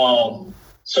 Mm-hmm.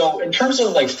 So in terms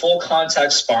of full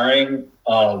contact sparring,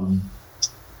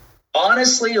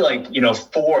 honestly,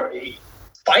 for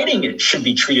fighting, it should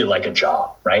be treated like a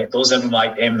job, right? Those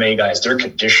MMA guys, they're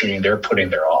conditioning, they're putting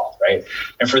their all, right?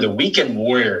 And for the weekend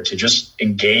warrior to just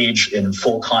engage in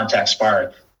full contact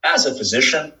sparring, as a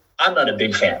physician, I'm not a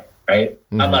big fan, right?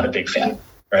 Mm-hmm. I'm not a big fan,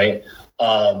 right?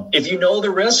 If you know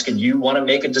the risk and you want to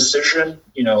make a decision,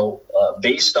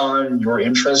 based on your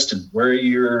interest and where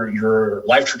your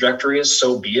life trajectory is,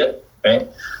 so be it, right?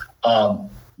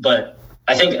 But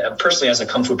I think personally, as a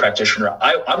Kung Fu practitioner,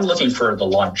 I'm looking for the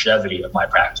longevity of my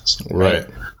practice. Right.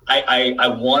 I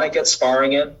want to get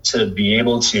sparring in to be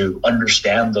able to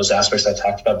understand those aspects I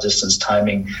talked about: distance,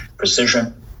 timing,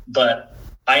 precision. But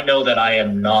I know that I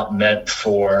am not meant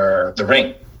for the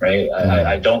ring. Right. Mm-hmm.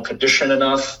 I don't condition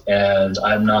enough, and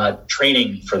I'm not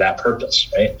training for that purpose.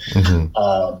 Right.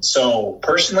 Mm-hmm. So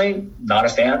personally, not a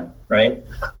fan. Right.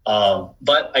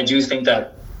 But I do think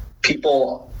that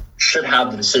people should have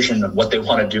the decision of what they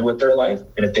want to do with their life.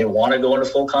 And if they want to go into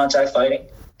full contact fighting,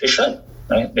 they should,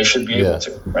 right? They should be able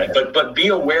to, right? But be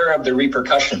aware of the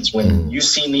repercussions when you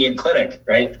see me in clinic,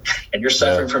 right? And you're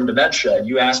suffering from dementia and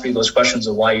you ask me those questions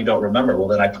of why you don't remember. Well,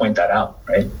 then I point that out,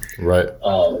 right? Right.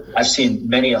 I've seen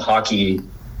many a hockey,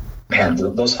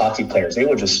 those hockey players, they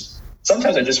would just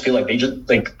sometimes I just feel like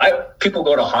people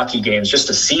go to hockey games just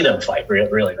to see them fight,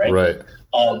 really, right? Right.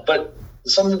 But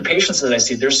some of the patients that I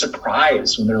see, they're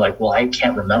surprised when they're like, well, I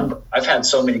can't remember. I've had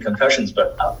so many concussions,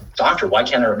 but doctor, why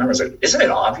can't I remember? It's like, isn't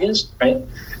it obvious, right?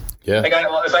 Yeah. Like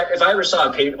if I ever saw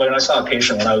a patient, when I saw a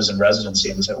patient when I was in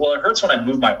residency and said, well, it hurts when I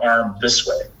move my arm this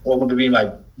way. What would be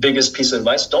my biggest piece of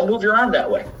advice? Don't move your arm that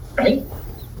way, right?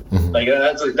 Mm-hmm. Like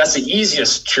that's the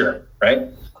easiest cure, right?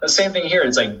 The same thing here.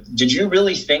 It's like, did you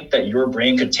really think that your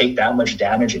brain could take that much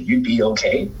damage and you'd be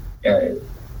okay?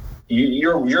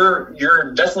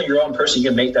 You're definitely your own person. You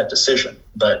can make that decision,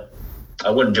 but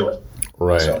I wouldn't do it.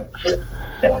 Right. So,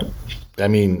 yeah. I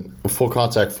mean, full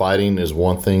contact fighting is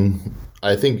one thing.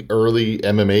 I think early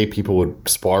MMA people would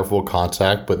spar full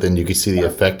contact, but then you could see the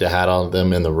effect it had on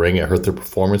them in the ring. It hurt their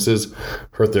performances,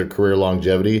 hurt their career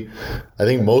longevity. I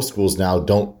think most schools now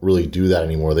don't really do that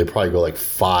anymore. They probably go like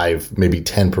 5, maybe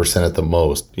 10% at the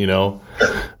most, you know?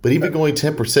 But even going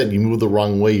 10%, you move the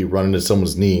wrong way, you run into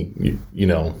someone's knee, you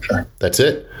know, that's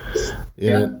it.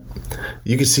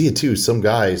 You can see it too. Some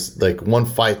guys, like one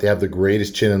fight, they have the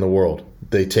greatest chin in the world.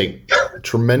 They take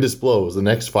tremendous blows. The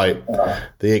next fight,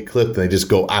 they get clipped and they just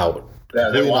go out. Yeah,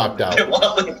 they're knocked out.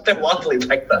 They're wobbly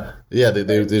like that. Yeah,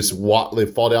 they just they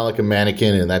fall down like a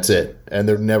mannequin and that's it. And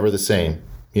they're never the same,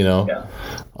 you know?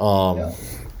 Yeah.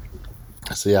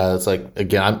 So yeah, it's like,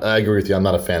 again, I agree with you. I'm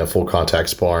not a fan of full contact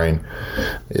sparring.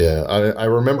 Yeah, I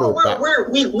remember. Well,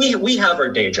 we have our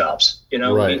day jobs, you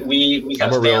know. Right. We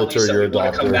have families that we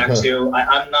want to come back to.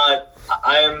 I'm not.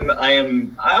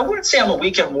 I wouldn't say I'm a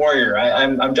weekend warrior.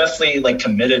 I'm definitely like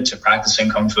committed to practicing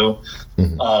Kung Fu.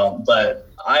 Mm-hmm. But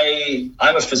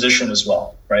I'm a physician as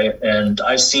well, right? And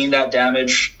I've seen that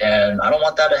damage and I don't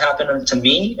want that to happen to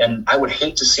me. And I would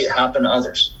hate to see it happen to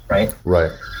others, right?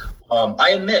 Right.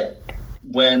 I admit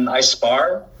when I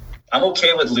spar, I'm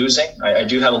okay with losing. I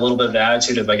do have a little bit of an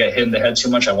attitude. If I get hit in the head too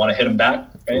much, I want to hit him back.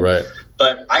 Right.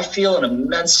 But I feel an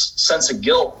immense sense of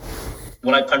guilt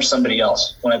when I punch somebody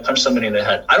else, when I punch somebody in the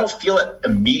head. I don't feel it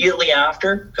immediately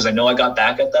after because I know I got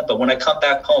back at them. But when I come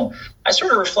back home, I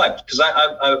sort of reflect because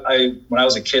I when I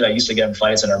was a kid, I used to get in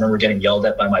fights and I remember getting yelled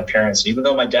at by my parents. Even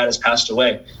though my dad has passed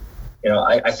away, you know,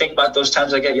 I think about those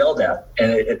times I get yelled at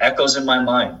and it echoes in my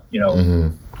mind, you know.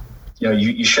 Mm-hmm. You know,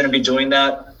 you shouldn't be doing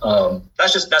that.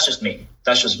 That's just me.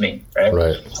 That's just me, right?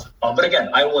 Right. But again,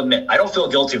 I will admit, I don't feel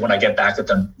guilty when I get back at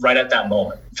them right at that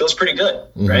moment. It feels pretty good,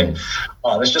 mm-hmm. right?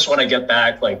 It's just when I get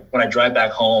back, like when I drive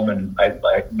back home and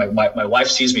my wife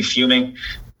sees me fuming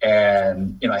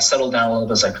and, you know, I settle down a little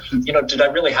bit. It's like, you know, did I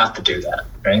really have to do that,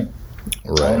 right?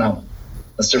 Right. I don't know.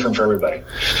 That's different for everybody.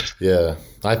 Yeah.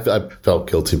 I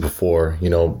felt guilty before, you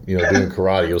know, doing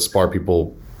karate, you'll spar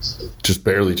people just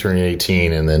barely turning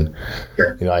 18, and then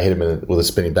you know I hit him with a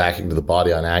spinning back into the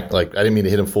body on act. Like I didn't mean to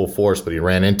hit him full force, but he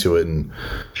ran into it, and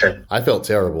I felt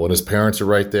terrible. And his parents are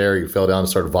right there. He fell down and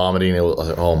started vomiting. It was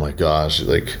like, oh my gosh!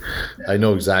 Like I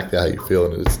know exactly how you feel,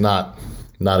 and it's not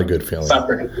a good feeling. It's not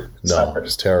pretty.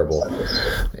 It's terrible.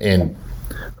 And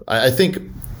I think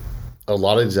a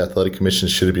lot of these athletic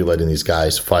commissions should be letting these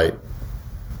guys fight.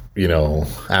 You know,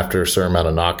 after a certain amount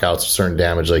of knockouts, certain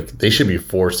damage, like they should be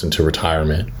forced into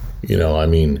retirement. You know, I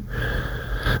mean,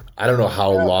 I don't know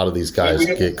how a lot of these guys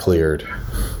get cleared.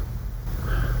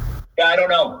 Yeah, I don't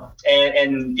know.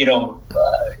 And you know,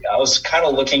 I was kind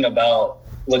of looking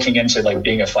into like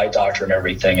being a fight doctor and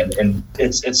everything, and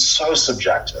it's so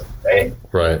subjective, right?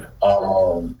 Right.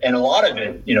 And a lot of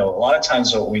it, you know, a lot of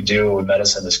times what we do in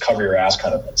medicine is cover your ass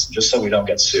kind of medicine, just so we don't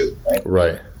get sued, right?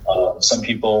 Right. Some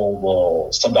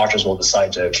doctors will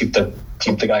decide to keep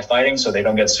the guy fighting so they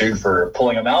don't get sued for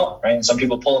pulling him out, right? And some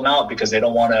people pull him out because they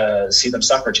don't want to see them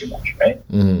suffer too much, right?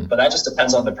 Mm-hmm. But that just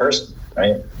depends on the person,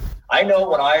 right? I know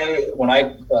when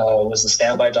I was the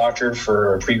standby doctor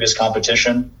for a previous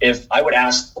competition, if I would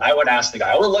ask the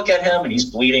guy, I would look at him and he's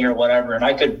bleeding or whatever, and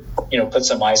I could, you know, put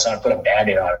some ice on it, put a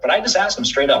Band-Aid on it, but I just ask him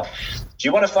straight up, do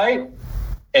you want to fight?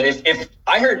 And if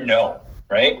I heard no,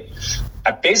 right, I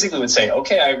basically would say,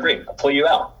 okay, I agree. I'll pull you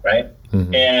out, right?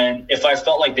 Mm-hmm. And if I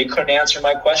felt like they couldn't answer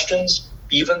my questions,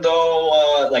 even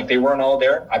though like they weren't all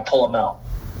there, I pull them out.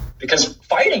 Because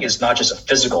fighting is not just a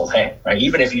physical thing, right?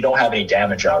 Even if you don't have any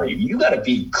damage on you got to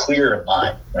be clear in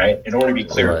mind, right? In order to be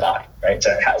clear in body, right?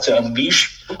 To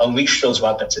unleash those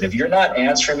weapons. And if you're not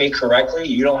answering me correctly,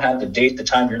 you don't have the date, the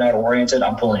time, you're not oriented,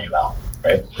 I'm pulling you out,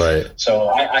 right? Right. So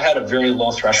I had a very low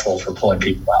threshold for pulling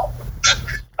people out.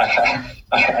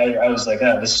 I was like,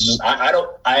 this is just, I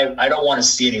don't want to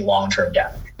see any long-term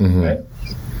damage. Mm-hmm.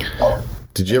 Right?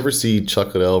 Did you ever see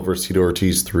Chuck Liddell versus Tito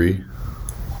Ortiz 3?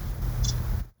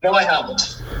 No, I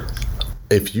haven't.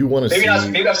 If you want to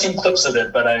maybe I've seen clips of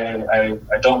it, but I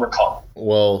don't recall.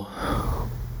 Well,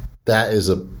 that is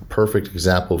a perfect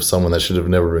example of someone that should have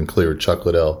never been cleared. Chuck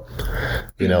Liddell,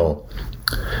 you know,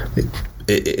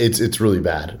 it's really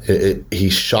bad.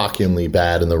 He's shockingly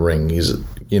bad in the ring. He's,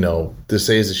 you know, to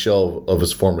say he's a shell of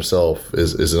his former self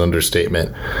is an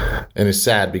understatement, and it's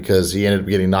sad because he ended up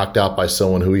getting knocked out by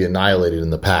someone who he annihilated in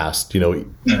the past, you know,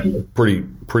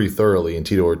 pretty thoroughly in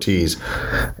Tito Ortiz,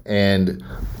 and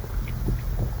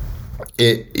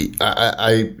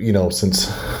I you know,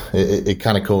 since it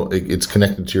kind of it's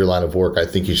connected to your line of work, I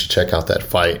think you should check out that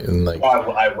fight. And like,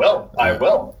 I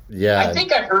will. Yeah, I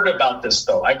think I heard about this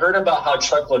though. I heard about how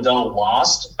Chuck Liddell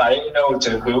lost, but I didn't know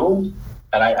to who.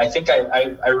 And I think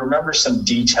I remember some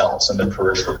details in the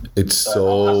periphery. It's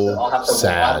so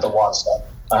sad. I'll have to watch that.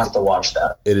 I have to watch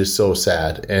that. It is so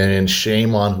sad, and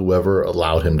shame on whoever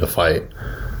allowed him to fight.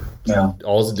 Yeah,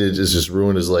 all it did is just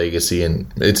ruin his legacy,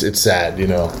 and it's sad, you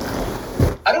know.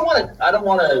 I don't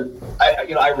want to.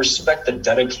 I respect the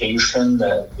dedication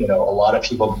that, you know, a lot of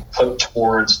people put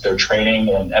towards their training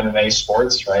in MMA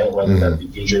sports, right? Whether that be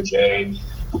BJJ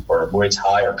or Muay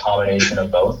Thai or combination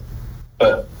of both.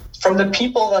 But from the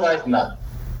people that I've met,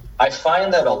 I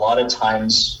find that a lot of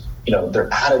times, you know,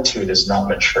 their attitude is not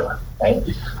mature, right?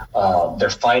 They're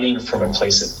fighting from a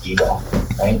place of ego,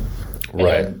 right?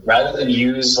 Right. And rather than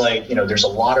use, like, you know, there's a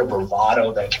lot of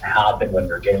bravado that can happen when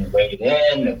they're getting weighed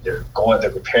in and they're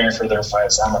preparing for their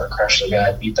fights. I'm going to crush the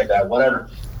guy, beat the guy, whatever.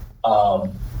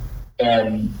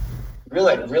 And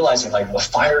realizing like the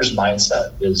fighter's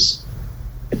mindset is,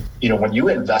 you know, when you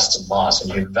invest in loss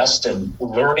and you invest in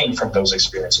learning from those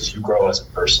experiences, you grow as a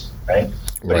person, right?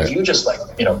 But if you just, like,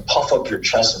 you know, puff up your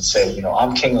chest and say, you know,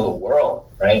 I'm king of the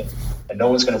world, right? And no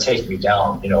one's going to take me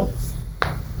down, you know,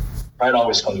 pride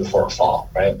always comes before a fall,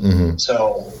 right? Mm-hmm.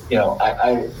 So, you know,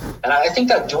 I think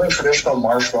that doing traditional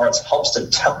martial arts helps to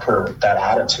temper that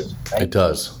attitude, right? It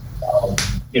does.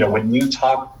 You know, when you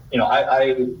talk, you know,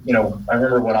 I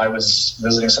remember when I was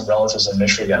visiting some relatives in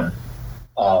Michigan,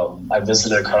 I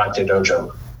visited a karate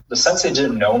dojo. The sensei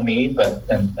didn't know me, but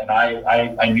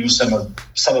I knew some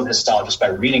of his style just by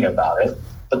reading about it.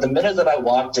 But the minute that I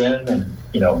walked in and,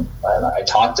 you know, I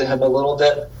talked to him a little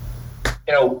bit,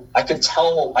 you know, I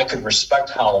could respect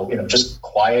how, you know, just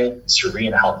quiet,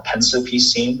 serene, how pensive he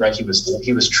seemed, right? He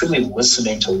was truly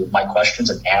listening to my questions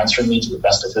and answering me to the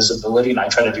best of his ability, and I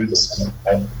try to do the same,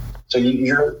 right? So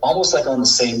you're almost like on the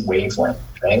same wavelength,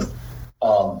 right?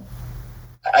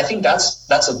 I think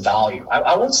that's a value.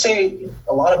 I would say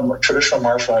a lot of traditional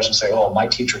martial artists would say, "Oh, my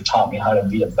teacher taught me how to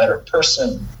be a better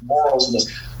person, morals and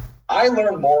this." I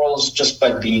learned morals just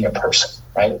by being a person,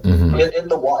 right? Mm-hmm.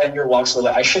 In your walks of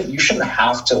life, you shouldn't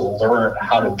have to learn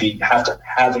how to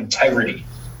have integrity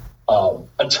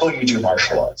until you do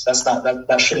martial arts.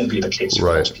 That shouldn't be the case for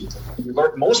most people.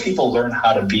 Most people learn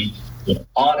how to be, you know,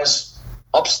 honest,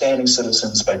 upstanding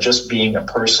citizens by just being a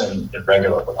person in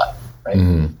regular life, right?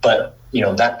 Mm-hmm. But, you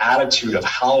know, that attitude of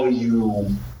how you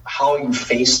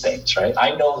face things, right?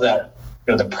 I know that,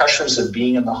 you know, the pressures of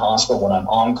being in the hospital when I'm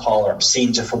on call or I'm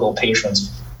seeing difficult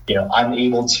patients, you know, I'm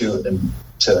able to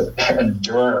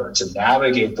endure, to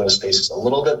navigate those spaces a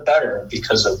little bit better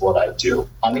because of what I do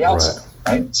on the outside,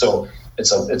 right? So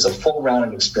it's a full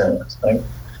rounded experience, right?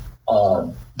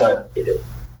 But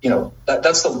you know,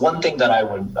 that's the one thing that I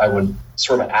would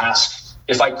sort of ask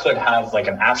if I could have like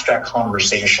an abstract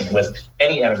conversation with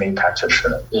any MMA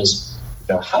practitioner is,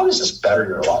 you know, how does this better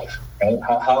your life? Right?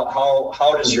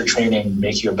 How does your training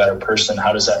make you a better person?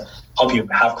 How does that help you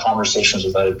have conversations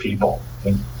with other people?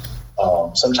 I mean,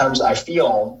 sometimes I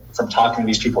feel from talking to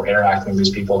these people, interacting with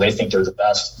these people, they think they're the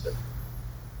best.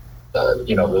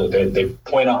 You know, they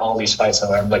point out all these fights,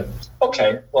 and I'm like,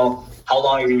 okay, well, how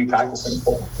long are you going to be practicing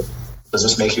for? Does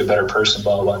this make you a better person?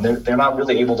 Blah, blah, blah. And they're not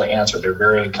really able to answer. They're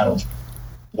very kind of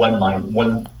one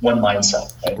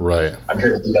mindset. Right. I'm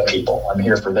here to beat up people. I'm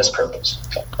here for this purpose.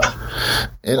 Okay.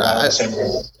 And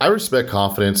I respect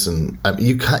confidence, and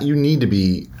you need to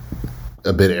be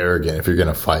a bit arrogant if you're going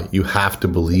to fight. You have to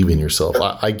believe in yourself.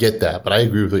 I get that, but I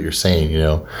agree with what you're saying. You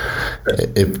know,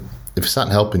 if it's not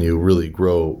helping you really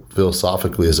grow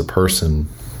philosophically as a person,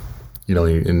 you know,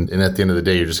 and at the end of the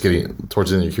day, you're just getting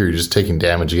towards the end of your career, you're just taking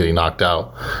damage, you're getting knocked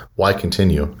out. Why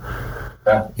continue?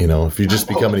 Yeah. You know, if you're just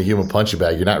becoming a human punching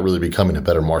bag, you're not really becoming a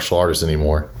better martial artist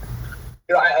anymore.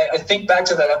 You know, I think back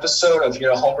to that episode of, you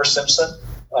know, Homer Simpson,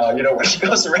 you know, when he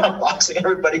goes around boxing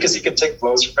everybody because he can take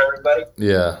blows from everybody.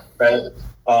 Yeah. Right.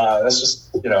 That's just,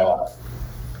 you know,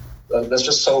 that's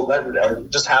just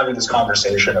just having this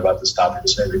conversation about this topic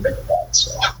just made me think about it.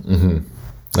 So. Mm-hmm.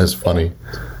 That's funny.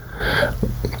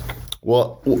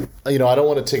 Well, I don't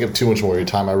want to take up too much more of your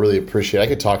time. I really appreciate it. I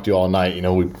could talk to you all night.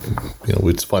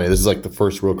 It's funny. This is like the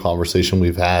first real conversation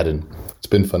we've had, and it's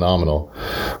been phenomenal.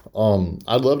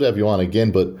 I'd love to have you on again,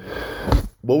 but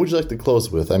what would you like to close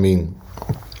with? I mean,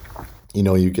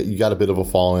 you got a bit of a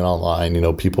following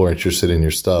online. People are interested in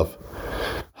your stuff.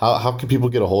 How can people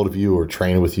get a hold of you or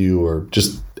train with you or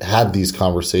just have these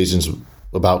conversations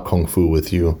about Kung Fu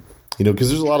with you? Because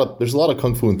there's a lot of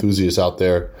Kung Fu enthusiasts out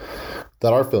there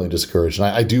that are feeling discouraged, and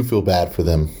I do feel bad for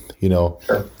them.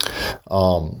 Sure.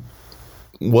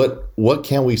 What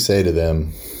can we say to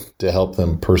them to help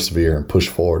them persevere and push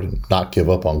forward and not give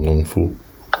up on Kung Fu?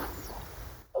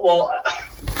 Well,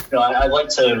 I'd like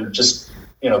to just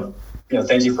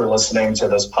thank you for listening to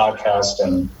this podcast,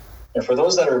 and for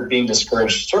those that are being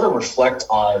discouraged, sort of reflect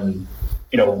on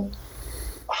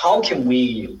how can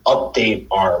we update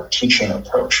our teaching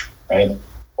approach, right,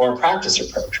 or practice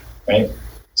approach, right?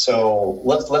 So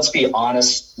let's be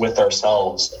honest with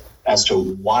ourselves as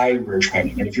to why we're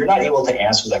training. And if you're not able to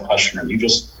answer that question, or you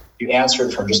answer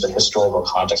it from just a historical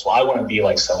context, well, I want to be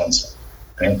like so-and-so,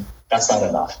 right? That's not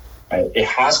enough, right? It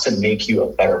has to make you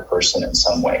a better person in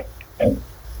some way, right?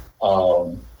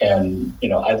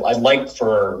 I'd like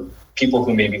for people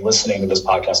who may be listening to this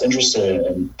podcast interested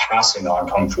in passing on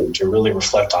Kung Fu to really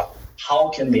reflect on how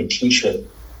can they teach it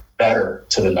better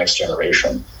to the next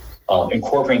generation.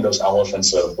 Incorporating those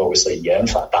elements of what we say, yan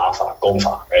fa, da fa, gong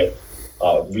fa, right?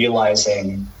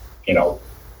 Realizing,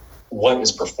 what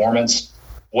is performance,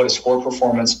 what is for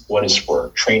performance, what is for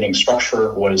training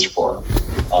structure, what is for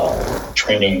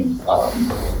training,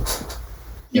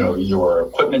 your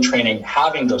equipment training,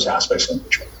 having those aspects in the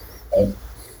training, right?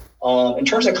 In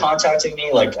terms of contacting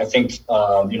me, I think,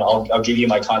 I'll give you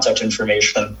my contact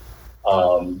information,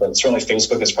 but certainly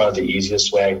Facebook is probably the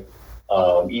easiest way.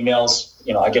 Emails,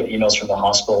 I get emails from the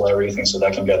hospital and everything, so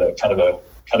that can get a kind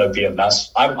of be a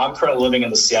mess. I'm currently living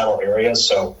in the Seattle area,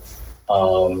 so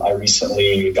I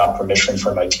recently got permission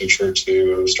from my teacher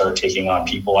to start taking on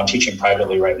people. I'm teaching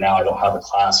privately right now. I don't have a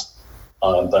class,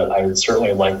 but I would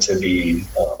certainly like to be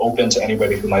open to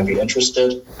anybody who might be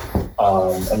interested.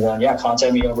 And then,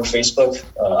 contact me over Facebook.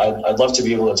 I'd love to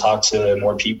be able to talk to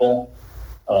more people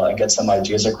and get some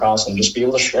ideas across and just be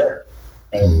able to share.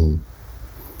 Right?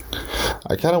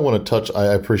 I kind of want to touch, I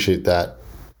appreciate that,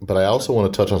 but I also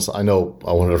want to touch on, I know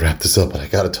I wanted to wrap this up, but I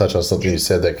got to touch on something you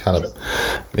said that kind of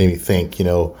made me think,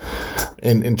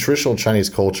 in traditional Chinese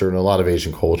culture and a lot of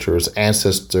Asian cultures,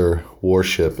 ancestor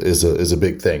worship is a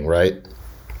big thing, right?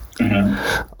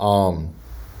 Mm-hmm.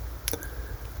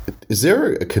 Is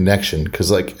there a connection?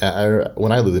 Because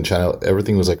when I lived in China,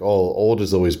 everything was like, oh, old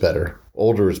is always better.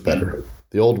 Older is better. Mm-hmm.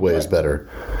 The old way is better.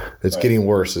 It's getting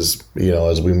worse as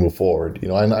we move forward.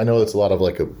 I know it's a lot of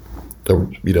a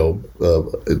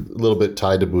little bit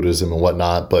tied to Buddhism and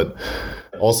whatnot, but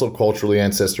also culturally,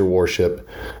 ancestor worship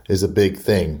is a big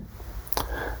thing.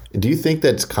 Do you think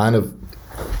that's kind of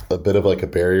a bit of a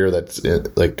barrier that's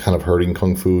kind of hurting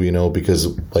Kung Fu? Because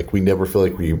we never feel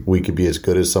like we could be as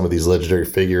good as some of these legendary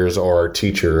figures, or our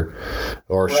teacher,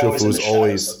 or Shifu's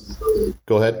always.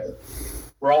 Go ahead.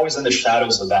 We're always in the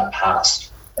shadows of that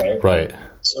past, right? Right.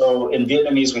 So in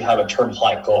Vietnamese, we have a term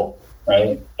Hai Go,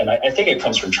 right? And I think it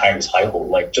comes from Chinese Hai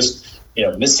Go, just,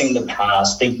 missing the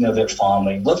past, thinking of it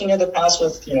fondly, looking at the past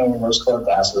with, rose-colored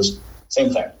glasses,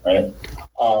 same thing, right?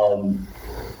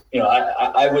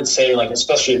 I would say,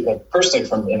 especially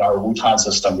personally in our Wutan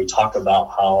system, we talk about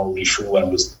how Li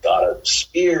Shuwen was the god of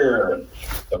spear, and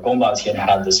Gongba Tian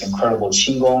had this incredible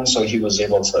qinggong, so he was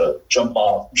able to jump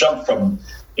from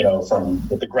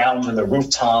the ground to the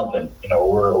rooftop, and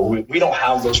we don't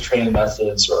have those training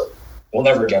methods, or we'll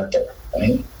never get there,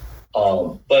 right?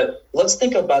 But let's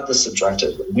think about this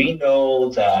subjectively. We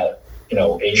know that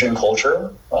Asian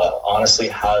culture honestly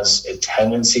has a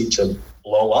tendency to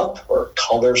blow up or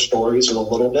color stories with a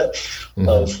little bit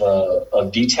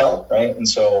of detail, right? And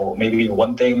so maybe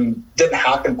one thing didn't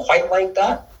happen quite like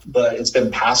that, but it's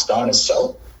been passed on as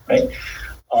so, right?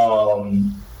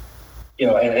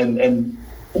 And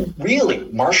really,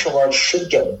 martial arts should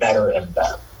get better and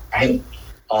better, right?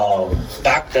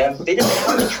 Back then, they didn't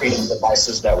have the training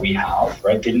devices that we have,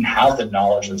 right? They didn't have the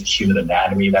knowledge of the human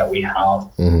anatomy that we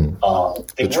have.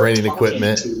 The training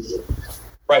equipment.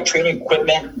 Training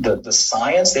equipment, the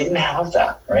science, they didn't have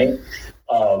that, right?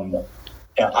 I'm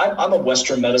a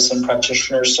Western medicine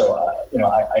practitioner, so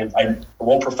I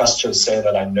won't profess to say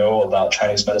that I know about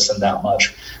Chinese medicine that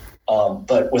much.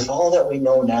 But with all that we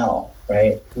know now,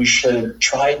 right, we should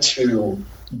try to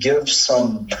give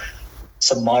some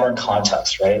modern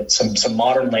context, right? Some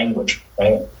modern language,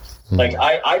 right?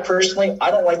 I personally,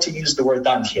 I don't like to use the word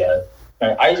dantian,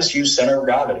 Right? I just use center of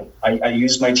gravity. I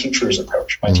use my teacher's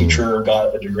approach. My teacher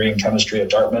got a degree in chemistry at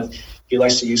Dartmouth. He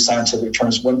likes to use scientific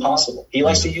terms when possible. He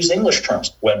likes to use English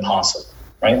terms when possible,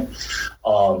 right?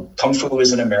 Kung Fu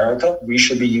is in America. We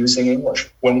should be using English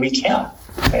when we can.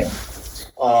 Okay?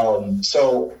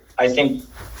 So I think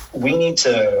we need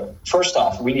to, first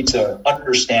off, we need to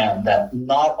understand that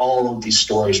not all of these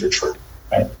stories are true,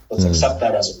 right? Let's accept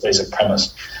that as a basic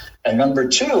premise. And number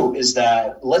two is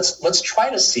that let's try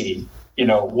to see,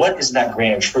 what is that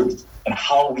grain of truth and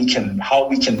how we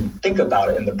can think about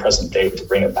it in the present day to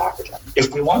bring it back again,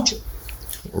 if we want to.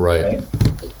 Right.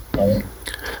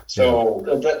 So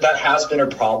that has been a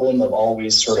problem of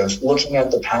always sort of looking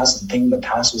at the past and thinking the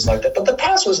past was like that. But the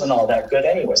past wasn't all that good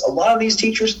anyways. A lot of these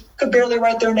teachers could barely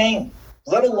write their name,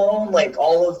 let alone like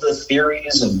all of the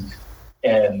theories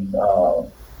and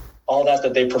all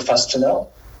that they profess to know,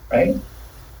 right?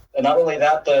 And not only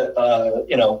that,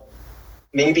 but,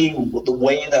 maybe the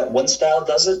way that one style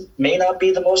does it may not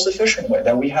be the most efficient way.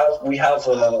 That we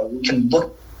can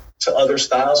look to other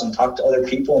styles and talk to other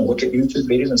people and look at YouTube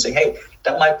videos and say, hey,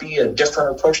 that might be a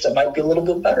different approach that might be a little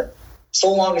bit better, so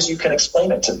long as you can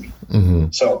explain it to me.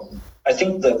 So I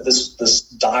think that this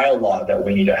dialogue that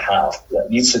we need to have that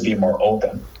needs to be more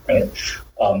open, right?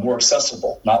 More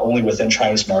accessible, not only within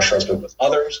Chinese martial arts, but with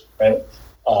others, right?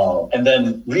 And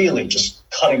then really just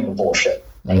cutting the bullshit,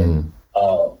 right?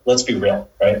 Let's be real,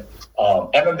 right?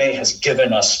 MMA has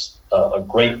given us a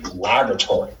great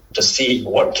laboratory to see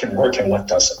what can work and what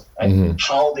doesn't, right?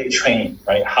 How they train,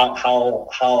 right?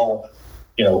 How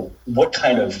what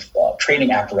kind of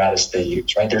training apparatus they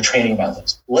use, right? Their training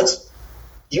methods. Let's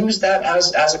use that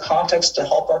as a context to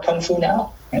help our Kung Fu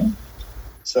now, right?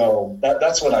 So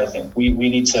that's what I think. We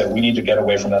need to get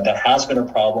away from that. That has been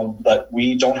a problem, but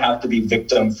we don't have to be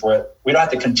victim for it. We don't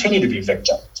have to continue to be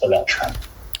victim to that trend.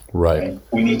 Right.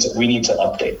 We need to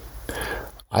update.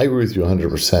 I agree with you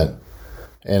 100%.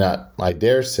 And I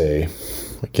dare say,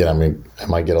 again, I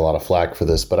might get a lot of flack for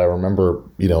this, but I remember,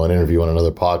 an interview on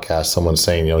another podcast, someone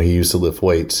saying, he used to lift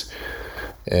weights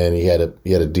and he had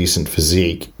a decent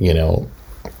physique,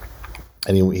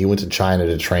 and he went to China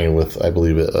to train with, I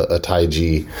believe, a Tai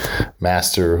Chi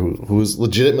master who was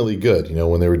legitimately good.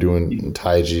 When they were doing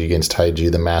Tai Chi against Tai Chi,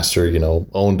 the master,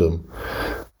 owned him.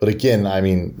 But again,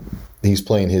 he's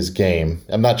playing his game.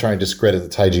 I'm not trying to discredit the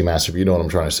Tai Chi master, but you know what I'm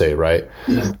trying to say, right?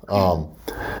 Yeah.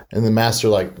 And the master,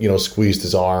 squeezed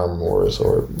his arm or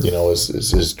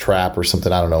his trap or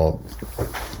something. I don't know.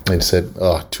 And he said,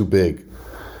 "Oh, too big,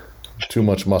 too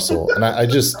much muscle." And I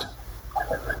just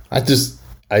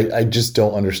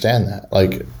don't understand that.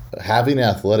 Like, having an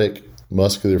athletic,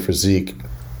 muscular physique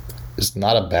is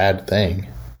not a bad thing.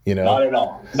 Not at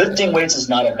all. Lifting weights is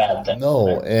not a bad thing.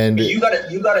 No, right? and but you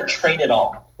gotta train it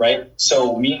all, right?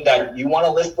 So meaning that you want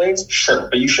to lift weights, sure,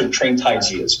 but you should train Tai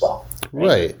Chi as well,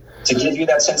 right? To give you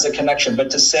that sense of connection.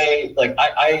 But to say,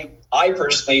 I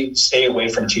personally stay away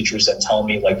from teachers that tell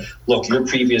me, look, your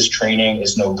previous training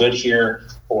is no good here,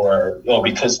 or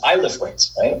because I lift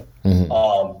weights, right?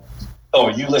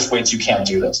 You lift weights, you can't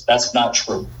do this. That's not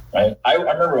true. Right. I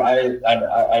remember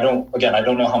I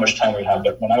don't know how much time we have,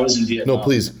 but when I was in Vietnam. No,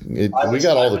 please. We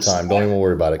got all the time. Don't even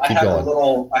worry about it. Keep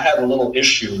going. I had a little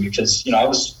issue because, I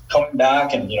was coming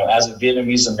back and, as a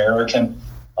Vietnamese American,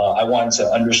 I wanted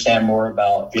to understand more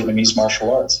about Vietnamese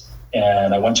martial arts.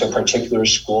 And I went to a particular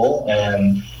school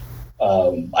and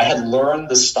I had learned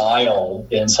the style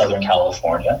in Southern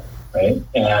California. Right.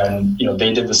 And,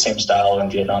 they did the same style in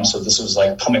Vietnam. So this was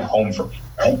like coming home for me.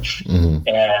 Right.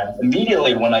 And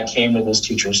immediately when I came to this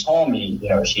teacher's home,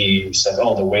 he said,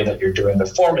 "Oh, the way that you're doing the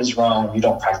form is wrong. You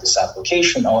don't practice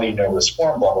application. All you know is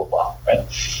form, blah, blah, blah." Right.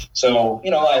 So,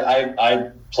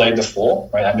 I played the fool.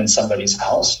 Right. I'm in somebody's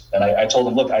house. And I told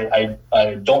him, look, I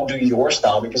don't do your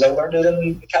style because I learned it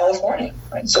in California.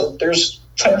 Right. So there's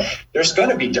going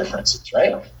to be differences.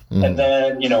 Right. And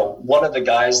then, one of the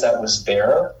guys that was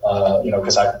there,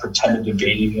 because I pretended to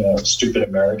be, stupid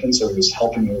American. So he was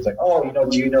helping me with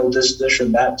do you know this dish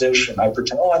and that dish? And I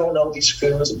pretend, I don't know these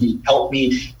foods. And he helped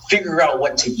me figure out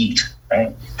what to eat.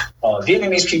 Right.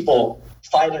 Vietnamese people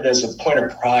find it as a point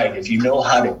of pride if you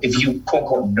quote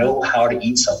unquote know how to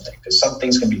eat something, because some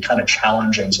things can be kind of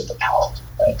challenging to the palate.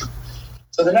 Right.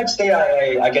 So the next day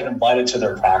I get invited to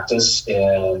their practice,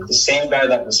 and the same guy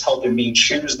that was helping me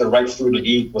choose the right food to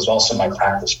eat was also my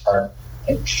practice partner.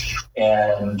 Right?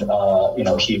 And,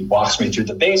 he walks me through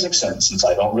the basics, and since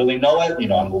I don't really know it,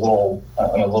 I'm a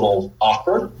little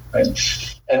awkward. Right?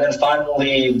 And then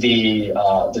finally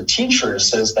the teacher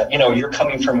says that, you're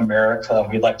coming from America and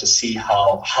we'd like to see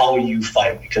how you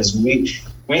fight, because we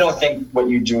don't think what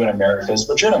you do in America is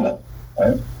legitimate.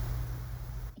 Right?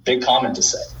 Big comment to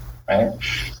say. right?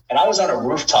 And I was on a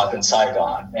rooftop in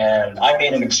Saigon, and I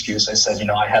made an excuse. I said,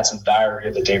 I had some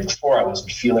diarrhea the day before. I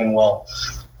wasn't feeling well.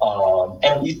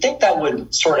 And you'd think that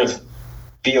would sort of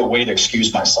be a way to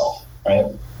excuse myself, right?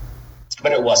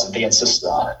 But it wasn't. They insisted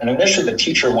on it. And initially the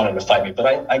teacher wanted to fight me,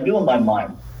 but I knew in my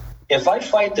mind, if I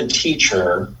fight the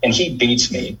teacher and he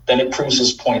beats me, then it proves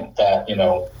his point that,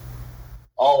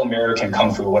 all American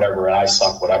Kung Fu, whatever, and I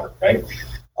suck, whatever, right?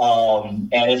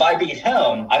 And if I beat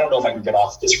him, I don't know if I can get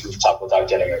off this rooftop without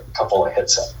getting a couple of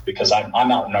hits in, because I'm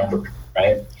outnumbered,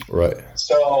 right? Right.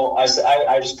 So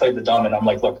I just played the dumb, and I'm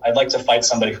like, look, I'd like to fight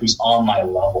somebody who's on my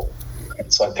level.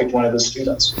 And so I picked one of the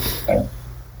students, right?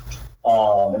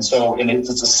 And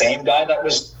it's the same guy that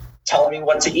was telling me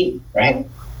what to eat, right?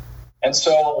 And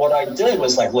so what I did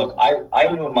was like, look, I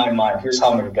knew in my mind, here's how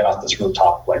I'm going to get off this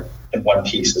rooftop, like in one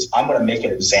piece, is I'm going to make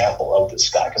an example of this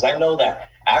guy. Because I know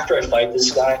that after I fight this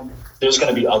guy, there's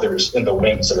going to be others in the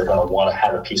wings that are going to want to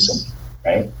have a piece of me,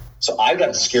 right? So I got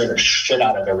to scare the shit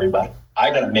out of everybody.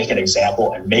 I got to make an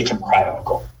example and make him cry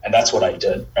uncle. And that's what I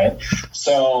did, right?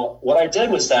 So what I did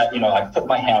was that, I put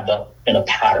my hand up in a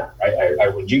pattern, right? I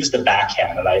would use the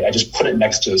backhand, and I just put it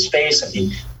next to his face, and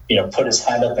he, put his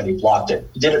hand up and he blocked it.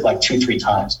 He did it like 2-3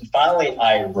 times. And finally,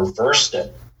 I reversed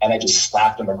it, and I just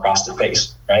slapped him across the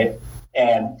face, right?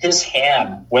 And his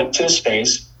hand went to his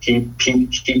face. He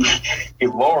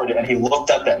lowered it, and he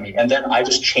looked up at me. And then I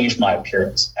just changed my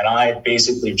appearance, and I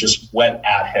basically just went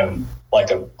at him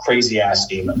like a crazy ass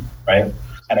demon, right?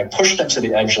 And I pushed him to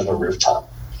the edge of the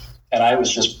rooftop, and I was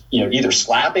just, either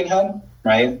slapping him,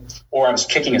 right, or I was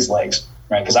kicking his legs,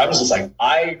 right? Because I was just like,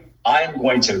 I'm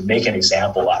going to make an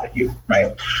example out of you,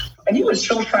 right? And he was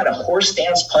still trying to horse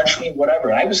dance, punch me, whatever.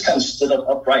 And I just kind of stood up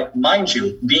upright. Mind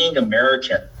you, being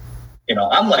American,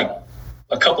 I'm like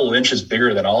a couple of inches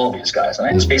bigger than all of these guys. And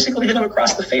I just basically hit him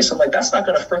across the face. I'm like, that's not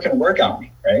going to freaking work on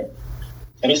me, right?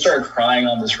 And he started crying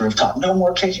on this rooftop, no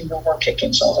more kicking, no more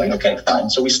kicking. So I was like, okay, fine.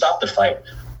 So we stopped the fight.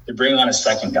 They bring on a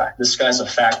second guy. This guy's a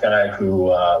fat guy who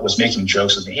was making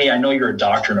jokes with me. Hey, I know you're a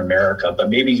doctor in America, but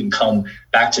maybe you can come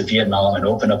back to Vietnam and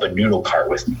open up a noodle cart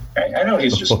with me. Right? I know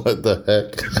he's just... What the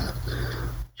heck?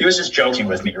 He was just joking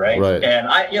with me, right? And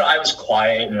I was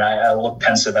quiet, and I looked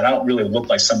pensive, and I don't really look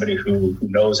like somebody who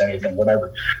knows anything,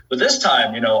 whatever. But this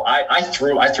time, I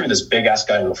threw this big ass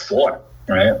guy to the floor,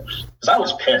 right? Because I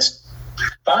was pissed.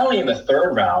 Finally, in the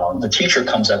third round, the teacher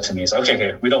comes up to me and says,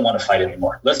 okay, we don't want to fight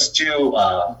anymore. Let's do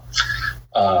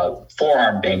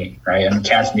forearm banging, right? And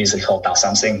Cantonese, they call it Dao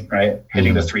Samsing, right?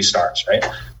 Hitting the 3 stars, right?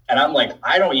 And I'm like,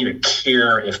 I don't even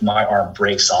care if my arm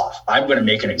breaks off. I'm going to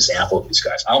make an example of these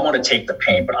guys. I want to take the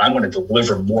pain, but I'm going to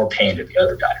deliver more pain to the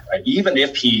other guy, right? Even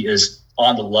if he is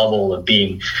on the level of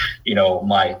being,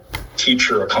 my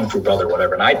teacher or Kung Fu brother,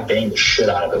 whatever. And I banged the shit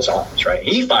out of his arms, right?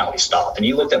 He finally stopped, and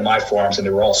he looked at my forearms, and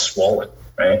they were all swollen,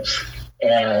 right?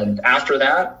 And after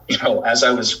that, as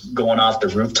I was going off the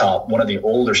rooftop, one of the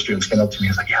older students came up to me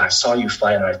and was like, yeah, I saw you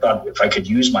fight, and I thought if I could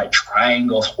use my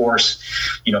triangle horse,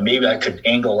 maybe I could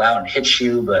angle out and hit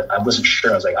you, but I wasn't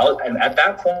sure. I was like, and at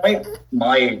that point,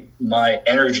 my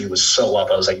energy was so up.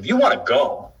 I was like, if you want to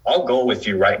go, I'll go with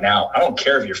you right now. I don't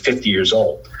care if you're 50 years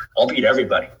old. I'll beat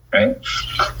everybody, right?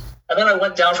 And then I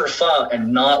went down for pho,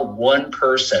 and not one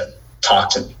person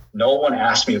talked to me. No one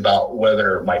asked me about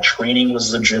whether my training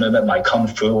was legitimate, my Kung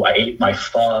Fu. I ate my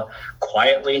pho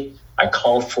quietly. I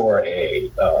called for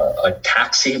a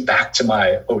taxi back to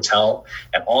my hotel,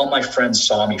 and all my friends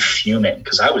saw me fuming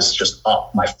because I was just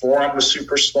up. My forearm was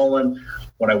super swollen.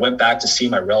 When I went back to see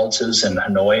my relatives in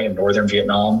Hanoi in northern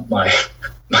Vietnam, my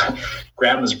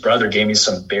grandma's brother gave me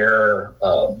some bear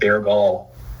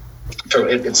gall. So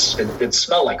it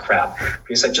smelled like crap.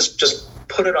 He said, just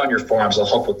put it on your forearms. It'll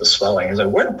help with the swelling. He's like,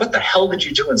 what the hell did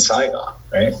you do in Saigon?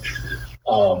 Right.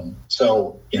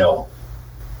 So,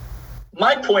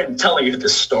 my point in telling you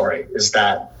this story is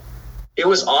that it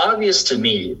was obvious to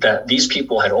me that these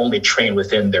people had only trained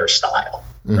within their style.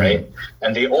 Mm-hmm. Right.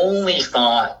 And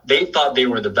they thought they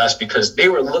were the best because they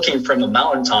were looking from the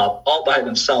mountaintop all by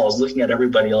themselves, looking at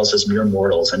everybody else as mere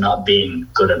mortals and not being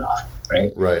good enough.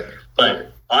 Right. Right. But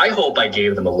I hope I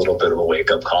gave them a little bit of a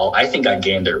wake-up call. I think I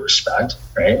gained their respect,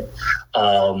 right?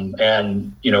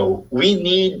 And, we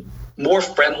need more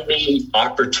friendly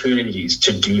opportunities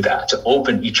to do that, to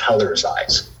open each other's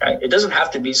eyes, right? It doesn't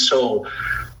have to be so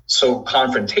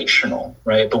confrontational,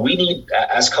 right? But we need,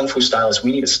 as Kung Fu stylists,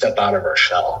 we need to step out of our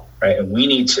shell, right? And we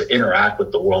need to interact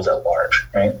with the world at large,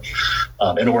 right?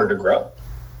 In order to grow.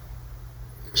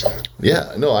 So.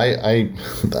 Yeah, no, I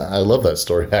love that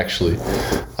story. Actually,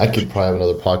 I could probably have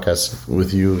another podcast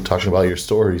with you talking about your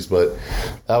stories, but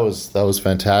that was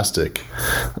fantastic.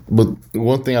 But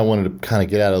one thing I wanted to kind of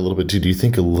get at a little bit too, do you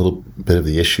think a little bit of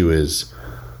the issue is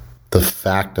the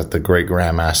fact that the great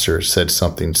grandmaster said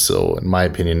something so, in my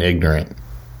opinion, ignorant?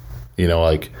 You know,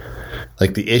 like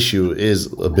the issue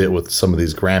is a bit with some of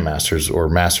these grandmasters or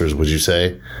masters, would you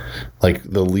say? Like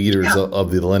the leaders of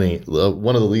the lineage,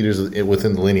 one of the leaders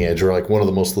within the lineage, or like one of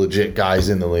the most legit guys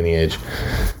in the lineage,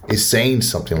 is saying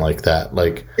something like that.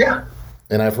 Like, yeah.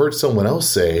 And I've heard someone else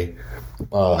say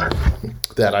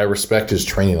that I respect his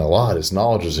training a lot. His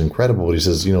knowledge is incredible. But he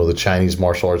says, you know, the Chinese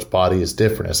martial arts body is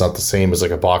different. It's not the same as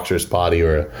like a boxer's body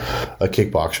or a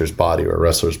kickboxer's body or a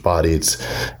wrestler's body. It's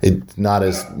not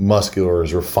as muscular,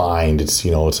 as refined. It's, you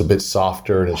know, it's a bit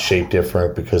softer and it's shaped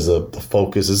different because the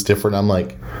focus is different. I'm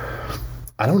like,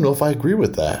 I don't know if I agree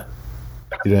with that.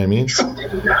 You know what I mean?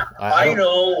 I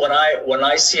know when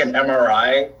I see an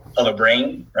MRI of a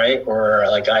brain, right? Or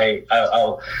like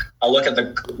I'll look at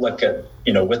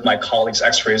you know, with my colleagues,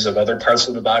 X-rays of other parts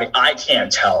of the body. I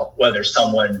can't tell whether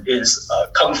someone is a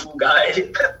kung fu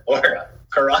guy or a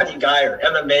karate guy or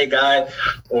MMA guy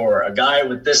or a guy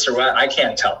with this or what. I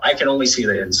can't tell. I can only see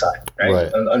the inside,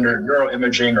 right? Under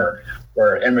neuroimaging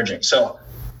or imaging. So,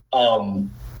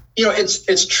 you know,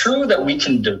 it's true that we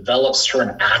can develop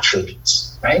certain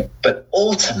attributes, right? But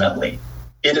ultimately,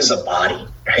 it is a body,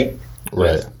 right?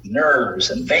 With nerves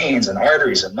and veins and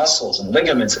arteries and muscles and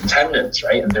ligaments and tendons,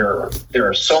 right? And there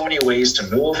are so many ways to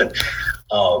move. And,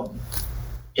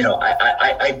 you know,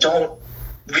 I don't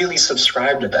really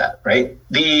subscribe to that, right?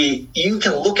 You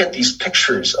can look at these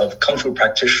pictures of Kung Fu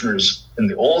practitioners in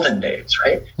the olden days,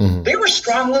 right? Mm-hmm. They were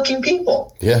strong looking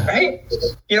people, right?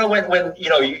 You know, when you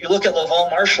know, you look at Laval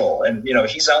Marshall and, you know,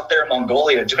 he's out there in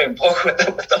Mongolia doing poke with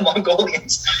the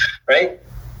Mongolians, right?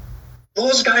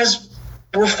 Those guys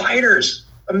were fighters,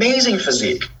 amazing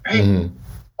physique, right? Mm-hmm.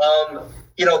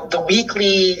 You know, the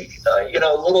weekly, you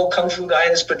know, little kung fu guy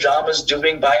in his pajamas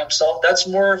doing by himself, that's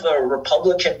more of a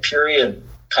Republican period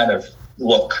kind of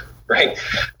look, right?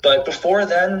 But before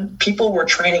then, people were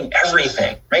training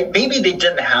everything, right? Maybe they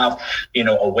didn't have, you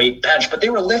know, a weight bench, but they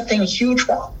were lifting huge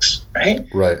rocks, right?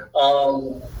 Right.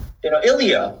 You know,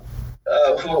 Ilya,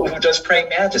 who does praying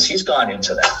mantis, he's gone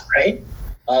into that, right?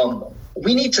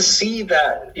 We need to see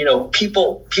that, you know,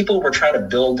 people were trying to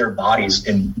build their bodies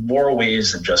in more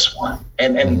ways than just one.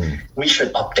 And we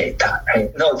should update that, right?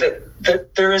 No,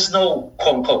 there is no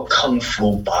quote unquote kung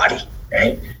fu body,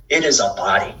 right? It is a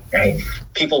body, right?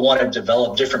 People want to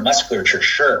develop different musculature,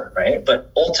 sure, right?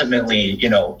 But ultimately, you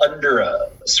know, under a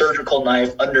surgical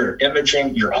knife, under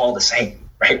imaging, you're all the same.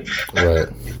 Right.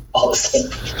 All the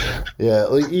same. Yeah,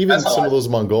 like even some of those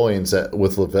Mongolians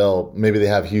with Lavelle, maybe they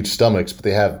have huge stomachs, but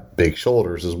they have big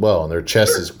shoulders as well, and their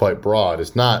chest is quite broad.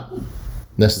 It's not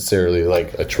necessarily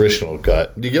like a traditional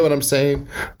gut. Do you get what I'm saying?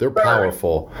 They're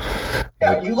powerful.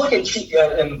 Yeah, you look at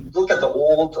the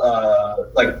old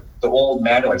like the old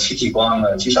manual, like Qi Ji Guang,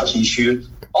 Qi Shao Qi Xu.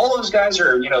 All those guys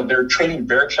are, you know, they're training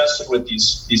bare-chested with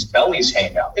these bellies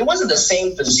hanging out. It wasn't the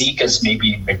same physique as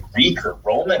maybe the Greek or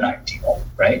Roman ideal,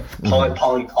 right? Mm-hmm.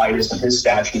 Polyclitus and his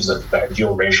statues of the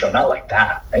ideal ratio, not like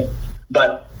that, right?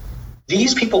 But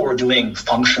these people were doing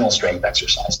functional strength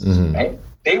exercises, right?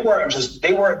 They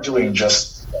weren't doing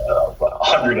just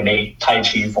 108 Tai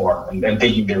Chi form and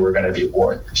thinking they were going to be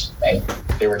warriors, right?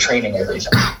 They were training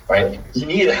everything, right? You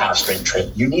need to have strength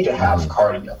training. You need to have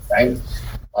cardio, right?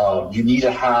 You need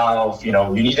to have, you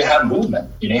know, you need to have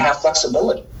movement. You need to have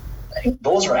flexibility. Right?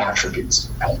 Those are attributes.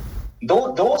 Right?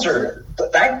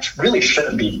 That really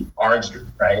shouldn't be argued,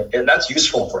 right? And that's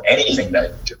useful for anything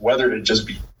that, whether it just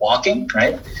be walking,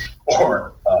 right,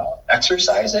 or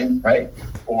exercising, right,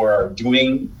 or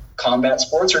doing combat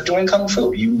sports or doing kung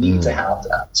fu. You need to have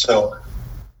that. So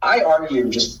I argue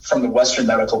just from the Western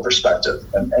medical perspective,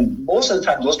 and most of the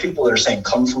time, those people that are saying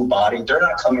kung fu body, they're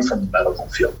not coming from the medical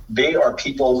field. They are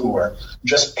people who are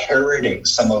just parroting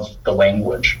some of the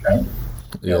language, right?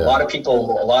 Yeah. You know, a lot of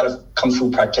people, a lot of kung fu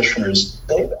practitioners,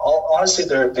 honestly,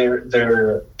 they're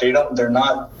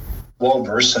not well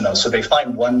versed enough. So they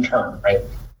find one term, right?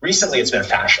 Recently, it's been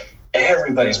fascia.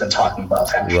 Everybody's been talking about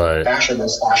fascia, fascia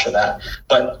this, fascia that,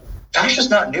 but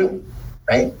fascia's not new.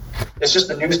 Right, it's just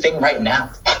the new thing right now.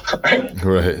 Right.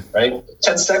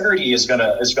 Tensegrity is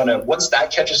gonna once that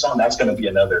catches on, that's gonna be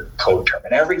another code term.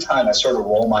 And every time I sort of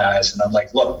roll my eyes and I'm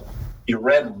like, look, you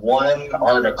read one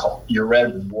article, you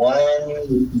read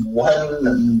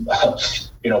one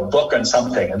book on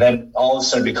something, and then all of a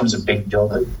sudden it becomes a big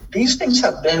deal. These things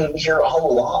have been here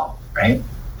all along, right?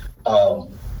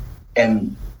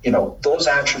 And those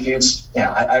attributes,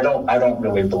 I don't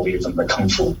really believe in the Kung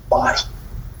Fu body.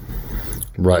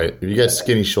 Right. If you got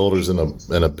skinny shoulders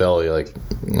and a belly, like,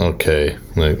 okay,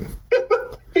 like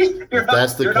you're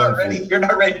not ready. You're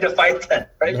not ready to fight then,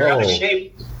 right? No. You're out of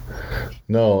shape.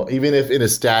 No, even if in a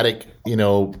static,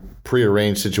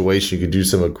 prearranged situation, you could do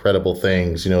some incredible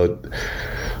things. It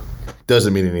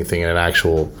doesn't mean anything in an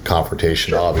actual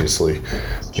confrontation. Sure. Obviously,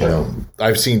 Sure.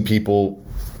 I've seen people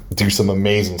do some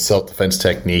amazing self-defense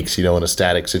techniques, in a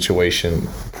static situation,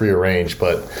 prearranged,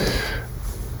 but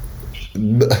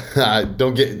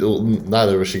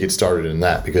neither of us should get started in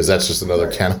that, because that's just another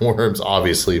can of worms,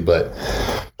 obviously. But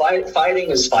fighting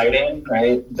is fighting,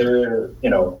 right? There's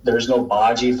no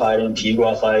Baji fighting,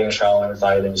 Pigua fighting, Shaolin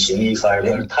fighting, Xingyi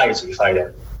fighting, Taiji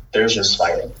fighting. There's just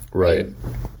fighting. Right.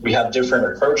 We have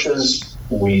different approaches.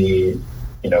 We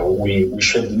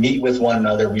should meet with one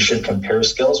another. We should compare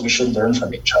skills. We should learn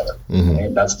from each other. Mm-hmm.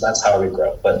 Right? That's how we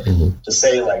grow. But to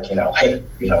say hey,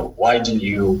 why didn't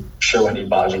you show any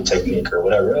Baji technique or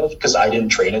whatever? Because I didn't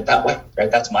train it that way,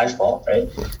 right? That's my fault, right?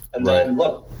 And then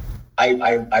look,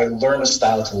 I learn a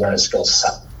style to learn a skill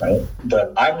set, right?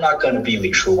 But I'm not going to be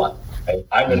Li Shuwan, right?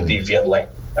 I'm going to be Viet Leng,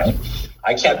 right?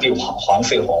 I can't be Huang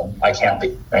Fei Hong. I can't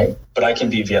be, right? But I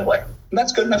can be Viet Leng. And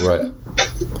that's good enough for me.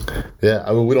 Yeah,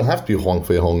 I mean, we don't have to be Huang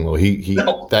Fei Hong, though.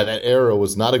 No. That era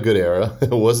was not a good era. It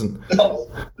wasn't.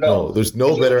 No. There's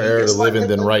no better era to live in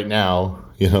than right now,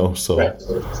 so.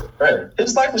 Right.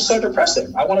 His life was so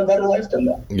depressing. I want a better life than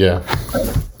that. Yeah.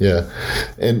 Right. Yeah.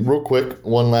 And real quick,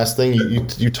 one last thing.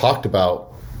 You talked about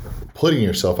putting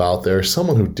yourself out there.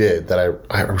 Someone who did that,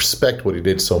 I respect what he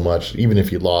did so much, even if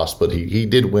he lost, but he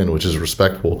did win, which is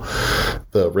respectable.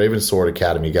 The Raven Sword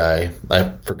Academy guy, I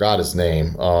forgot his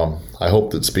name. I hope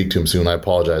to speak to him soon. I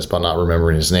apologize about not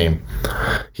remembering his name.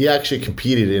 He actually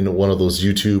competed in one of those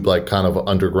YouTube, like, kind of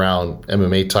underground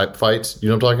MMA type fights. You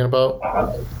know what I'm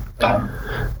talking about?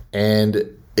 And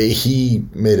he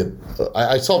made it.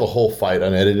 I saw the whole fight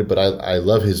unedited, but I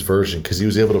love his version because he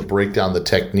was able to break down the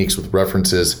techniques with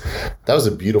references. That was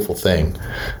a beautiful thing,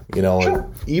 and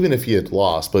even if he had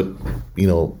lost, but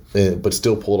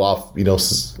still pulled off,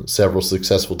 several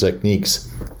successful techniques.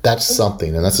 That's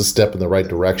something, and that's a step in the right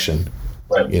direction,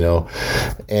 right.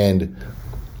 And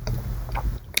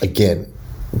again,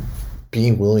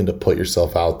 being willing to put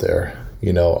yourself out there,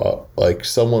 like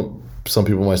some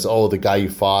people might say, oh, the guy you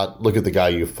fought, look at the guy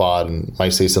you fought, and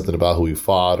might say something about who you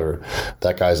fought, or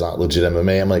that guy's not legit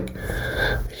MMA. I'm like,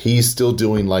 he's still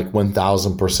doing like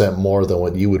 1,000% more than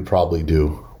what you would probably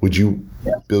do. Would you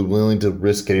be willing to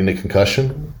risk getting a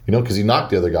concussion? Because he knocked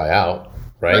the other guy out,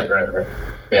 right? Right.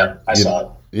 Yeah, I saw it.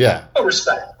 Yeah. Oh,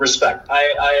 respect.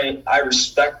 I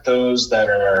respect those that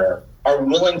are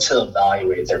willing to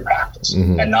evaluate their practice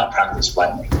and not practice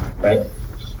blindly, right?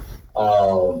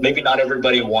 Maybe not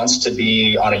everybody wants to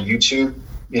be on a YouTube,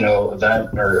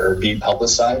 event or be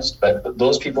publicized, but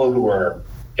those people who are,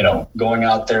 going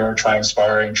out there, trying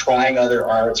sparring, trying other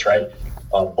arts, right?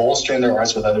 Bolstering their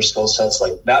arts with other skill sets,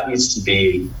 like that needs to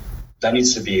be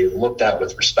looked at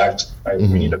with respect, right? We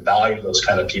need to value those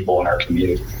kind of people in our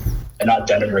community and not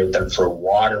denigrate them for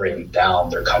watering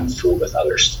down their Kung Fu with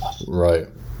other stuff. Right.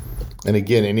 And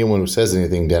again, anyone who says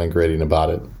anything denigrating about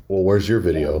it, well, where's your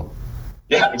video?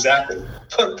 Yeah, exactly.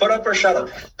 Put up or shut up.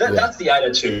 That's the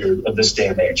attitude of this day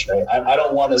and age, right? I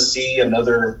don't want to see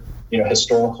another,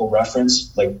 historical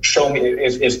reference. Like, show me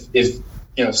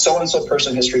if so and so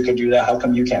person in history could do that. How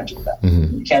come you can't do that?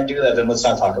 You can't do that, then let's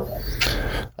not talk about it.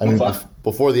 I mean,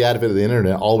 before the advent of the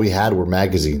internet, all we had were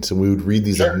magazines, and we would read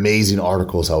these amazing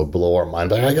articles that would blow our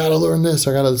mind. Like, I got to learn this.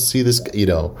 I got to see this.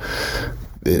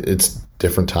 It's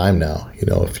different time now,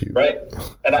 if you right.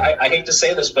 And I hate to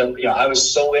say this, but I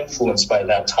was so influenced by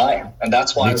that time, and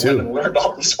that's why I went and learned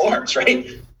all these forms, right?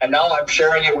 And now I'm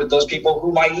sharing it with those people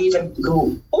who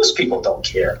most people don't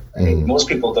care. I mean, most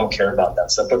people don't care about that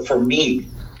stuff, but for me,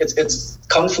 it's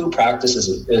Kung Fu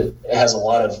practices. It has a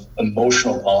lot of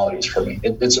emotional qualities for me.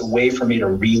 It's a way for me to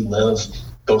relive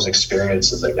those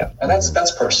experiences again, and that's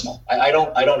personal. I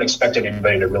don't expect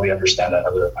anybody to really understand that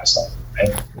other than myself,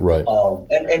 right?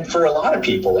 And for a lot of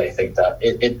people, I think that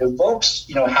it evokes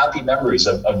happy memories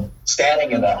of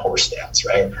standing in that horse stance,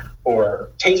 right? Or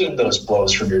taking those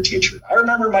blows from your teacher. I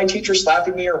remember my teacher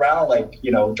slapping me around,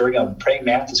 during a praying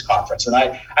mantis conference. And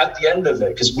at the end of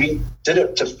it, because we did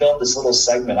it to film this little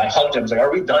segment, I hugged him. I was like,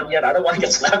 "Are we done yet? I don't want to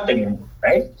get slapped anymore."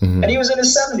 Right? And he was in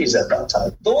his 70s at that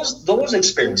time. Those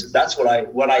experiences, that's what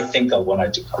I think of when I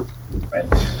do Kung Fu, right?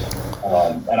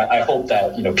 And I hope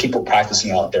that people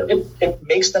practicing out there, it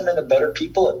makes them into better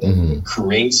people. It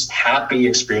creates happy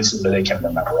experiences that they can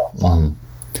remember all the time.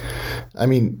 I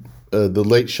mean, the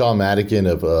late Shaw Madigan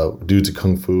of Dudes of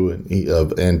Kung Fu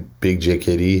and Big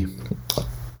JKD,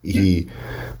 he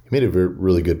made a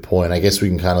really good point. I guess we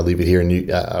can kind of leave it here,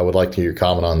 and I would like to hear your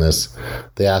comment on this.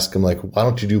 They ask him, like, why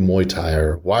don't you do Muay Thai,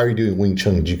 or why are you doing Wing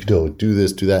Chun, Jiu Jitsu, do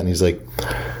this, do that? And he's like,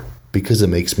 because it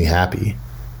makes me happy.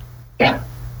 Yeah.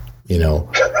 You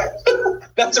know?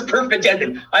 That's a perfect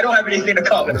ending. I don't have anything to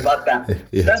comment about that.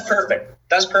 Yeah. That's perfect.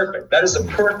 That is a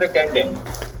perfect ending.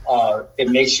 It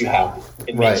makes you happy.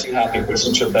 It makes you happy. It makes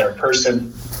you a better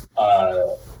person.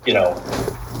 You know,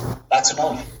 that's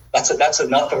enough. That's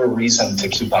enough of a reason to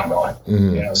keep on going.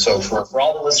 Mm-hmm. You know, so for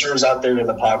all the listeners out there to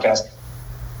the podcast,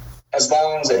 as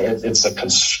long as it's a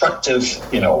constructive,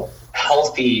 you know,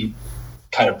 healthy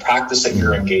kind of practice that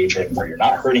you're engaging, where you're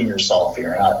not hurting yourself,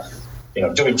 you're not, you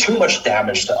know, doing too much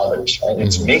damage to others, right?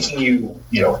 It's making you,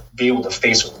 you know, be able to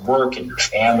face work and your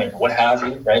family and what have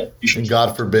you, right? You should.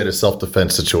 God forbid a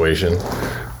self-defense situation.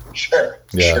 Sure.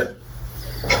 Yeah. Sure.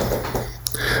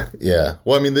 Yeah.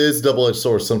 Well, I mean, there is a double-edged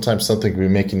sword. Sometimes something can be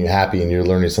making you happy and you're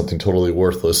learning something totally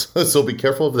worthless. So be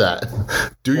careful of that.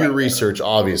 Do your research,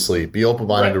 obviously. Be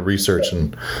open-minded to research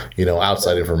and, you know,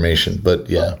 outside information. But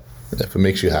yeah, if it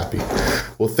makes you happy.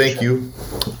 Well, thank you.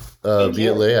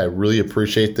 Viet Le, I really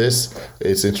appreciate this.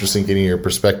 It's interesting getting your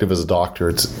perspective as a doctor.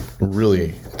 It's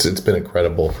been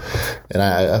incredible, and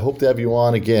I hope to have you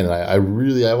on again. And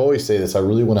I always say this. I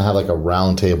really want to have like a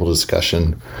roundtable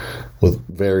discussion with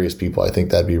various people. I think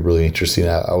that'd be really interesting.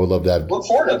 I would love to have. Look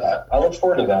forward to that. I look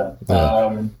forward to that.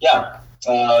 Yeah.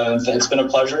 It's been a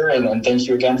pleasure, and thank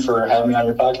you again for having me on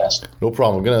your podcast. No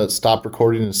problem. I'm gonna stop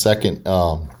recording in a second.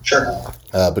 Sure.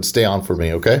 But stay on for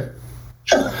me, okay?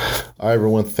 Sure. All right,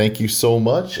 everyone. Thank you so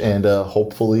much, and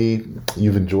hopefully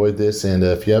you've enjoyed this. And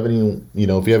if you have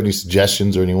any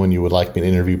suggestions or anyone you would like me to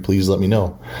interview, please let me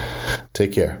know.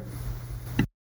 Take care.